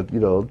over there with,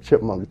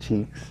 chipmunk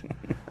cheeks.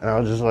 And I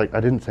was just I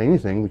didn't say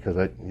anything because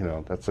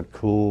that's a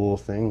cool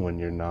thing when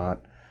you're not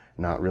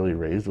really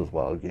raised with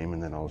wild game,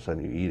 and then all of a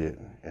sudden you eat it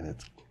and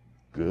it's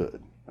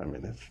good. I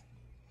mean,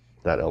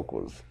 that elk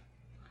was,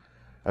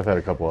 I've had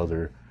a couple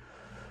other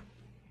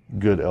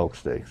good elk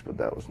steaks, but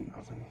that was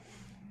nothing.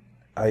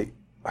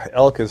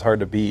 Elk is hard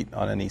to beat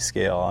on any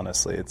scale,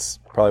 honestly. It's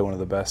probably one of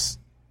the best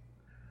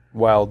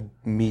wild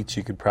meats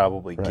you could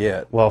probably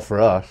get. Well, for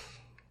us,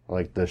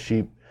 the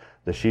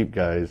sheep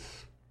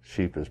guys,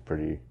 sheep is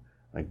pretty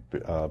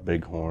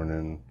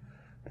bighorn,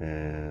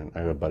 and I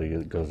have a buddy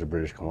that goes to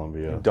British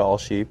Columbia. Doll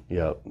sheep.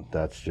 Yep,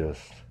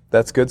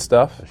 that's good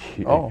stuff.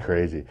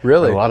 Crazy.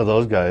 Really? And a lot of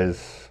those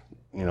guys,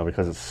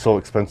 because it's so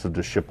expensive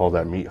to ship all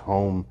that meat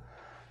home,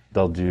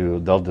 they'll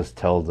just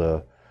tell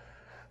the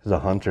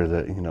hunter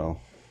that you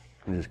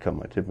just cut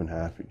my tip in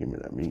half, you give me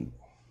that meat,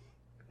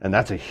 and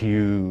that's a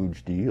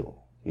huge deal.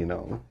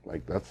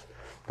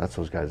 That's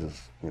those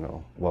guys'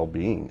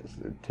 well-being is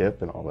their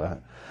tip and all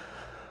that.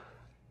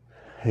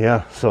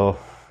 Yeah. So,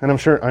 and I'm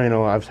sure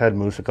I've had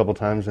moose a couple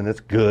times and it's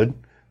good,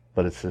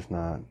 but it's just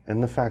not.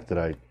 And the fact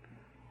that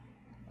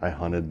I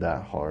hunted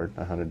that hard,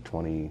 I hunted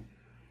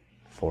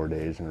 24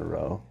 days in a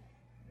row,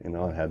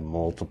 I had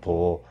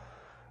multiple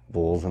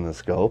bulls in the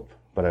scope,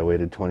 but I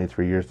waited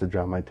 23 years to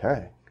drop my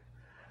tag.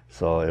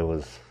 So it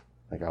was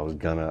like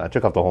I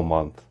took off the whole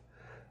month,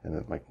 and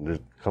then like there's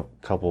a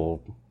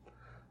couple,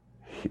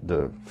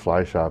 the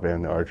fly shop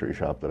and the archery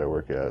shop that I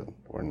work at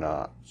were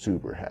not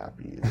super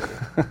happy.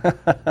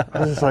 I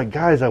was just like,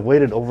 guys, I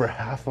waited over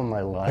half of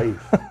my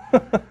life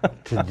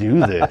to do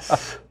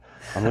this.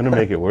 I'm going to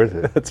make it worth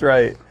it. That's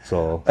right.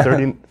 So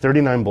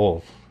 39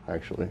 bulls,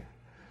 actually.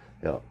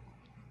 Yep.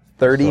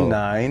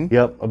 39? So,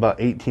 yep, about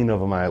 18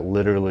 of them I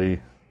literally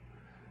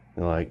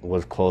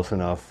was close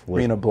enough.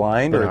 With Being a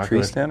blind or a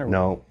tree stand? Or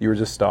no. You were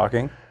just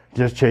stalking?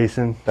 Just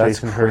chasing. That's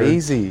chasing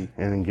crazy. Herds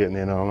and then getting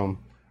in on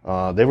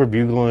them. They were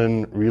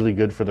bugling really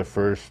good for the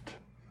first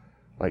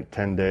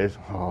 10 days.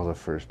 Oh, the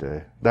first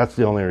day. That's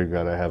the only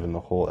regret I have in the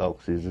whole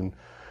elk season.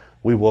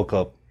 We woke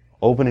up,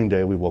 opening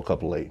day, we woke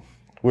up late.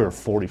 We were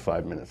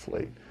 45 minutes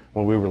late.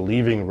 When we were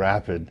leaving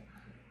Rapid,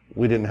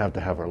 we didn't have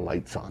to have our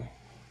lights on.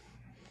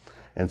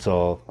 And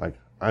so,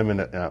 I'm in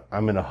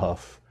a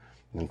huff,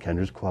 and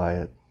Kendra's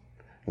quiet,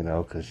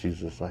 because she's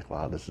just like,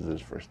 wow, this is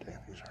his first day, and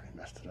he's already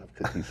messed it up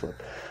because he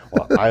slept.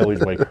 Well, I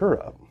always wake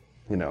her up,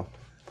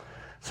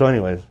 So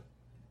anyways,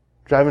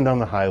 driving down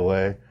the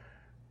highway,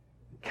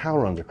 cow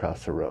runs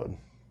across the road.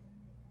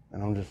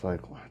 And I'm just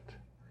like, what?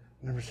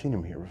 I've never seen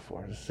him here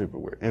before. This is super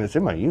weird. And it's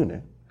in my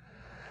unit.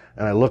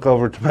 And I look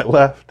over to my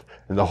left,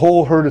 and the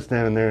whole herd is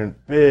standing there in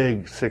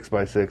big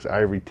 6x6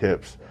 ivory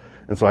tips.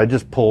 And so I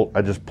just pull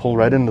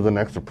right into the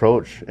next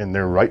approach, and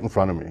they're right in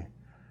front of me.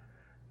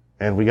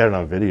 And we got it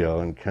on video,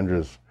 and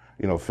Kendra's,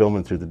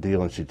 filming through the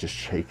deal, and she's just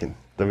shaking.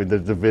 I mean,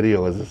 the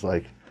video is just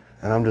like,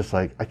 and I'm just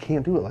like, I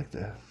can't do it like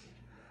this.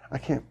 I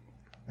can't.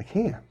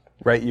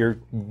 Right, you're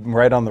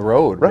right on the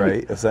road,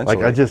 right? Essentially.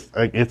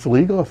 It's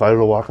legal if I were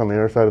to walk on the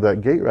other side of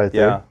that gate right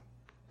there. Yeah.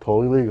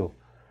 Totally legal.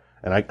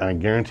 And I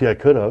guarantee I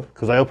could have,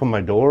 because I opened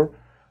my door,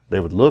 they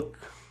would look,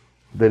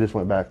 they just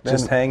went back.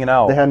 Just hanging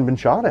out. They hadn't been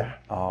shot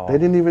at. Oh. They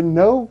didn't even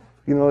know,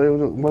 it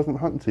wasn't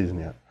hunting season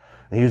yet.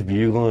 And he was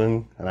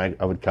bugling, and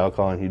I would cow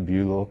call, and he'd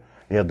bugle.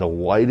 He had the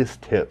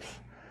whitest tips,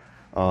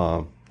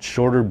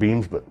 shorter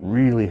beams, but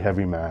really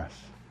heavy mass.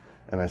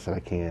 And I said, I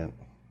can't.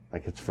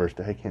 It's first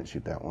day, I can't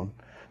shoot that one.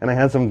 And I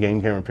had some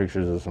game camera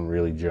pictures of some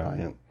really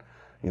giant,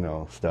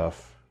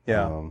 stuff.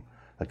 Yeah.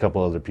 A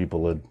couple other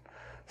people had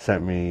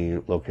sent me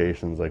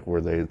locations where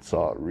they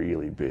saw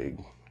really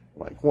big,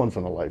 once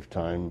in a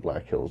lifetime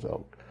Black Hills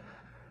elk.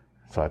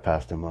 So I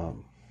passed him up.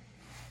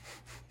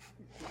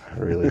 I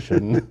really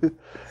shouldn't.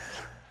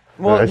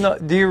 Well, no.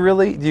 Do you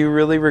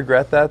really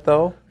regret that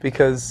though?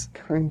 Because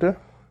kinda.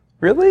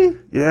 Really?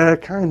 Yeah,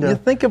 kinda. You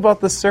think about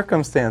the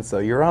circumstance though.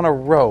 You're on a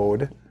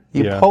road.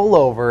 You Yeah. pull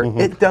over. Mhm.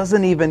 It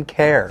doesn't even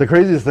care. The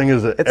craziest thing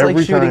is that It's every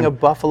like shooting time, a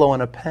buffalo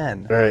in a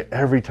pen. right,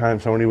 every time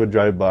somebody would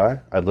drive by,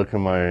 I'd look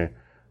in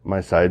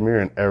my side mirror,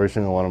 and every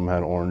single one of them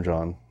had orange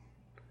on.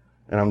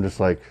 And I'm just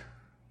like,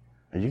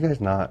 are you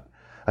guys not,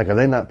 are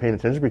they not paying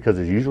attention? Because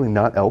there's usually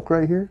not elk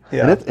right here.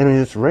 Yeah. And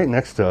it's right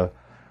next to,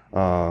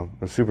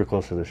 it's super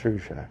close to the Sugar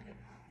Shack.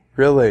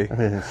 Really? I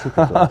mean, it's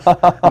super close.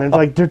 And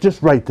it's they're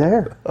just right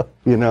there,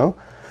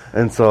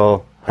 And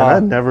so, and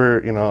I'd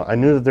never, I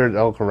knew that there's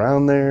elk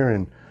around there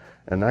and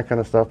that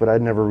kind of stuff, but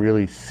I'd never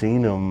really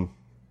seen them,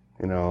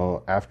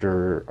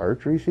 after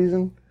archery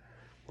season.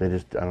 They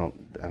just, I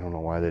don't know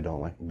why they don't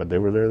like, but they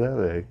were there that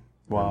day.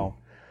 Wow.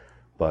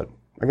 But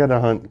I got to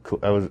hunt.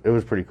 It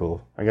was pretty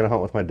cool. I got to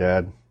hunt with my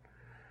dad.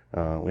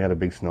 We had a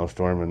big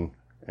snowstorm,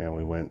 and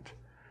we went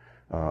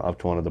up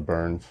to one of the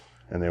burns,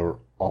 and they were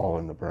all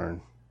in the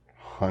burn,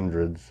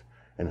 hundreds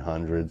and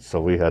hundreds. So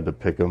we had to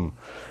pick them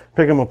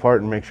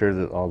apart and make sure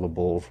that all the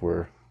bulls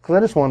were. Because I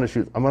just wanted to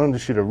shoot. I wanted to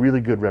shoot a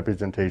really good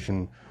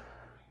representation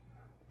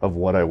of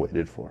what I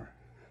waited for.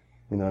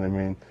 You know what I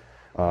mean?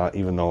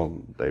 Even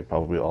though they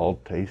probably all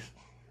taste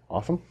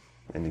awesome,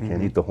 and you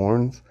can't eat the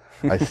horns,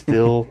 I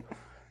still,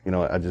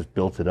 I just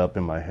built it up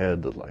in my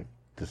head that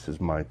this is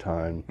my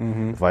time.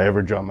 If I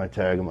ever drop my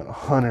tag, I'm gonna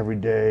hunt every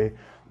day,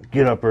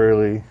 get up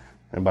early,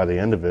 and by the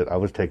end of it, I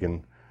was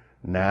taking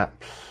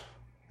naps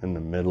in the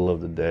middle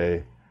of the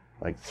day,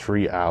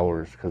 3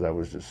 hours, because I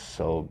was just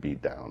so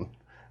beat down.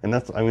 And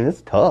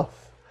it's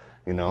tough,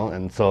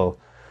 and so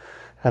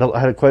I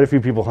had quite a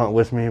few people hunt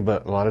with me,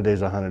 but a lot of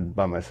days I hunted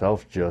by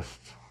myself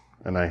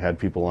and I had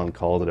people on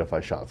call that if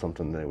I shot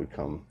something, they would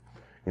come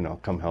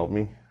help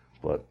me.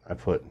 But I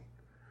put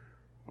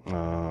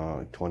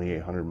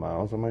 2,800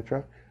 miles on my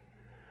truck.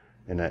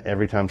 And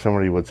every time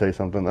somebody would say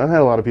something, I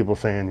had a lot of people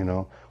saying,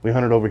 we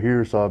hunted over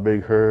here, saw a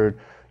big herd,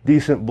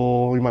 decent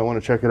bull, you might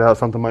want to check it out,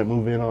 something might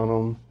move in on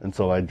them. And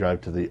so I'd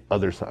drive to the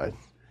other side,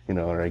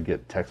 or I'd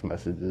get text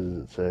messages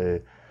that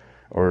say,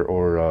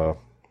 or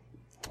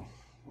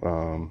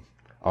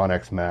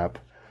Onyx map,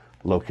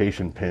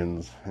 location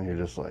pins, and you're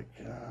just like,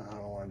 I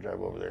don't want to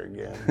drive over there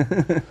again.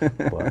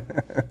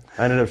 But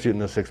I ended up shooting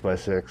the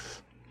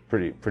 6x6,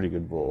 pretty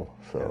good bull.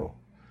 So,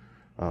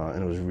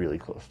 and it was really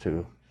close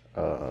to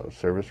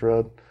service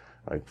road,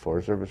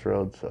 Forest Service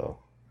Road. So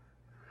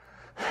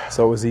it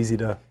was easy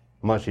to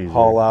much easier,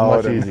 haul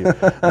out. Much easier.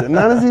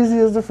 Not as easy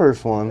as the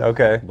first one.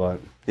 Okay.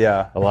 But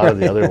Yeah. A lot of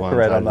the other ones,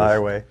 right on the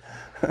highway.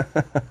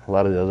 A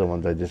lot of the other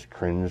ones, I just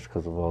cringed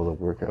because of all the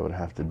work I would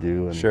have to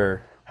do and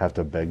Sure. have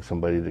to beg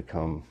somebody to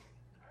come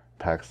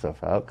pack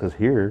stuff out. Because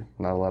here,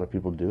 not a lot of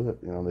people do it.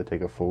 You know, they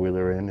take a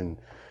 4-wheeler in and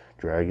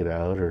drag it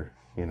out, or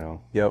you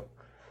know. Yep.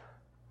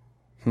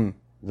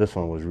 This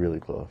one was really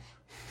close,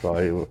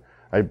 so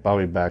I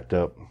probably backed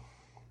up.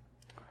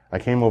 I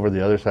came over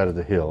the other side of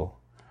the hill,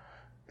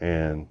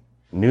 and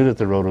knew that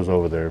the road was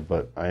over there,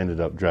 but I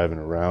ended up driving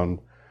around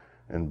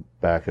and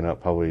backing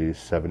up probably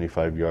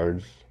 75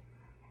 yards.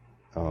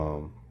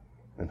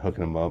 And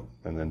hooking them up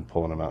and then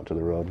pulling them out to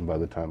the road. And by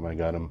the time I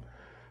got them,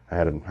 I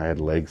had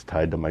legs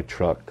tied to my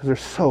truck because they're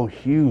so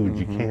huge.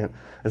 You can't.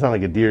 It's not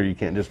like a deer. You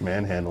can't just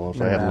manhandle them.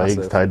 So They're I had massive.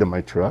 legs tied to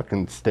my truck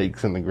and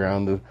stakes in the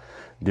ground to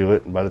do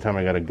it. And by the time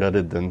I got it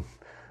gutted, then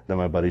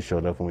my buddy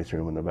showed up and we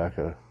threw him in the back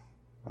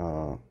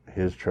of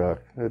his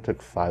truck. It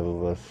took 5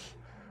 of us,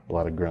 a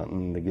lot of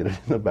grunting to get it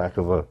in the back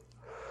of a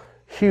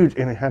huge,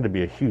 and it had to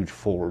be a huge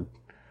Ford.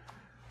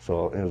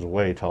 So it was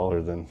way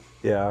taller than.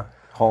 Yeah.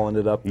 Hauling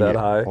it up that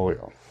high. Oh, yeah.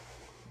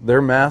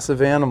 They're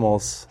massive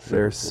animals.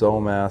 They're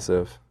so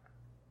massive.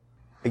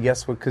 I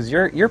guess because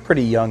you're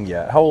pretty young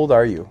yet. How old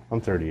are you? I'm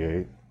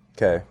 38.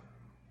 Okay.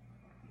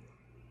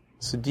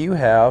 So do you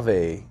have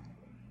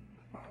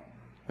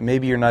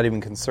maybe you're not even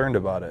concerned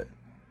about it,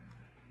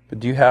 but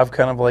do you have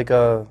kind of like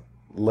a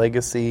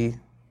legacy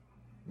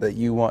that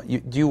you want?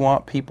 Do you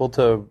want people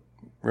to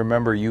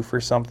remember you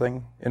for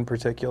something in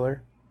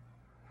particular?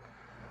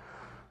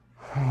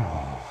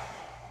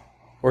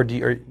 Or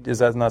is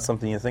that not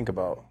something you think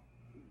about?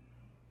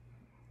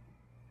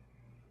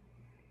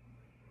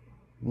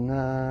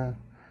 Nah.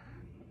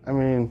 I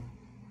mean,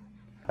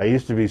 I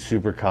used to be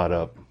super caught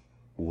up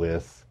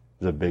with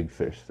the big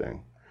fish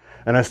thing.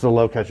 And I still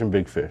love catching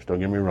big fish, don't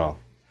get me wrong.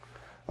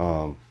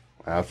 I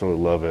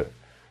absolutely love it.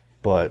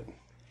 But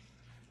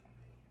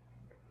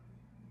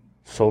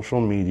social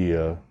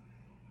media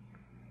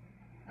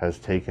has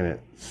taken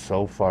it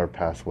so far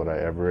past what I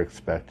ever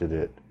expected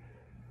it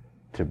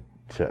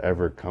to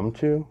ever come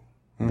to,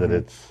 that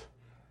it's,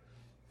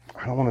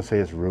 I don't want to say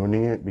it's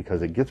ruining it,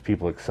 because it gets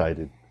people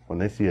excited when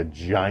they see a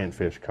giant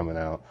fish coming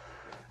out.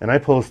 And I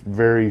post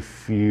very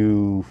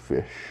few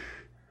fish,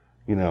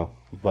 you know,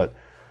 but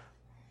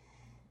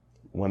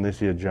when they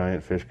see a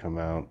giant fish come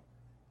out,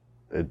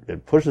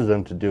 it pushes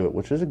them to do it,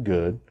 which is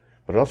good,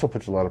 but it also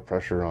puts a lot of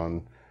pressure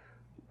on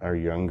our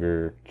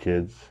younger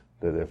kids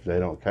that if they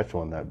don't catch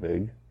one that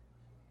big,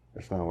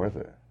 it's not worth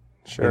it.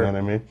 Sure. You know what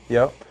I mean?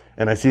 Yep.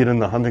 And I see it in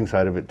the hunting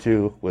side of it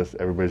too, with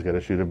everybody's got to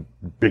shoot a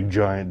big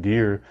giant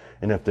deer,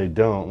 and if they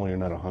don't, well, you're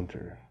not a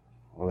hunter.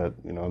 Well, that,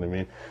 you know what I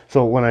mean?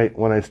 So when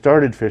I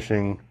started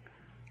fishing,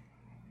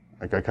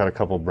 like I caught a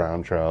couple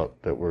brown trout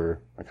that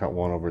were, I caught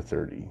one over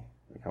 30.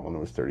 I caught one that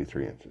was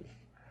 33 inches.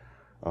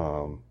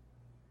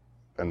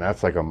 And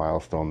that's like a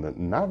milestone that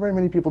not very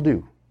many people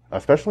do,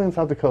 especially in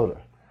South Dakota.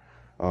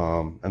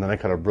 And then I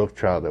caught a brook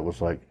trout that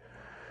was like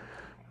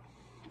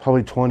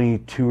probably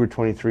 22 or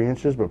 23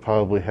 inches, but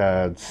probably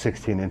had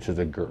 16 inches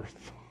of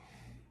girth.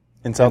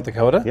 In South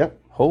Dakota? Yep.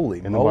 Holy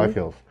In the moly. Black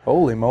Hills.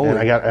 Holy moly. And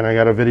I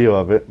got a video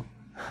of it,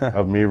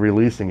 of me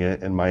releasing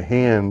it, and my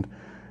hand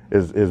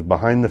is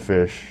behind the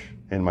fish,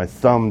 and my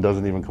thumb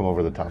doesn't even come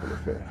over the top of the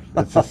fish.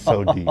 It's just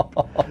so deep,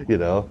 you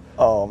know?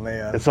 Oh,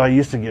 man. And so I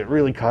used to get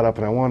really caught up,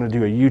 and I wanted to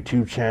do a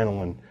YouTube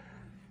channel,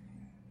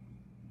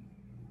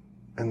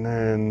 and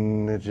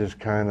then it just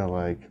kind of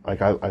like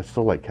I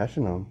still like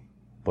catching them,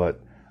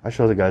 but I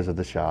show the guys at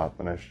the shop,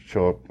 and I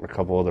show a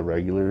couple of the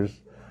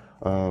regulars,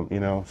 you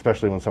know,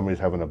 especially when somebody's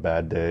having a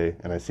bad day,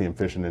 and I see them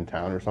fishing in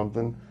town or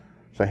something.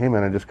 Say, hey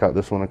man, I just caught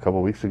this one a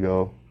couple weeks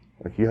ago.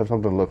 Like, you have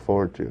something to look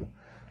forward to.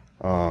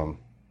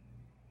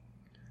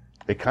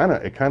 It kind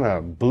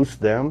of boosts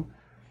them,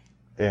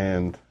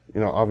 and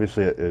you know,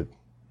 obviously it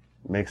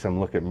makes them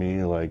look at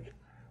me like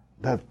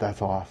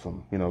that's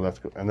awesome. You know, that's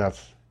good, and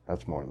that's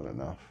more than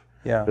enough.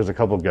 Yeah. There's a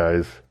couple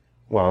guys,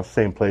 well,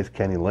 same place,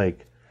 Kenny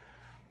Lake,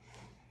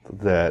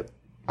 that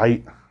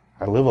I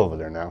live over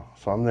there now,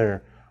 so I'm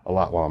there a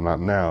lot. Well, I'm not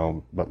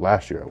now, but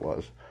last year I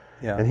was.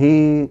 Yeah. And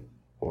he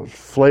was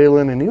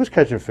flailing, and he was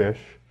catching fish.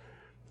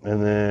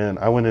 And then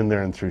I went in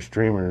there and threw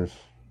streamers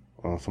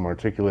on some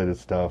articulated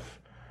stuff,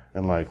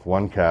 and like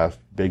one cast,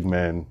 big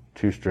men,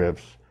 2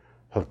 strips,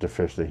 hooked a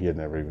fish that he had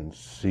never even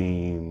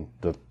seen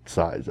the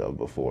size of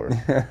before.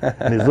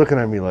 And he's looking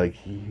at me like,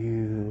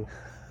 you.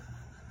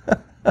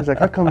 He's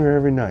like, I come here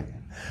every night.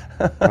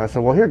 And I said,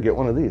 well, here, get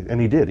one of these. And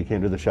he did. He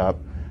came to the shop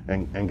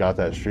and got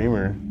that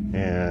streamer.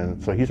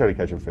 And so he started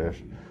catching fish.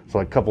 So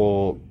a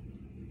couple,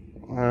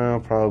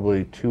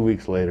 probably 2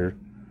 weeks later,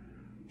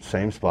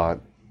 same spot.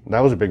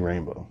 That was a big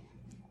rainbow.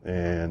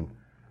 And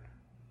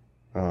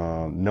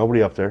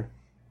nobody up there.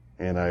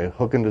 And I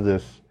hook into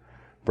this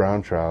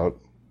brown trout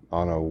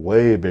on a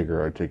way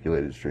bigger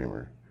articulated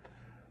streamer.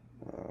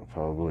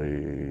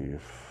 Probably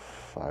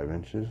 5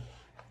 inches,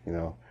 you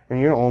know. And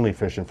you're only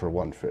fishing for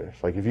one fish.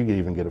 Like, if you could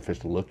even get a fish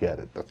to look at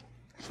it, that's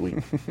sweet.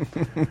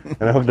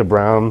 And I hooked a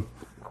brown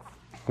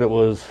that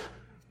was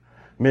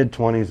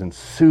mid-20s and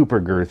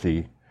super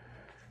girthy.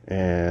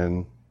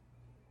 And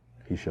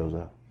he shows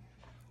up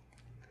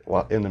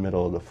while in the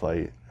middle of the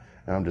fight,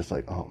 and I'm just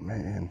like, oh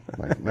man,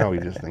 like now he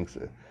just thinks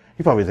it.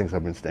 He probably thinks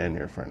I've been standing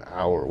here for an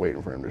hour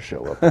waiting for him to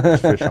show up.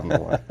 There's fish on the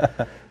line.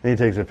 And he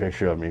takes a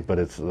picture of me, but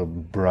it's the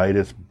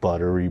brightest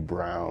buttery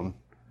brown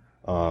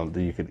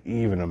that you could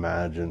even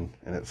imagine,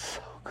 and it's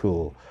so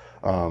cool.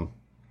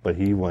 But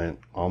he went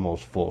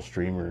almost full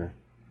streamer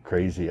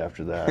crazy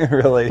after that.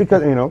 Really?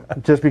 Because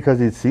just because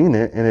he'd seen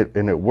it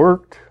and it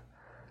worked,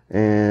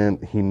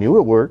 and he knew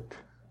it worked.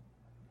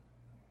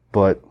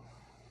 But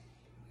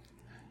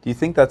do you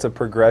think that's a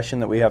progression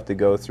that we have to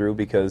go through?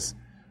 Because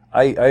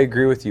I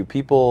agree with you.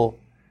 People,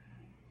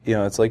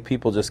 it's like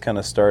people just kind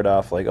of start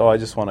off like, oh, I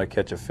just want to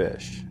catch a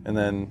fish, and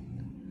then,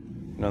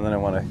 then I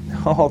want to.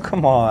 Oh,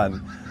 come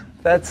on,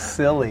 that's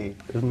silly.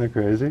 Isn't it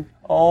crazy?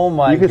 Oh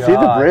my god! You can see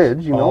the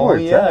bridge. You know where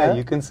it's at.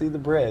 You can see the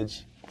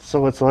bridge.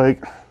 So it's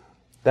like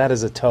that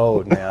is a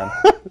toad, man.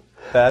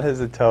 That is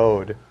a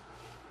toad.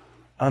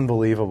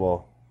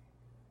 Unbelievable.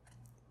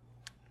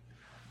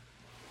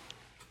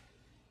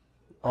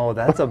 Oh,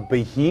 that's a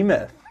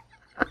behemoth.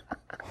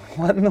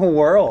 What in the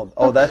world?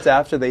 Oh, that's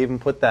after they even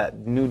put that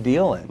new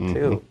deal in,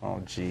 too. Mm-hmm.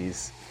 Oh,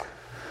 jeez.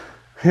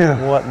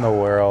 Yeah. What in the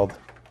world?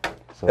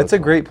 So it's a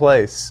great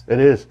place. It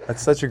is.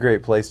 That's such a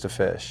great place to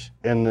fish.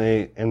 And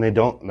they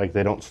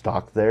don't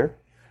stock there,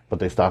 but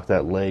they stock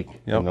that lake.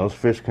 Yep. And those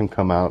fish can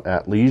come out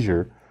at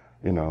leisure,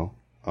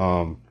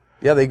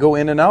 Yeah, they go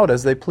in and out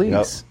as they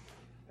please.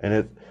 Yep.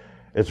 And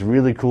it's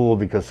really cool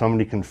because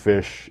somebody can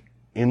fish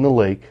in the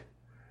lake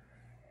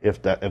if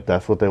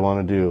that's what they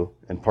want to do,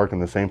 and park in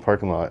the same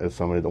parking lot as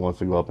somebody that wants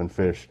to go up and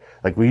fish.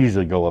 Like we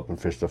usually go up and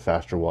fish the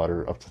faster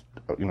water up to,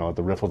 at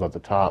the riffles at the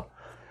top,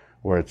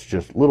 where it's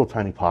just little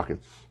tiny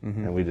pockets,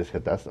 and we just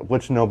hit that stuff.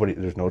 Which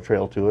there's no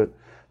trail to it.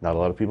 Not a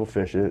lot of people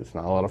fish it. It's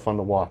not a lot of fun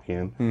to walk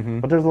in,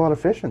 but there's a lot of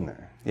fish in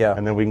there. Yeah.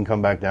 And then we can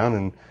come back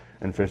down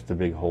and fish the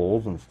big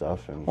holes and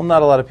stuff. And well,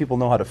 not a lot of people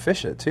know how to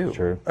fish it too.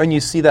 Sure. And you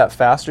see that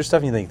faster stuff,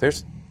 and you think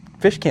there's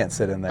fish can't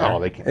sit in there.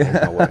 Oh, they can't.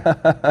 There's no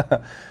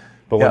way.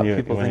 But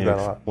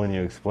yeah, when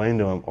you explain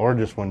to them, or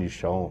just when you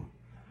show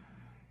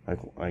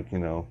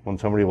them, when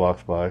somebody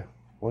walks by,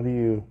 what do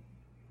you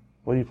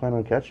plan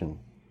on catching?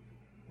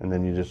 And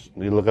then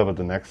you look up at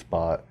the next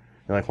spot.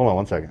 You're like, hold on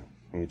one second.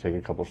 And you take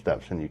a couple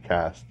steps and you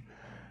cast,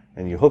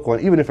 and you hook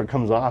one. Even if it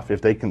comes off, if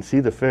they can see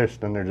the fish,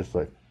 then they're just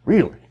like,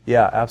 really?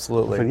 Yeah,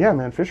 absolutely. So yeah,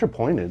 man, fish are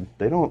pointed.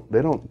 They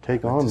don't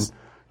take on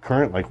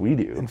current like we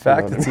do. In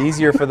fact, it's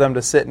easier for them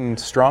to sit in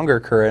stronger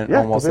current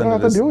almost they don't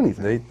than have to do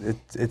anything.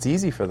 It's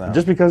easy for them.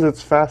 Just because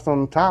it's fast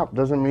on top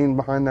doesn't mean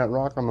behind that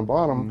rock on the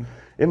bottom,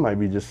 it might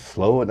be just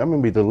slow. That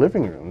might be the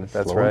living room. It's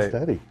That's slow right. and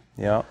steady.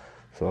 Yeah.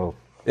 So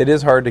it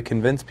is hard to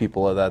convince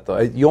people of that, though.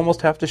 You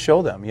almost have to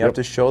show them. You have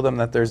to show them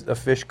that there's a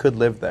fish could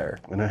live there.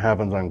 And it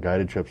happens on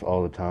guided trips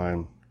all the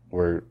time,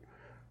 where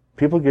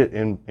people get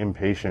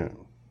impatient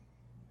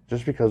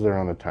just because they're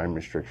on a time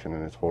restriction,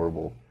 and it's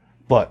horrible.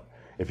 But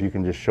if you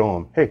can just show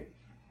them, hey,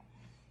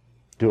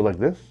 do it like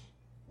this,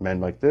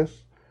 mend like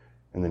this,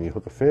 and then you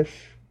hook a fish,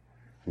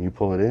 and you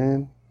pull it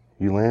in,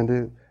 you land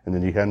it, and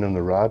then you hand them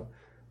the rod,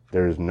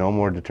 there is no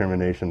more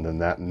determination than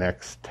that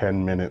next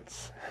 10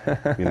 minutes.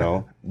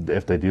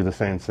 If they do the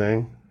same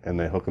thing and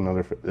they hook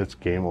another fish, it's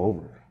game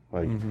over.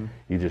 Like,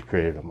 you just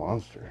created a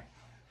monster.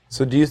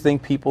 So do you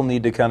think people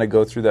need to kind of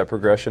go through that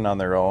progression on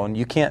their own?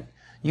 You can't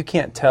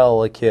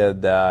tell a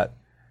kid that,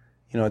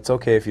 it's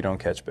okay if you don't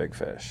catch big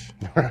fish.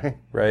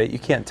 Right? You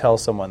can't tell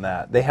someone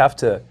that. They have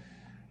to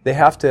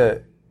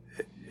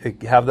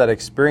have that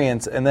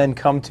experience and then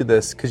come to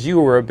this, because you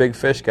were a big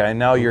fish guy, and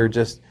now you're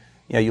just,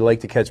 you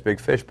like to catch big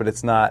fish, but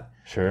it's not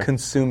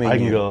consuming I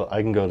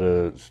can go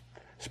to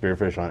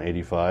spearfish on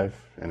 85,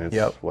 and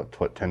it's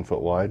what 10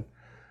 foot wide,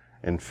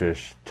 and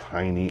fish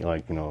tiny,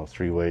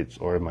 3 weights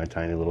or my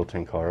tiny little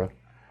tinkara,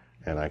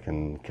 and I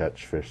can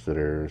catch fish that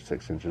are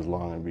 6 inches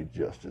long and be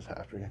just as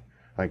happy.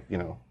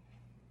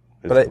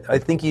 But I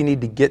think you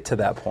need to get to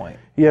that point.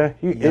 Yeah,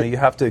 you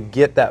have to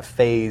get that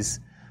phase.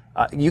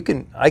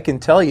 I can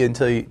tell you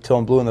until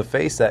I'm blue in the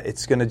face that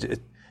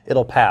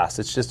it'll pass.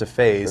 It's just a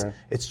phase. Sure.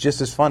 It's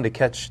just as fun to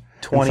catch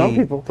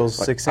 20 those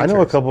 6 inches. I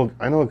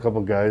know a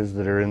couple guys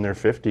that are in their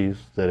 50s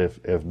that if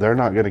they're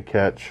not going to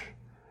catch,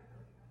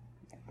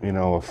 a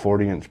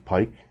 40-inch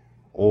pike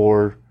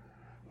or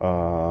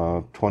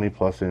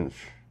 20+ inch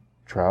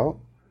trout,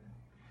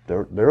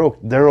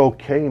 they're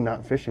okay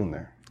not fishing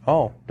there.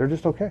 Oh, they're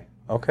just okay.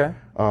 Okay.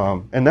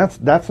 And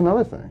that's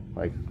another thing.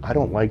 Like, I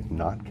don't like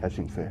not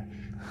catching fish.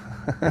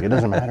 Like, it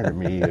doesn't matter to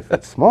me if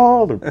it's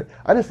small or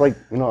I just like,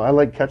 I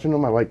like catching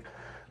them. I like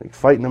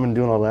fighting them and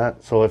doing all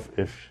that. So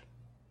if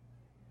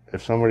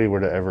somebody were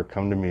to ever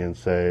come to me and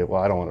say,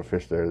 well, I don't want to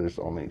fish there, there's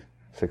only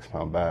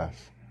 6-pound bass.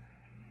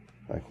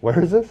 Like,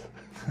 where is this?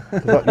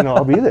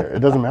 I'll be there. It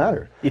doesn't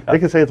matter. Yeah. They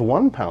can say it's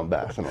 1-pound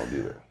bass and I'll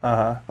be there.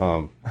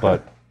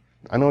 But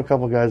I know a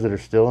couple guys that are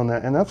still in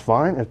that, and that's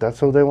fine. If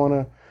that's what they want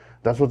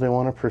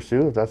to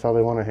pursue, if that's how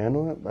they want to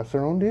handle it, that's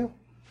their own deal.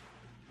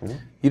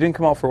 You didn't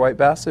come out for white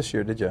bass this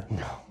year, did you?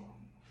 No.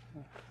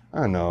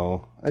 I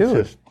know.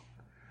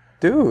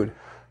 Dude,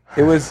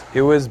 it was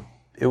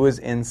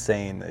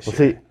insane this year.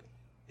 See,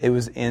 It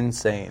was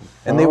insane.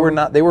 And they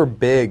were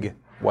big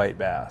white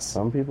bass.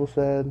 Some people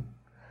said,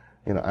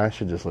 I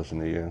should just listen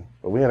to you.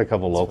 But we had a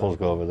couple locals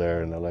go over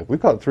there, and they're like, we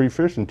caught 3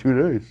 fish in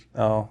 2 days.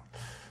 Oh.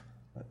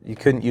 You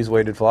couldn't use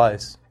weighted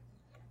flies.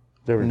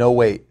 Were, no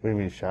weight. What do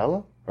you mean,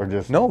 shallow? Or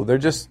just... No, they're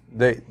just...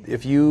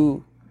 If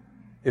you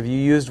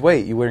used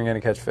weight, you weren't going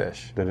to catch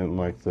fish. They didn't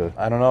like the...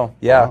 I don't know.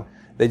 Yeah. Wow.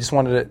 They just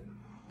wanted it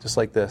just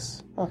like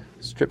this. Huh.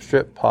 Strip,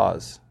 strip,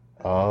 pause.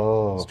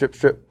 Oh. Strip,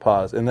 strip,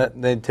 pause. And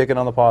they'd tick it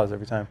on the pause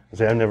every time.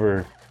 See, I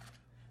never...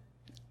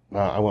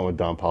 I went with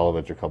Don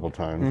Polovich a couple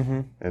times, Mm-hmm.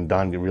 and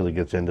Don really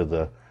gets into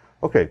the,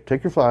 okay,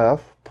 take your fly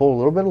off, pull a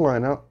little bit of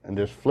line out, and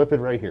just flip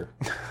it right here.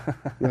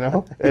 And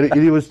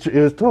it was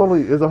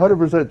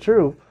 100%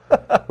 true.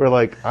 Where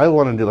like I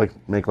wanted to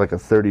make like a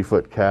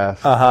 30-foot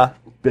cast,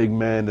 big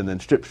mend, and then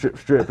strip, strip,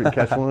 strip, and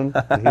catch one.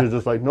 And he was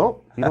just like,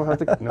 nope, you don't have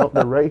to. Nope,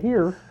 they're right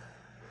here.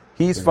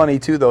 He's funny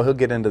too, though. He'll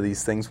get into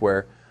these things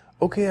where,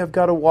 okay, I've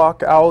got to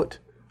walk out,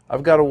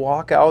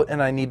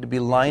 and I need to be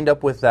lined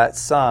up with that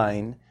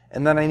sign.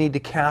 And then I need to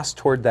cast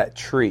toward that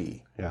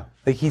tree. Yeah.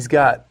 Like he's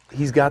got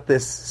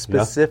this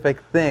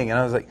specific thing, and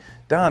I was like,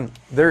 Don,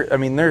 they're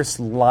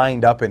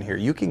lined up in here.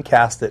 You can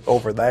cast it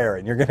over there,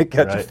 and you're going to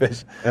catch a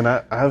fish. And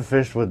I have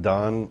fished with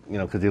Don,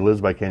 because he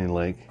lives by Canyon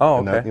Lake.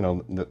 Oh, okay.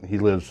 And he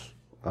lives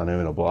on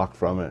even a block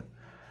from it.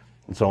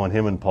 And so when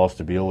him and Paul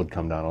Stabile would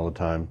come down all the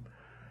time,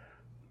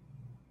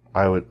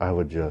 I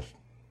would just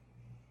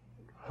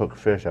hook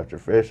fish after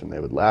fish, and they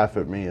would laugh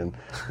at me and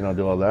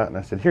do all that. And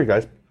I said, here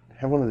guys.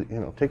 Have one of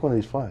the, take one of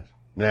these flies.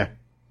 Nah,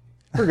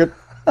 we're good.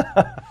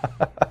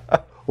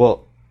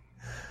 Well,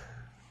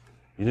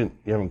 you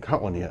haven't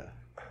caught one yet.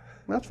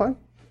 That's fine.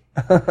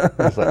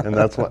 And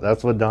that's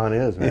what Don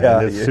is, man.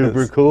 Yeah, it's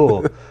super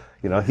cool.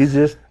 He's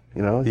just, he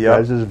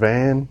drives his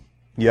van.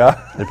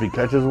 Yeah. If he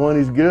catches one,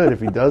 he's good.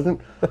 If he doesn't,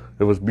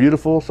 it was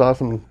beautiful. Saw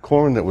some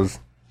corn that was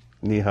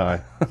knee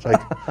high. It's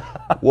like,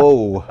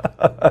 whoa.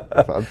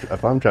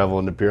 If I'm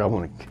traveling the pier, I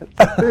want to catch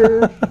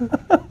the fish.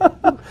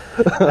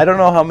 I don't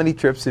know how many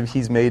trips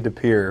he's made to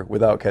pier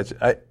without catching.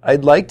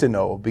 I'd like to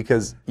know,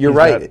 because you're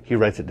right. He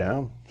writes it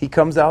down. He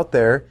comes out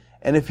there,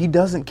 and if he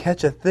doesn't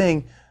catch a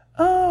thing,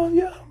 oh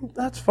yeah,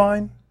 that's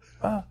fine.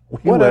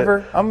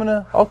 Whatever.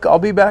 I'll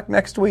be back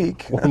next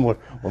week. One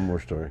more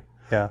story.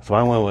 Yeah. So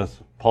I went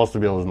with Paul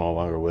Stabile is no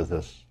longer with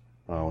us.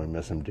 We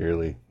miss him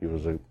dearly. He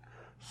was a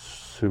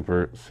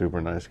super,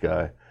 super nice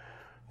guy.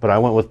 But I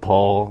went with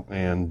Paul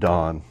and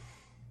Don.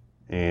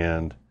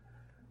 And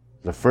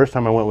the first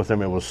time I went with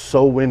him, it was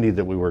so windy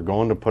that we were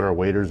going to put our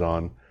waders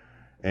on.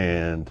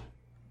 And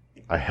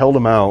I held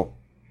them out,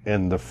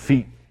 and the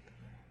feet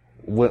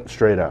went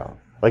straight out.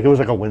 Like it was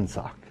like a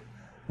windsock.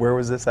 Where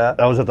was this at?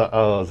 That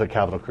was at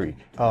Capitol Creek.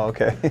 Oh,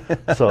 okay.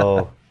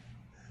 So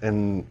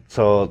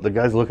the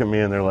guys look at me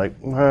and they're like,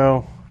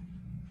 well,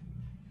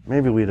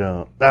 maybe we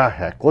don't.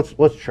 Heck,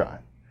 let's try.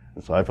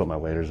 And so I put my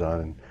waders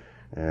on,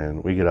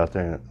 and we get out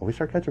there and we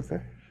start catching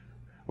fish.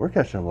 We're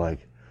catching them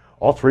like,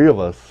 all three of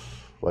us,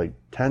 like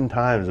 10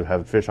 times of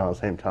having fish on at the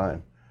same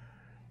time.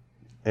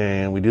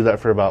 And we do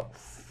that for about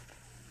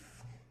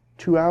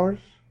 2 hours.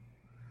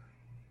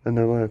 And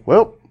they're like,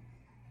 well,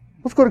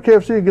 let's go to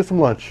KFC and get some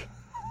lunch.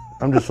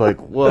 I'm just like,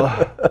 well,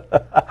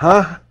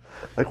 huh?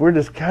 Like, we're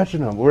just catching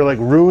them. We're like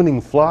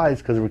ruining flies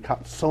because we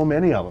caught so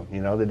many of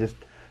them, they just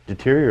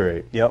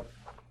deteriorate. Yep.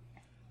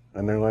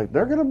 And they're like,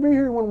 they're going to be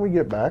here when we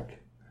get back.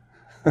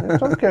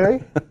 It's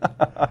okay.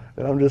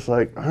 And I'm just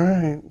like, all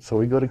right. So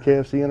we go to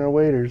KFC in our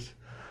waders,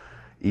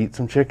 eat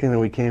some chicken,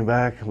 and we came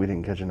back, and we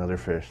didn't catch another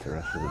fish the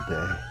rest of the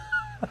day.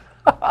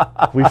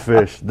 We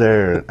fished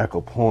there at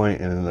Echo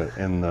Point and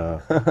in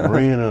the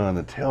marina and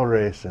the tail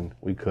race, and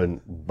we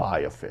couldn't buy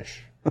a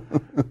fish.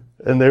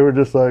 And they were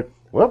just like,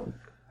 well,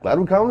 glad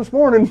we caught him this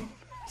morning.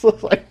 So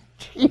it's like,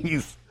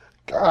 jeez,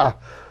 God,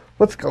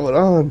 what's going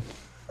on?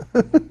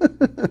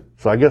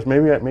 So I guess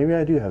maybe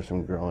I do have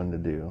some growing to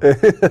do.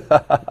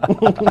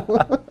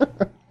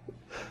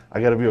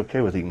 I got to be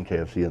okay with eating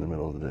KFC in the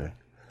middle of the day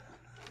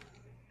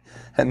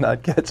and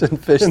not catching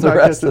fish the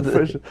rest of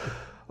the day.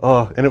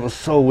 Oh, and it was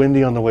so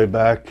windy on the way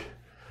back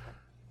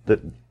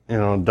that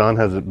Don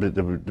has I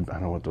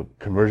don't know what, the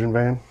conversion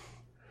van,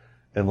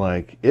 and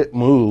like it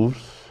moves,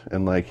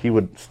 and like he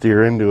would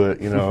steer into it,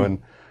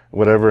 and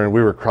whatever, and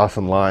we were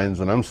crossing lines,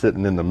 and I'm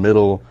sitting in the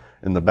middle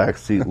in the back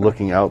seat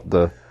looking out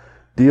the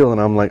deal,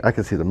 and I'm like, I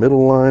can see the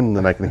middle line, and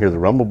then I can hear the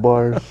rumble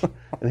bars,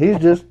 and he's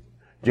just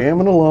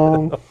jamming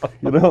along,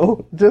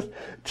 just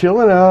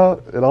chilling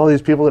out, and all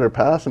these people that are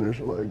passing are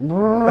like,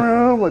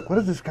 I'm like, what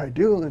is this guy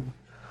doing?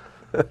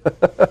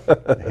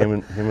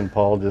 Him and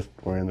Paul just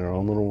were in their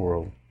own little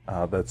world.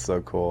 Oh, that's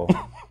so cool.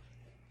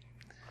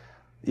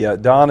 Yeah,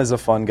 Don is a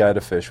fun guy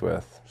to fish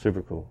with.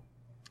 Super cool.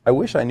 I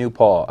wish I knew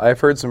Paul. I've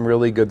heard some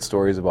really good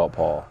stories about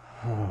Paul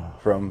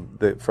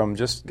from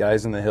just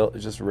guys in the hill,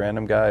 just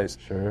random guys.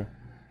 Sure.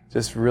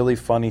 Just really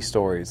funny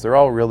stories. They're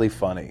all really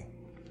funny.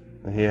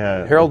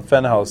 Yeah. Harold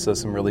Fenhouse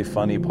says some really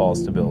funny Paul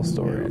Stabile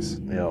stories.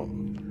 Yeah.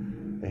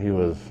 He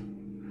was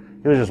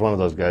just one of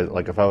those guys.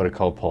 Like if I would have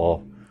called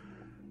Paul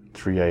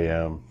 3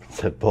 a.m. and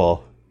said,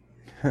 Paul,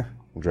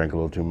 drank a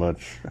little too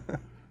much.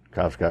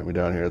 Cops got me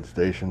down here at the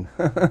station.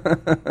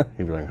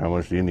 He'd be like, how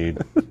much do you need?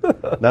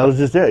 That was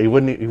just it. He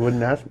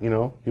wouldn't ask, he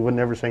wouldn't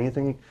ever say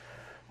anything.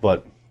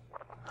 But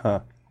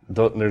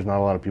there's not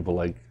a lot of people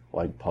like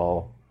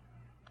Paul,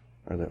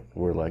 or that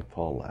were like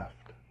Paul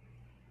left,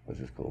 which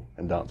is cool.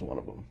 And Don's one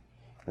of them.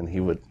 And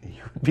he would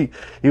be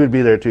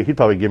there too. He'd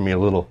probably give me a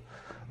little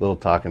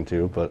talking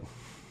to, but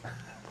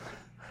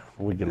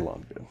we get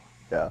along good.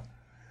 Yeah.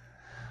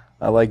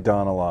 I like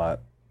Don a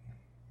lot.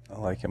 I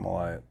like him a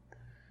lot.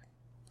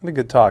 What a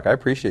good talk. I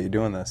appreciate you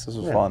doing this. This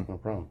was fun. No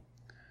problem.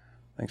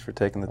 Thanks for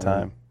taking the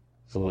time.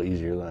 It's a little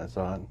easier than I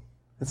thought.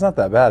 It's not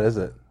that bad, is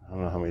it? I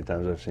don't know how many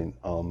times I've seen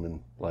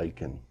and like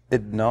and...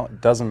 It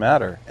doesn't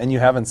matter. And you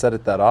haven't said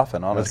it that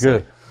often, honestly.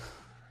 That's good.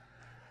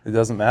 It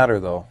doesn't matter,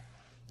 though.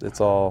 It's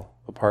all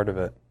a part of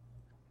it.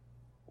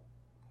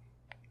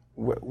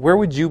 Where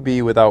would you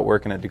be without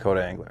working at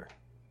Dakota Angler?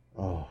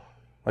 Oh.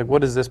 Like,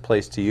 what is this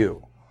place to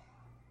you?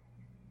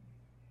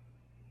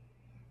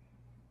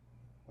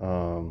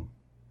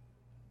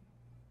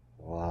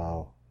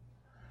 Wow.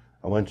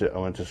 I went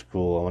to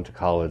school. I went to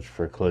college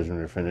for collision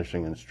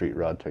refinishing and street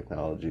rod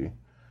technology,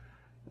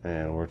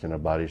 and worked in a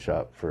body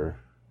shop for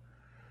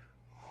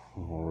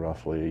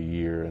roughly a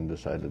year, and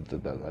decided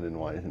that I didn't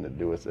want anything to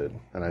do with it,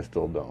 and I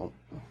still don't.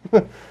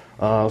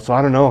 So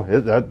I don't know.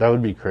 That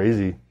would be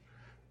crazy.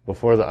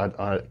 Before that,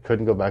 I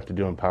couldn't go back to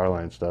doing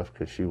powerline stuff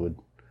because she would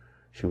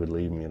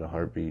leave me in a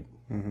heartbeat,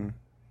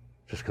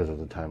 just because of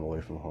the time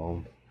away from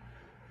home.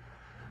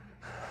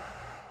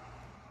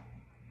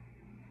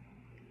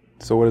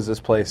 So what is this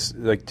place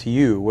like to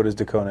you? What is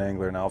Dakota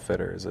Angler and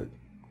Outfitter? Is it?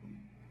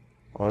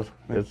 Well,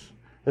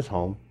 it's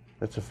home.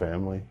 It's a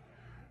family.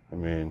 I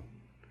mean,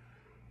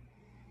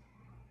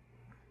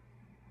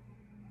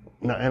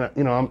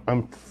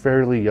 I'm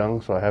fairly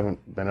young, so I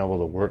haven't been able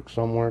to work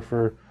somewhere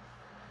for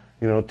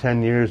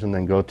 10 years and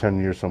then go 10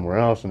 years somewhere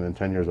else and then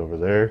 10 years over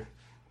there.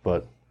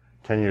 But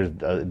 10 years,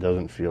 it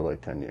doesn't feel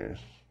like 10 years.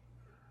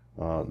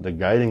 The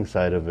guiding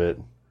side of it,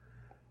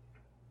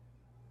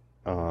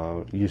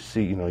 you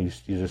see, you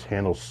just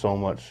handle so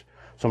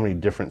many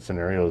different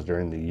scenarios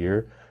during the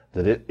year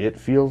that it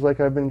feels like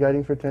I've been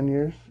guiding for 10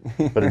 years,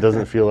 but it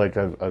doesn't feel like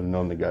I've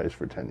known the guys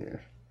for 10 years.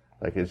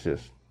 Like it's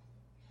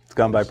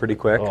gone by pretty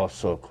quick. Oh,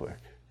 so quick.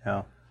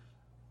 Yeah.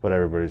 But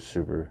everybody's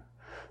super,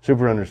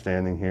 super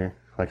understanding here.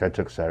 Like I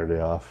took Saturday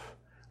off.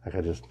 Like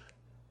I just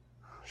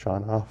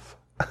Shaun off.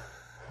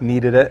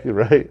 Needed it.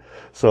 Right.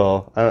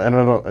 So I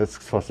don't know. It's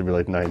supposed to be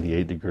like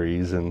 98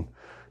 degrees and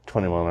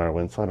 20-mile-an-hour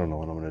wind. So I don't know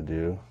what I'm going to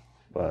do.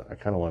 But I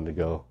kind of wanted to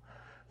go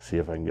see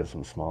if I can get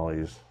some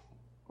smallies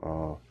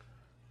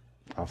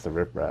off the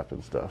riprap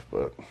and stuff.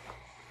 But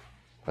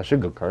I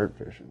should go carp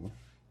fishing.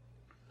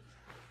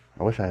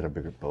 I wish I had a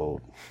bigger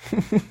boat.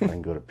 I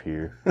can go to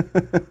pier.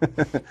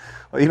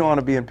 Well, you don't want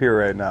to be in pier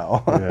right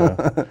now.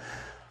 Yeah.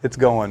 It's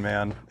going,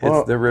 man.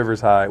 The river's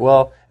high.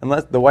 Well,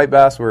 unless the white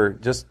bass were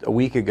just a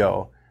week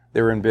ago,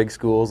 they were in big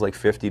schools, like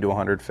 50 to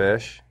 100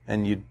 fish,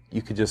 and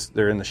you could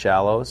they're in the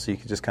shallows, so you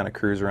could just kind of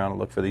cruise around and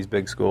look for these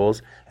big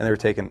schools. And they were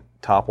taking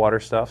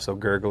topwater stuff, so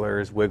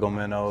gurglers, wiggle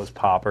minnows,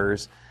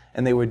 poppers,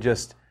 and they would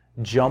just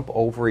jump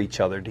over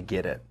each other to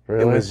get it.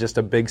 Really? It was just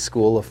a big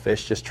school of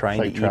fish just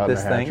trying to eat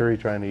this thing.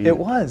 Trying to eat It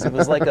was. It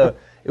was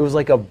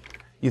like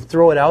you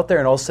throw it out there,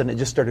 and all of a sudden it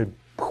just started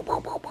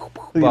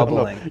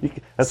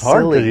bubbling. That's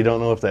hard because you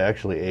don't know if they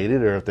actually ate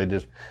it or if they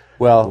just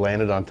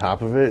landed on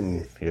top of it.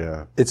 And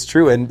yeah, it's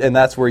true, and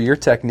that's where your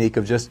technique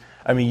of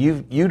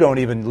you don't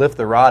even lift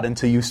the rod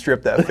until you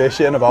strip that fish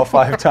in about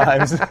 5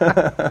 times.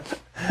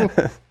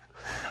 But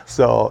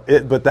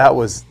that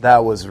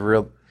was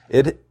real.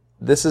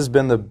 This has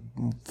been the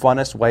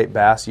funnest white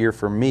bass year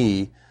for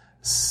me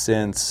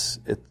since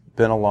it's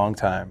been a long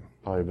time.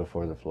 Probably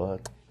before the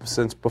flood.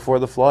 Since before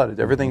the flood,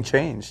 everything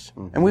changed,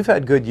 and we've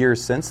had good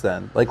years since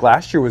then. Like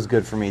last year was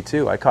good for me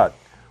too. I caught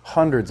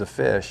hundreds of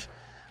fish,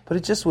 but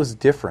it just was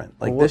different.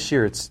 Like this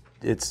year, it's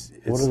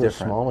different. What are the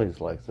smallies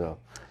like though?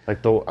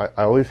 Like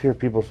I always hear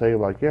people say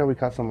like, yeah, we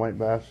caught some white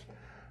bass,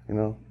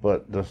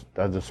 but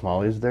are the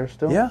smallies there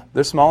still? Yeah,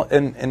 they're small,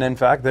 and in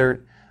fact they're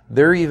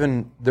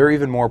even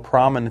more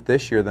prominent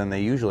this year than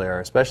they usually are,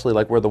 especially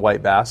like where the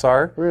white bass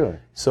are. Really?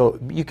 So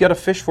you got to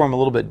fish for them a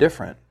little bit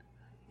different.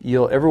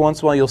 Every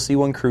once in a while you'll see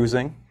one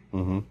cruising,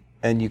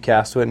 and you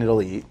cast to it and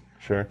it'll eat.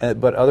 Sure.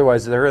 But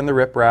otherwise they're in the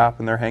riprap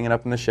and they're hanging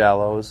up in the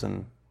shallows,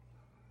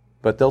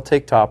 but they'll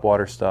take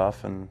topwater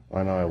stuff. And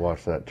I know I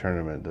watched that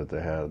tournament that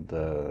they had,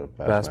 the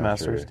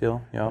Bassmasters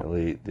deal,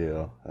 Elite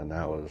deal, and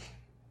that was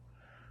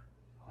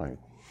like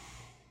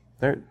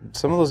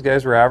some of those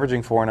guys were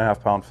averaging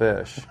 4.5 pound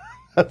fish.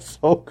 That's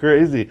so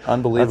crazy.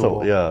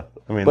 Unbelievable. Yeah.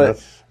 I mean,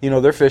 but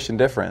they're fishing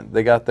different.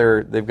 They've got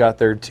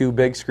their 2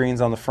 big screens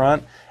on the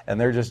front, and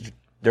they're just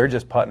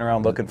putting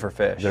around looking for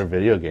fish. They're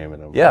video gaming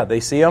them. Yeah, they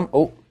see them.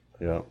 Oh,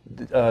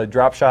 yeah.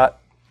 Drop shot.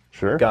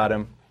 Sure. Got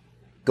him.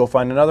 Go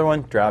find another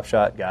one. Drop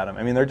shot. Got him.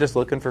 I mean, they're just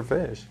looking for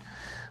fish.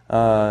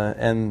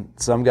 And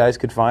some guys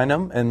could find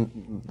them,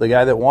 and the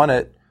guy that won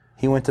it,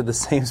 he went to the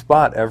same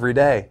spot every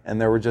day, and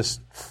there were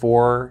just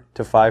 4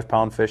 to 5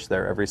 pound fish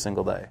there every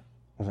single day.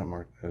 Was that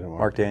Mark?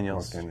 Mark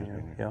Daniels. Mark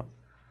Daniels. Yeah.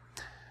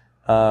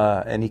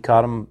 and he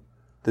caught them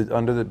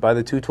by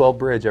the 212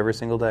 bridge every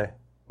single day.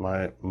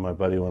 My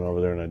buddy went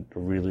over there, and I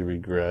really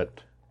regret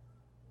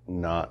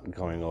not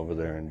going over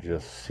there and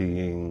just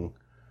seeing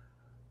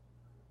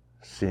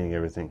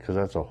everything, because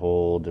that's a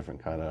whole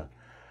different kind of.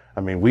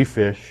 I mean, we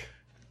fish,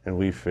 and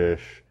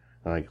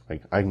like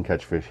I can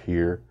catch fish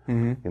here,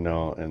 you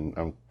know, and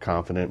I'm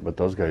confident. But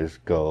those guys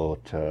go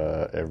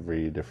to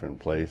every different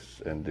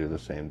place and do the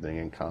same thing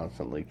and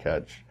constantly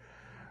catch,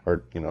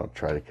 or you know,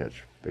 try to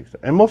catch big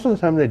stuff. And most of the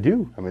time they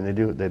do. I mean, they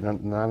do. They're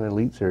not an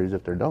elite series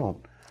if they don't.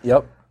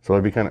 Yep. So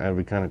it'd be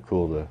kind of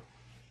cool to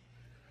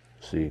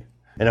see.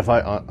 And if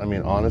I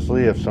mean,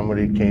 honestly, if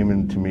somebody came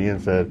in to me and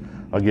said,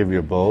 "I'll give you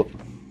a boat,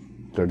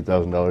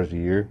 $30,000 a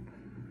year,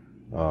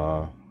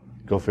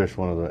 go fish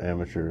one of the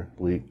amateur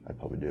league," I'd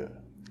probably do it.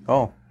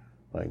 Oh,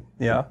 like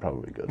yeah, I'd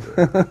probably go do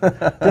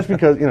it. Just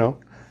because, you know.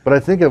 But I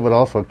think it would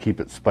also keep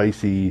it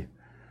spicy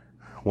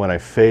when I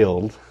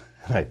failed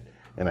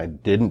and I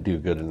didn't do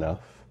good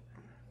enough,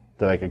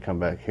 that I could come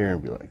back here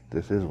and be like,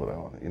 "This is what I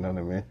want." You know what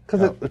I mean?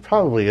 Because it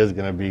probably is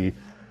going to be.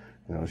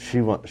 You know,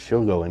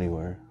 she'll go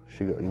anywhere.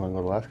 You want to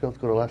go to Alaska? Let's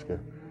go to Alaska.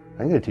 I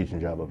can get a teaching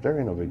job up there.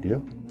 Ain't no big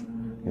deal.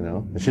 You know,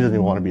 and she doesn't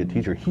even want to be a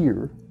teacher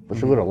here, but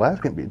she'll go to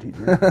Alaska and be a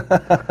teacher.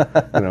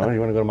 You know, you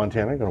want to go to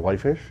Montana? Go to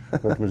Whitefish?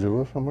 Go to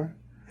Missoula somewhere?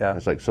 Yeah.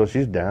 It's like, so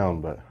she's down,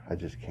 but I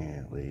just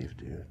can't leave,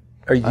 dude.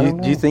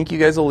 Do you think you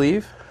guys will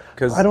leave?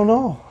 Cause I don't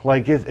know.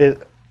 Like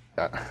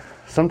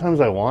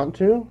sometimes I want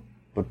to,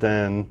 but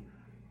then,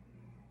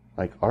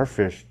 like, our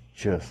fish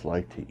just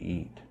like to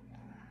eat.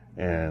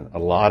 And a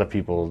lot of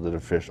people that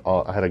have fished,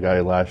 I had a guy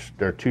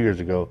 2 years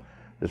ago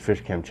that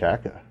fished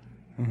Kamchatka,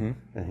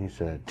 and he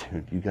said,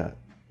 "Dude, you got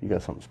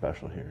something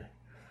special here.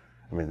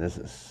 I mean, this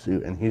is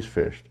and he's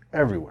fished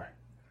everywhere,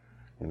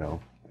 you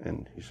know."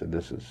 And he said,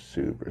 "This is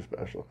super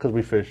special," because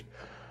we fished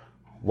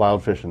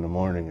wild fish in the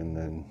morning and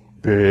then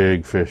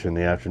big fish in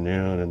the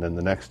afternoon, and then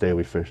the next day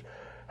we fished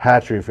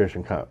hatchery fish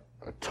and caught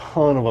a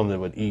ton of them that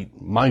would eat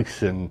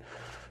mice and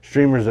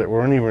streamers that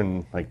weren't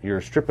even, like, you were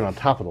stripping on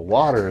top of the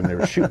water and they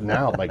were shooting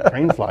out like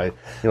crane flies,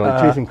 you know,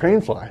 like chasing crane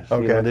flies.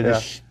 Okay, you know, they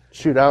just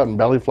shoot out and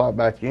belly flop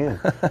back in.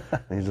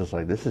 And he's just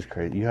like, "This is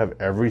crazy. You have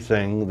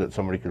everything that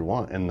somebody could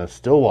want." And the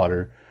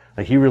stillwater,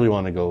 like, he really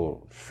wanted to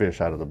go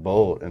fish out of the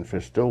boat and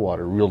fish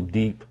stillwater, real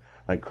deep,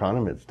 like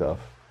chronomid stuff.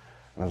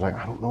 And I was like,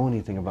 "I don't know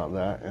anything about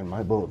that, and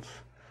my boat's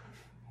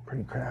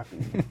pretty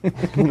crappy."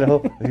 You know?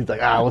 And he's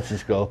like, let's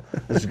just go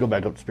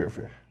back up to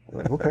spearfish. I'm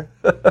like, "Okay,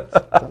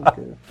 sounds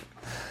good."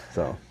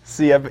 So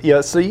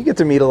so you get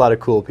to meet a lot of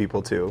cool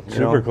people too.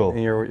 Super cool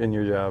in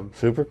your job.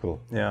 Super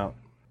cool. Yeah,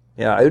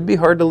 it would be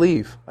hard to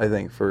leave. I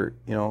think for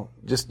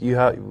just you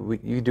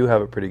do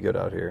have it pretty good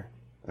out here.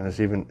 And it's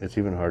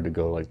even hard to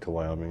go like to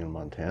Wyoming and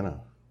Montana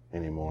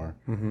anymore,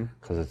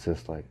 because it's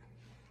just like.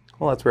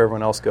 Well, that's where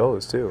everyone else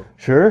goes too.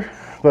 Sure,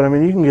 but I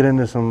mean, you can get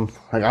into some.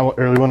 Like, I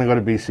really want to go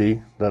to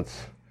BC.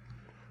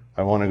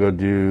 I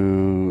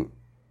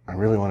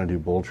really want to do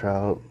bull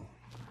trout.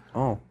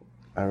 Oh.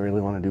 I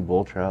really want to do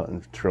bull trout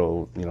and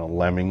throw,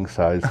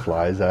 lemming-sized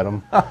flies at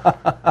them.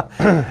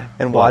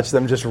 And watch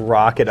them just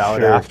rocket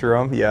out after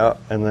them, yeah.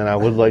 And then I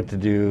would like to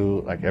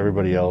do, like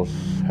everybody else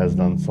has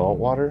done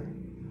saltwater.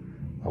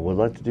 I would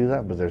like to do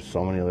that, but there's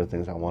so many other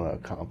things I want to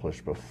accomplish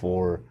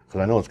before,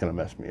 because I know it's going to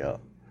mess me up.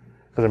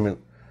 Because, I mean,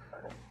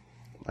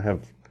 I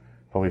have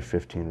probably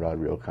 15 rod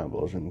reel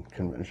combos in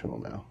conventional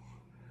now.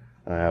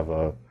 And I have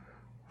a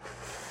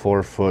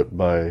 4 foot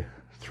by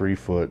 3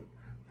 foot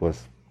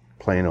with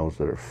planos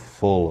that are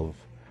full of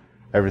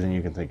everything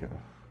you can think of,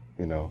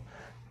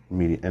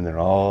 medium, and they're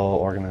all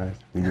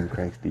organized, medium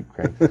cranks, deep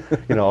cranks,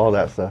 all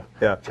that stuff.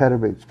 Yeah.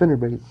 Chatterbaits,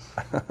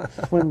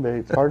 spinnerbaits, swim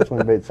baits, hard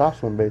swim baits, soft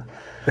swim baits.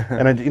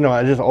 And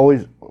I just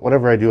always,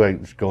 whatever I do, I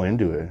just go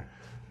into it.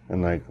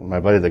 And like my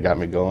buddy that got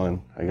me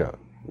going, I got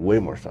way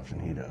more stuff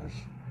than he does.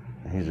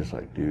 And he's just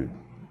like, dude,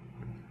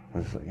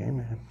 I'm just like, hey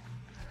man.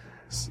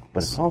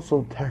 But it's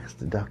also tax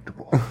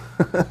deductible.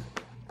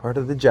 Part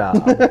of the job.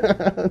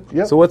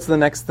 Yep. So what's the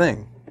next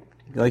thing?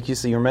 Like you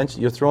see,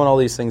 you're throwing all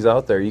these things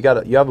out there. You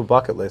have a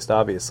bucket list,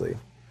 obviously,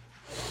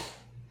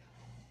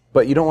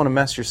 but you don't want to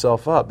mess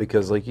yourself up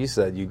because, like you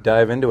said, you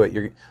dive into it.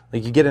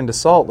 You get into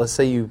salt. Let's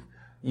say you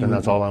and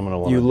that's all I'm going to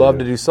want. You love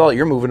to do salt.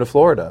 You're moving to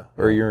Florida,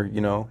 or you're.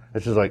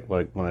 It's just like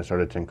when I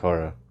started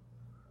Tenkara.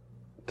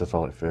 That's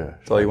all I fished.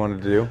 That's all you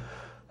wanted to do.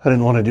 I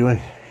didn't want to do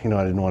I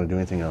didn't want to do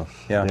anything else.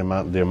 Yeah.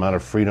 The amount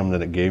of freedom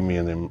that it gave me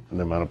and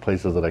the amount of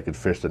places that I could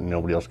fish that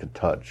nobody else could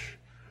touch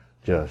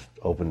just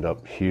opened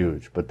up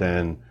huge. But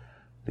then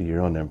the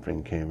Euro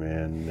nymphing came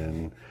in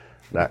and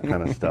that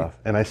kind of stuff.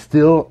 And I'm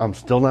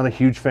still not a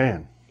huge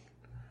fan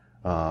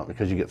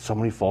because you get so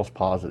many false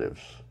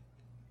positives.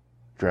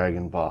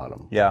 Dragon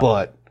bottom. Yeah.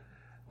 But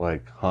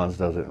like Hans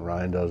does it and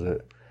Ryan does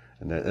it.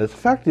 And it's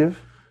effective.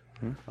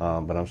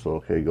 But I'm still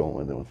okay going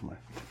with it with my.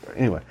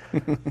 Anyway.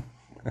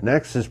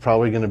 Next is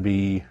probably going to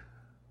be,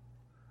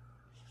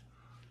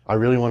 I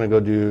really want to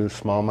go do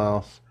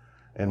smallmouth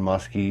and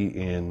muskie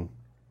in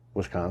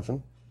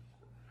Wisconsin.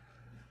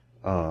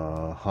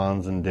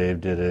 Hans and Dave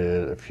did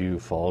it a few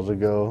falls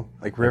ago.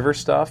 Like river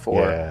stuff?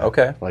 Or yeah,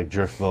 okay. Like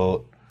drift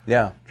boat.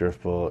 Yeah.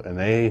 driftwood, and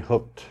they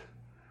hooked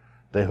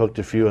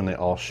a few, and they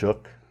all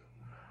shook.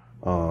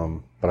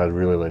 But I'd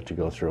really like to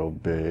go throw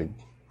big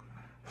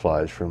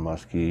flies for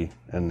muskie,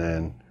 and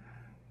then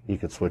you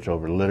could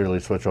literally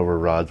switch over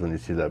rods when you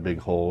see that big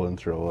hole, and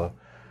throw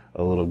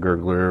a little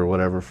gurgler or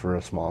whatever for a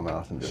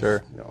smallmouth, and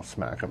just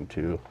smack them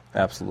too.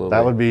 Absolutely.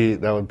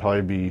 That would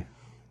probably be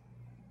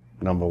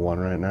number one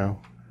right now.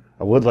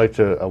 I would like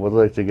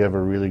to give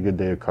a really good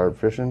day of carp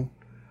fishing,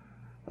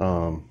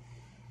 but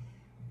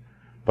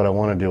I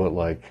want to do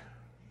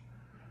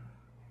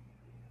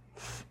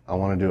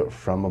it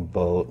from a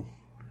boat.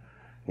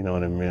 You know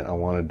what I mean? I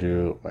want to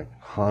do, like,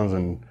 Hans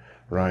and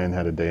Ryan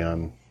had a day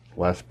on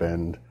West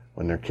Bend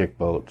when they're kick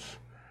boats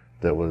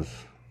that was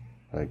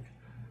like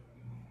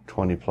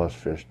 20 plus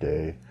fish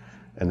day,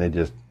 and they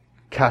just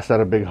cast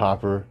out a big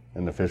hopper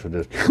and the fish would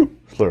just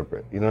slurp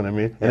it. You know what I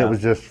mean? And it was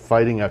just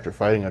fighting after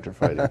fighting after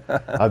fighting.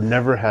 I've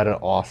never had an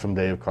awesome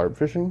day of carp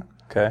fishing.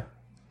 Okay.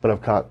 But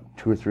I've caught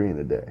 2 or 3 in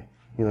a day.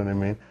 You know what I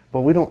mean?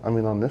 But we don't,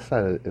 on this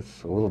side,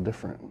 it's a little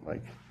different.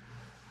 Like,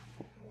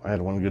 I had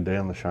one good day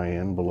on the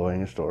Cheyenne below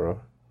Angostura,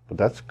 but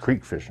that's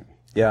creek fishing.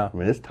 Yeah. I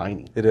mean, it's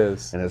tiny. It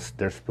is. And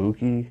they're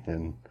spooky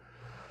and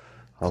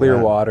clear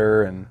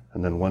water. And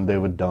then one day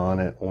with Don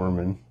at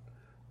Ormond,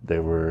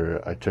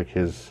 I took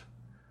his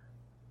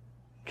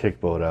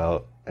kick boat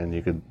out, and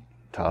you could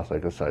toss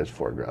like a size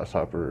 4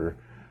 grasshopper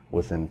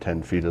within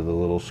 10 feet of the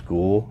little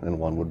school, and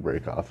one would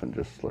break off and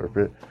just slurp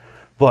it.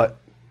 But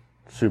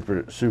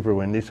super, super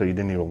windy, so you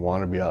didn't even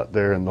want to be out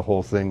there, and the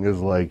whole thing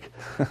is like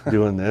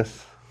doing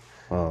this.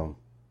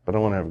 But I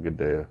want to have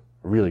a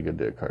really good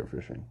day of carp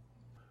fishing.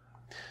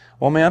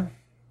 Well, man,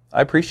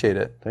 I appreciate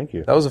it. Thank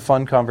you. That was a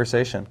fun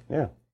conversation. Yeah.